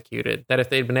well executed, that if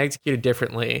they'd been executed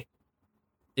differently,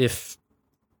 if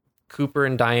Cooper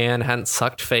and Diane hadn't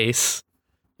sucked face,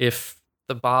 if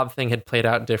the Bob thing had played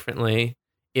out differently,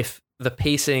 if the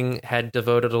pacing had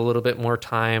devoted a little bit more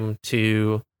time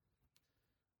to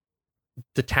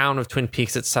the town of Twin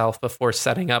Peaks itself before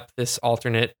setting up this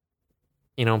alternate,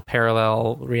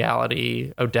 parallel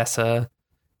reality, Odessa,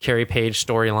 Carrie Page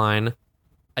storyline,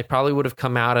 I probably would have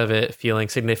come out of it feeling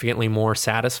significantly more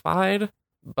satisfied,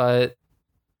 but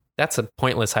that's a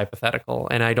pointless hypothetical.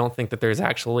 And I don't think that there's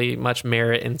actually much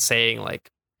merit in saying like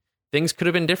things could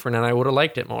have been different and I would have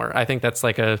liked it more. I think that's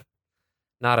like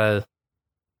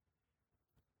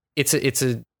it's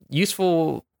a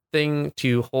useful thing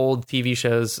to hold TV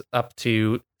shows up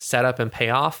to setup and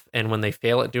payoff, and when they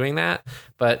fail at doing that,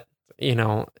 but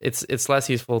it's less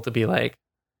useful to be like,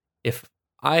 if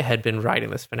I had been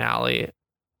writing this finale,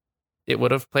 it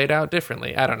would have played out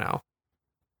differently. I don't know.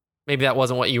 Maybe that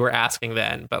wasn't what you were asking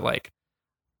then, but like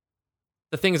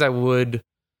the things I would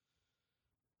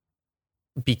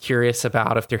be curious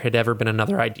about if there had ever been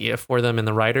another idea for them in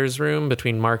the writer's room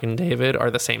between Mark and David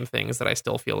are the same things that I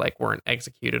still feel like weren't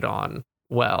executed on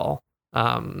well.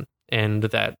 And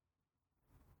that,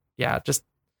 just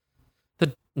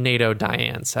the NATO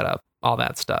Diane setup, all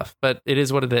that stuff, but it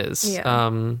is what it is. Yeah.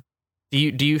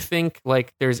 Do you think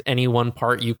like there's any one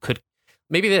part you could,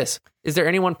 maybe this, is there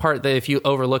any one part that if you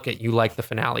overlook it, you like the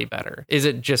finale better? Is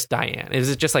it just Diane? Is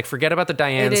it just like, forget about the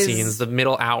Diane scenes, the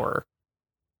middle hour?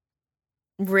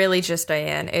 Really just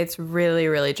Diane. It's really,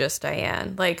 really just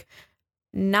Diane. Like,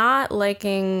 not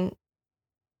liking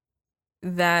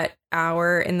that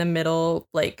hour in the middle,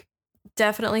 like,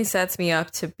 definitely sets me up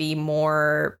to be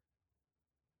more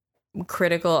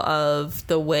critical of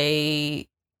the way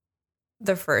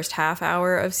the first half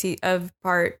hour of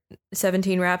part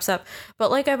 17 wraps up. But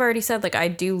like I've already said, like, I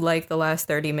do like the last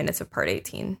 30 minutes of part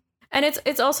 18. And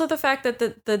it's also the fact that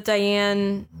the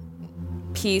Diane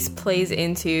piece plays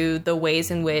into the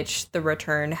ways in which the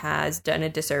return has done a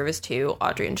disservice to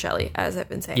Audrey and Shelley, as I've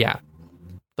been saying. Yeah.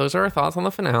 Those are our thoughts on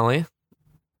the finale.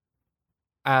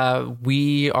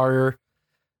 We are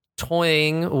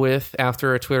toying with,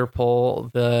 after a Twitter poll,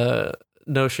 the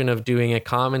notion of doing a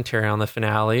commentary on the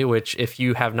finale, which if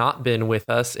you have not been with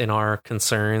us in our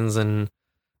concerns and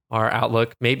our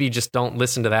outlook, maybe just don't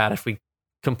listen to that if we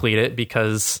complete it,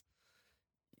 because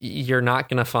you're not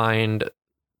going to find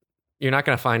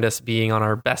us being on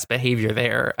our best behavior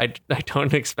there. I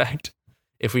don't expect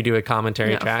if we do a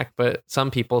commentary track, but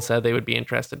some people said they would be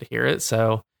interested to hear it.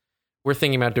 So we're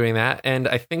thinking about doing that. And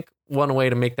I think one way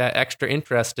to make that extra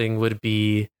interesting would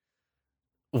be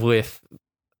with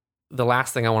the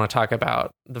last thing I want to talk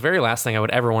about, the very last thing I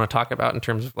would ever want to talk about in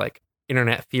terms of like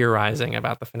internet theorizing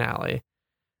about the finale,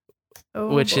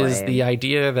 which is the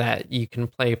idea that you can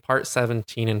play part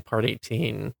 17 and part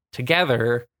 18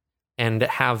 together and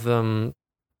have them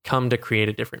come to create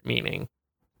a different meaning.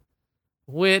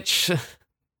 Which,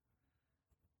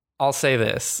 I'll say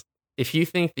this. If you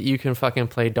think that you can fucking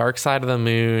play Dark Side of the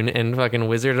Moon and fucking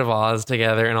Wizard of Oz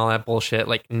together and all that bullshit,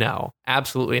 like, no,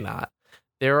 absolutely not.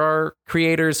 There are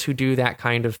creators who do that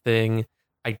kind of thing.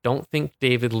 I don't think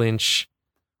David Lynch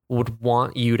would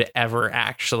want you to ever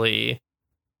actually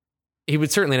he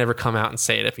would certainly never come out and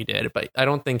say it if he did, but I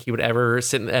don't think he would ever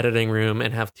sit in the editing room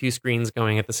and have two screens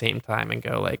going at the same time and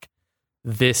go like,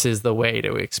 this is the way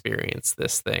to experience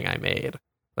this thing I made.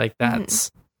 Like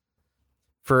that's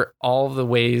for all the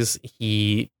ways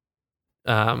he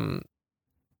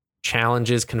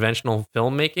challenges conventional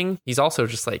filmmaking. He's also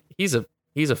just like, he's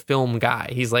a film guy.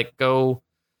 He's like, well,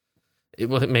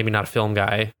 maybe not a film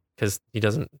guy because he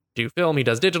doesn't do film. He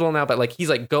does digital now, but like, he's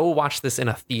like, go watch this in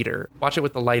a theater, watch it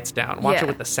with the lights down, watch it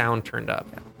with the sound turned up,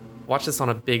 watch this on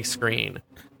a big screen,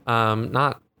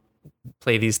 not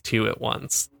play these two at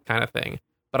once kind of thing.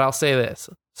 But I'll say this,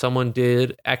 someone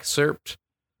did excerpt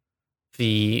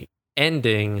the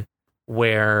ending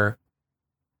where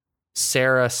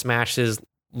Sarah smashes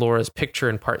Laura's picture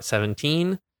in part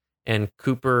 17 and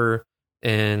Cooper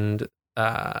and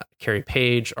Carrie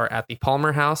Page are at the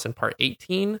Palmer house in part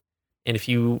 18. And if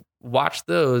you watch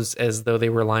those as though they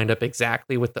were lined up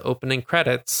exactly with the opening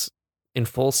credits in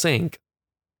full sync,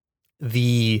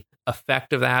 the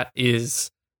effect of that is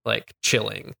like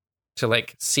chilling to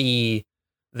like see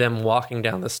them walking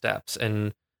down the steps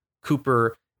and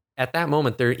Cooper at that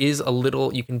moment. There is a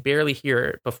little, you can barely hear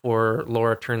it before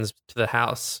Laura turns to the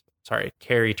house. Sorry,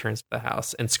 Carrie turns to the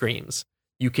house and screams.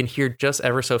 You can hear just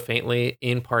ever so faintly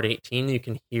in part 18. You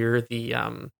can hear the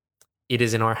 "It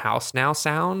is in our house now"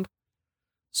 sound.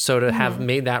 So to have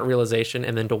made that realization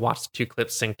and then to watch the two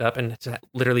clips synced up and to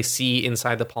literally see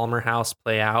inside the Palmer house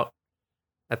play out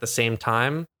at the same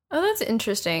time. Oh, that's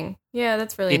interesting. Yeah,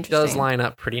 that's really interesting. It does line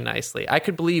up pretty nicely. I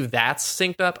could believe that's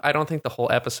synced up. I don't think the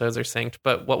whole episodes are synced,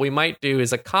 but what we might do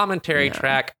is a commentary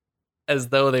track as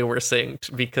though they were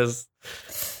synced, because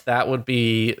that would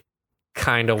be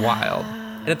kind of wild.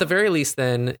 And at the very least,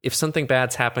 then, if something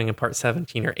bad's happening in part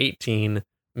 17 or 18,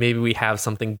 maybe we have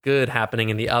something good happening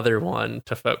in the other one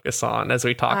to focus on as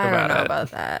we talk about it. I don't know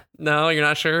about that. No, you're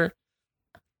not sure?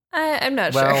 I'm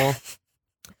not well, sure.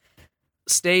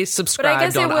 Stay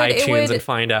subscribed on iTunes and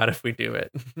find out if we do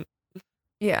it.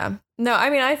 Yeah. No, I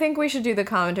mean, I think we should do the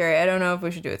commentary. I don't know if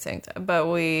we should do it synced up, but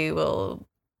we will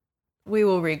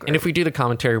regroup. And if we do the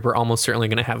commentary, we're almost certainly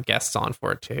going to have guests on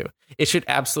for it too. It should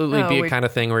absolutely be a kind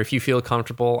of thing where if you feel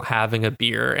comfortable having a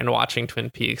beer and watching Twin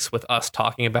Peaks with us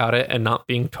talking about it and not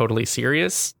being totally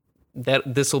serious, that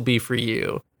this will be for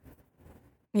you.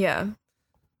 Yeah.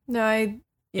 No,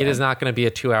 It is not going to be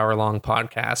a 2-hour long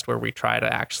podcast where we try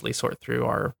to actually sort through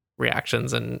our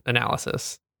reactions and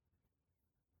analysis,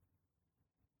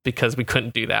 because we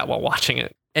couldn't do that while watching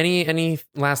it. Any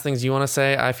last things you want to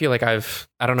say? I feel like I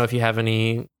don't know if you have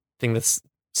anything that's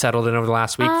settled in over the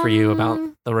last week for you about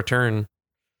the return.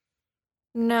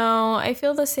 No, I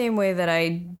feel the same way that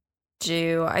I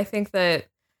do. I think that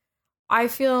I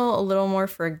feel a little more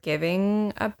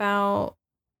forgiving about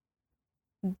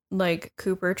like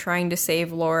Cooper trying to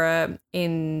save Laura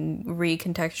in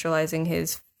recontextualizing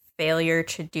his failure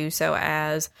to do so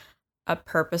as a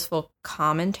purposeful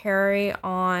commentary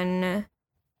on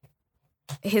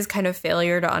his kind of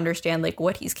failure to understand like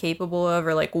what he's capable of,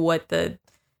 or like what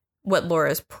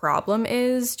Laura's problem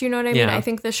is. Do you know what I mean? I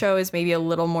think the show is maybe a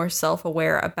little more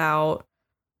self-aware about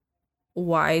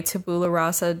why Tabula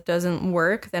Rasa doesn't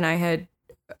work than I had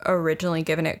originally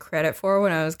given it credit for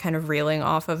when I was kind of reeling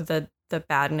off of the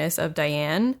badness of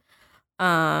Diane.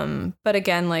 But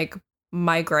again, like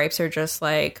my gripes are just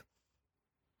like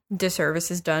disservice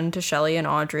is done to Shelley and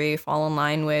Audrey, fall in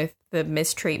line with the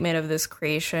mistreatment of this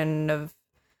creation of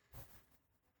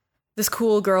this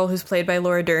cool girl who's played by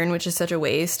Laura Dern, which is such a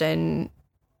waste. And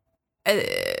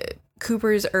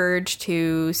Cooper's urge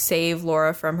to save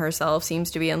Laura from herself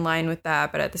seems to be in line with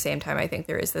that. But at the same time, I think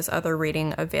there is this other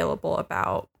reading available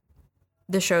about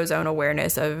the show's own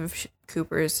awareness of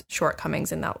Cooper's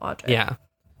shortcomings in that logic. Yeah.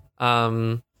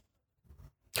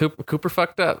 Cooper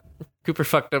fucked up. Cooper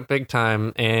fucked up big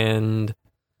time. And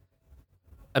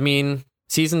I mean,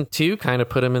 season 2 kind of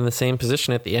put him in the same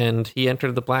position at the end. He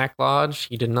entered the Black Lodge.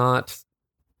 He did not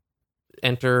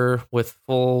enter with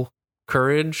full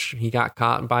courage. He got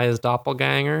caught by his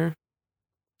doppelganger,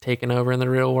 taken over in the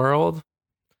real world.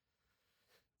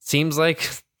 Seems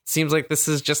like this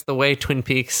is just the way Twin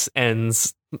Peaks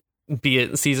ends, be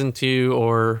it season 2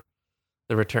 or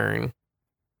the return.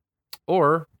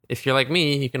 Or if you're like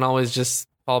me, you can always just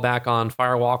fall back on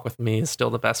Fire Walk with Me is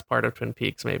still the best part of Twin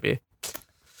Peaks, maybe.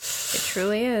 It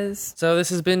truly is. So this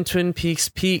has been Twin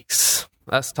Peaks,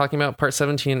 us talking about part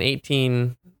 17 and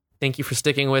 18. Thank you for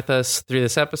sticking with us through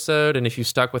this episode. And if you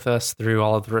stuck with us through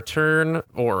all of the return,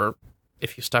 or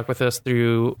if you stuck with us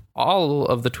through all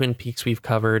of the Twin Peaks we've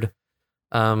covered,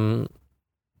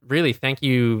 really, thank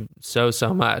you so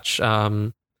much.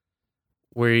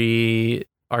 We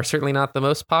are certainly not the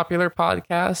most popular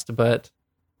podcast, but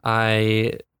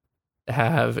I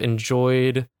have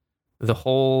enjoyed the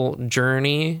whole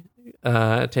journey,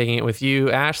 taking it with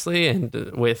you, Ashley, and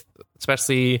with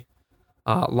especially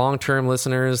long-term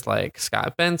listeners like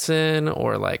Scott Benson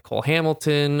or like Cole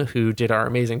Hamilton, who did our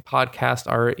amazing podcast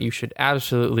art. You should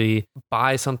absolutely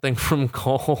buy something from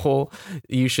Cole.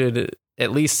 You should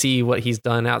at least see what he's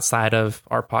done outside of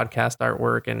our podcast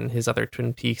artwork and his other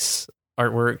Twin Peaks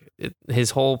artwork.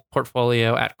 His whole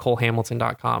portfolio at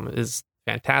colehamilton.com is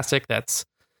fantastic. That's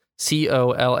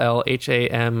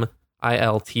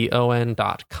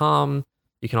COLLHAMILTON.com.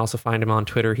 You can also find him on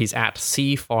Twitter. He's at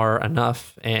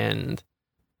CFarEnough. And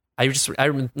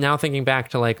I'm now thinking back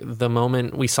to like the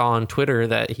moment we saw on Twitter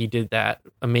that he did that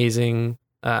amazing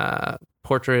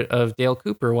portrait of Dale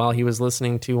Cooper while he was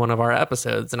listening to one of our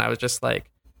episodes. And I was just like,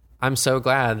 I'm so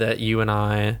glad that you and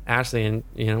I, Ashley,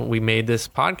 and we made this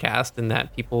podcast, and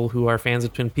that people who are fans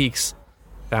of Twin Peaks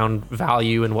found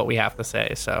value in what we have to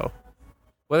say. So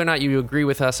whether or not you agree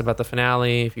with us about the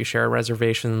finale, if you share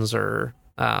reservations or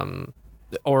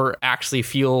actually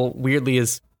feel weirdly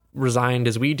as resigned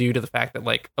as we do to the fact that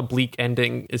like a bleak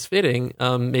ending is fitting,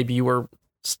 maybe you were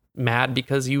mad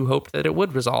because you hoped that it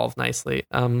would resolve nicely.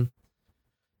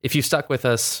 If you stuck with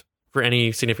us for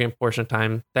any significant portion of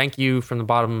time, thank you from the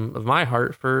bottom of my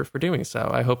heart for doing so.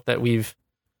 I hope that we've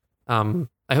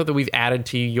added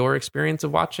to your experience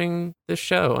of watching this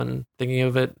show and thinking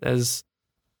of it as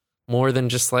more than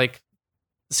just like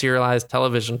serialized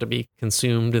television to be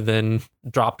consumed and then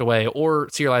dropped away, or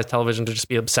serialized television to just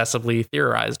be obsessively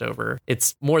theorized over.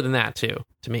 It's more than that too,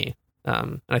 to me.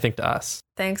 And I think to us.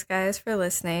 Thanks, guys, for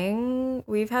listening.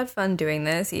 We've had fun doing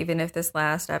this, even if this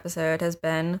last episode has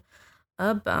been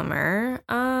a bummer.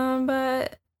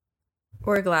 But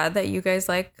we're glad that you guys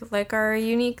like our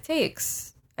unique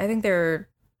takes. I think I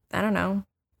don't know.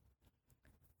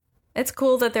 It's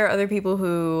cool that there are other people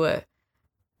who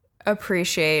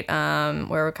appreciate where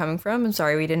we're coming from. I'm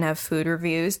sorry we didn't have food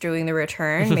reviews during the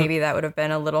return. Maybe that would have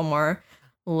been a little more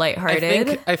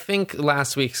lighthearted. I think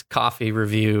last week's coffee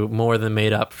review more than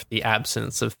made up for the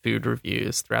absence of food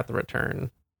reviews throughout the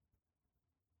return.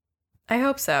 I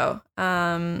hope so.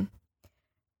 But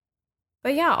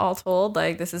yeah, all told,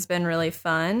 like, this has been really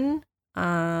fun.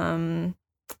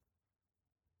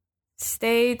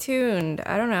 Stay tuned.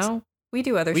 I don't know. We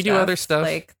do other stuff.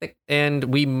 Like and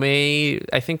we may,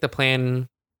 I think the plan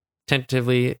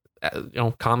tentatively,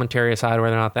 commentary aside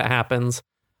whether or not that happens,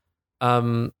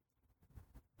 Mark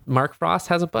Frost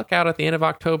has a book out at the end of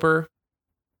October.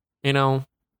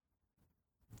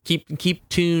 Keep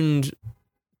tuned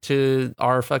to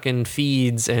our fucking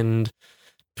feeds and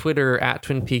Twitter at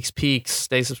Twin Peaks Peaks.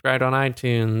 Stay subscribed on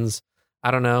iTunes. I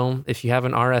don't know, if you have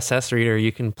an RSS reader,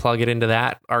 you can plug it into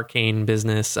that arcane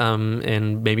business,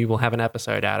 and maybe we'll have an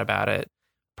episode out about it.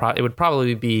 It would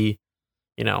probably be,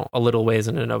 a little ways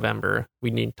into November.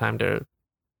 We need time to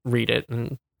read it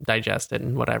and digest it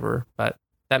and whatever, but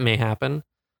that may happen.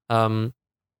 Don't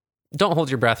hold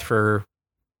your breath for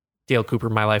Dale Cooper,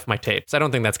 My Life, My Tapes. I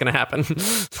don't think that's going to happen.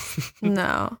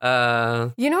 No.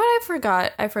 You know what I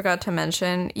forgot? I forgot to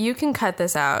mention. You can cut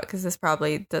this out because this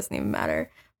probably doesn't even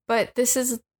matter. But this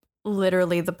is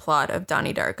literally the plot of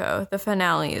Donnie Darko. The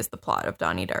finale is the plot of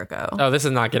Donnie Darko. Oh, this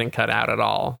is not getting cut out at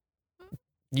all.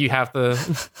 You have to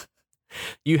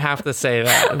say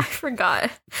that. I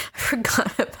forgot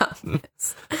about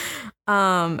this.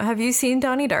 Have you seen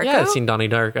Donnie Darko? Yeah, I've seen Donnie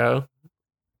Darko.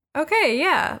 Okay,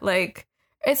 yeah. Like,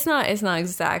 it's not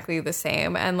exactly the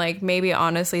same. And like, maybe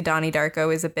honestly Donnie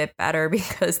Darko is a bit better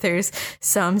because there's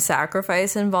some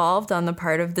sacrifice involved on the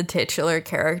part of the titular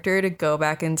character to go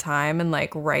back in time and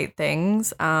like right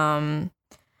things. But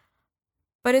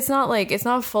it's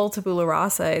not full tabula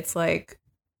rasa. It's like,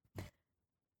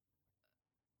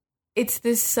 it's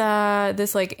this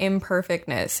like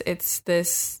imperfectness. It's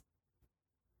this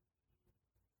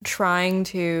trying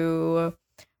to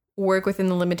work within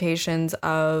the limitations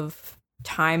of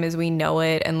time as we know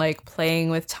it, and like playing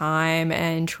with time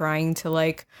and trying to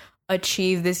like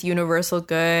achieve this universal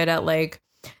good at like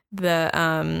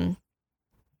the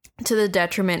to the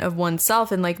detriment of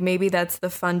oneself. And like, maybe that's the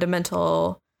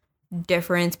fundamental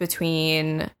difference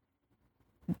between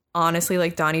honestly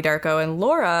like Donnie Darko and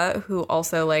Laura, who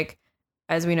also, like,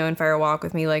 as we know in Fire Walk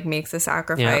with Me, like makes a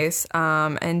sacrifice.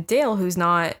 Yeah. And Dale, who's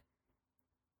not.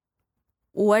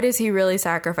 What is he really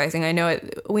sacrificing?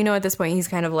 We know at this point he's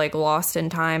kind of like lost in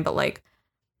time, but like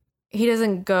he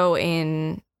doesn't go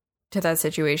in to that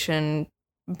situation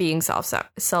being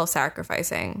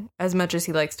self-sacrificing as much as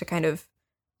he likes to kind of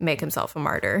make himself a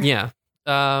martyr. Yeah.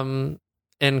 And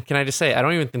can I just say, I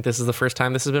don't even think this is the first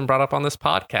time this has been brought up on this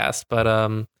podcast,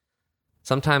 but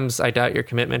sometimes I doubt your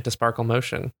commitment to Sparkle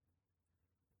Motion.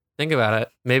 Think about it.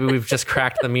 Maybe we've just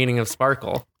cracked the meaning of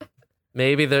sparkle.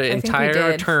 Maybe the think we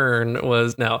entire did. turn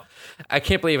was no. I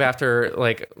can't believe after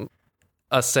like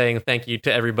us saying thank you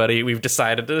to everybody, we've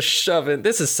decided to shove in.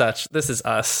 This is us.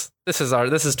 This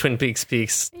is Twin Peaks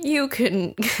Peaks. You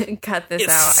couldn't cut this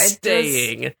It's out.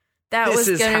 staying. That This was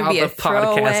is going to how be a the podcast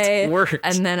throwaway, works.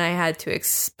 and then I had to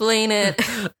explain it.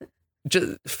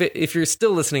 Just, if you're still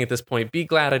listening at this point, be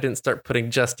glad I didn't start putting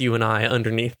just you and I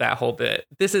underneath that whole bit.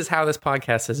 This is how this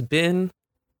podcast has been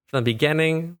from the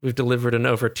beginning. We've delivered an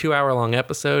over 2-hour-long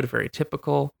episode, very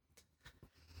typical.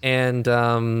 And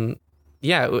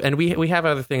yeah, and we have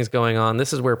other things going on.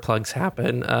 This is where plugs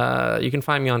happen. You can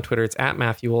find me on Twitter. It's at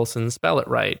Matthew Olson. Spell it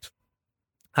right.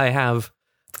 I have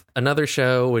another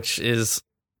show which is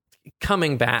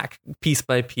coming back piece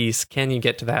by piece. Can you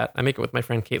get to that? I make it with my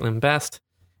friend Caitlin Best,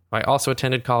 who I also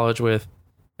attended college with.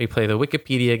 We play the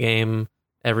Wikipedia game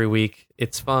every week.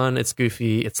 It's fun, it's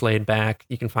goofy, it's laid back.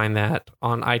 You can find that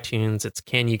on iTunes. It's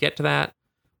Can You Get to That?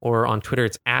 Or on Twitter,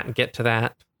 it's at Get to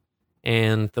That.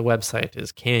 And the website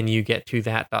is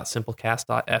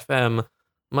canyougettothat.simplecast.fm.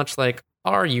 Much like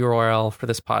our URL for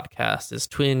this podcast is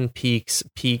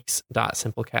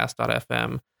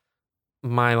twinpeakspeaks.simplecast.fm.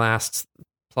 My last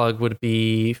plug would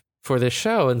be for this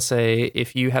show and say,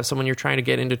 if you have someone you're trying to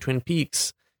get into Twin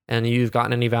Peaks and you've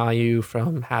gotten any value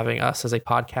from having us as a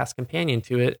podcast companion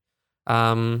to it,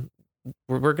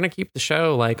 we're going to keep the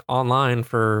show like online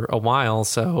for a while.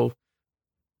 So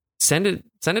send it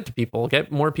to people,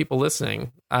 get more people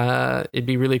listening. It'd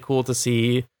be really cool to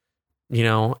see, you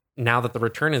know, now that the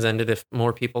return has ended, if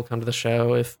more people come to the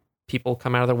show, if people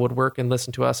come out of the woodwork and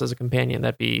listen to us as a companion,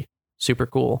 that'd be super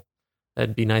cool.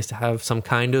 It'd be nice to have some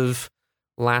kind of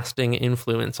lasting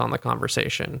influence on the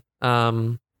conversation.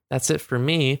 That's it for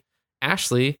me.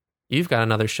 Ashley, you've got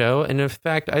another show. And in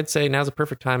fact, I'd say now's a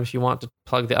perfect time if you want to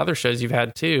plug the other shows you've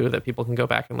had too, that people can go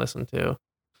back and listen to.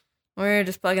 We're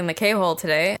just plugging the K-Hole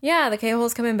today. Yeah, the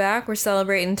K-Hole's coming back. We're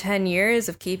celebrating 10 years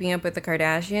of Keeping Up with the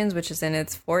Kardashians, which is in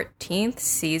its 14th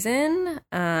season.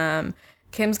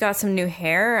 Kim's got some new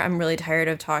hair. I'm really tired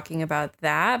of talking about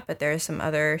that, but there's some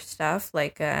other stuff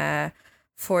like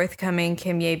forthcoming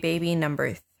Kim Ye Baby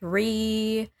number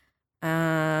 3.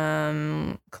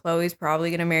 Chloe's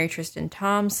probably going to marry Tristan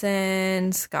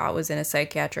Thompson. Scott was in a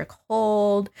psychiatric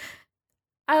hold.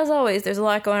 As always, there's a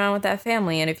lot going on with that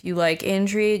family, and if you like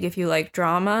intrigue, if you like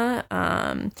drama,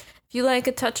 if you like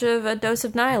a dose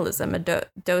of nihilism, a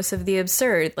dose of the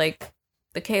absurd, like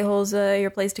the K-Hole's your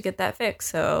place to get that fix.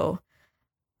 So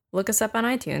look us up on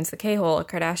iTunes, the K-Hole, a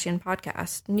Kardashian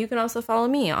podcast. And you can also follow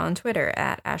me on Twitter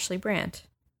at Ashley Brandt.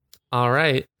 All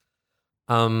right.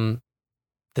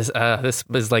 This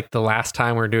is like the last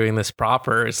time we're doing this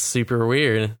proper. It's super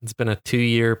weird. It's been a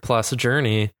 2-year plus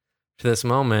journey to this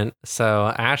moment.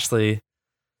 So Ashley,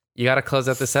 you got to close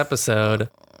out this episode.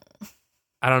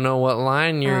 I don't know what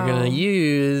line you're going to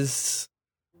use.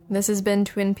 This has been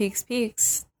Twin Peaks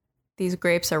Peaks. These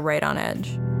grapes are right on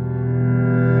edge.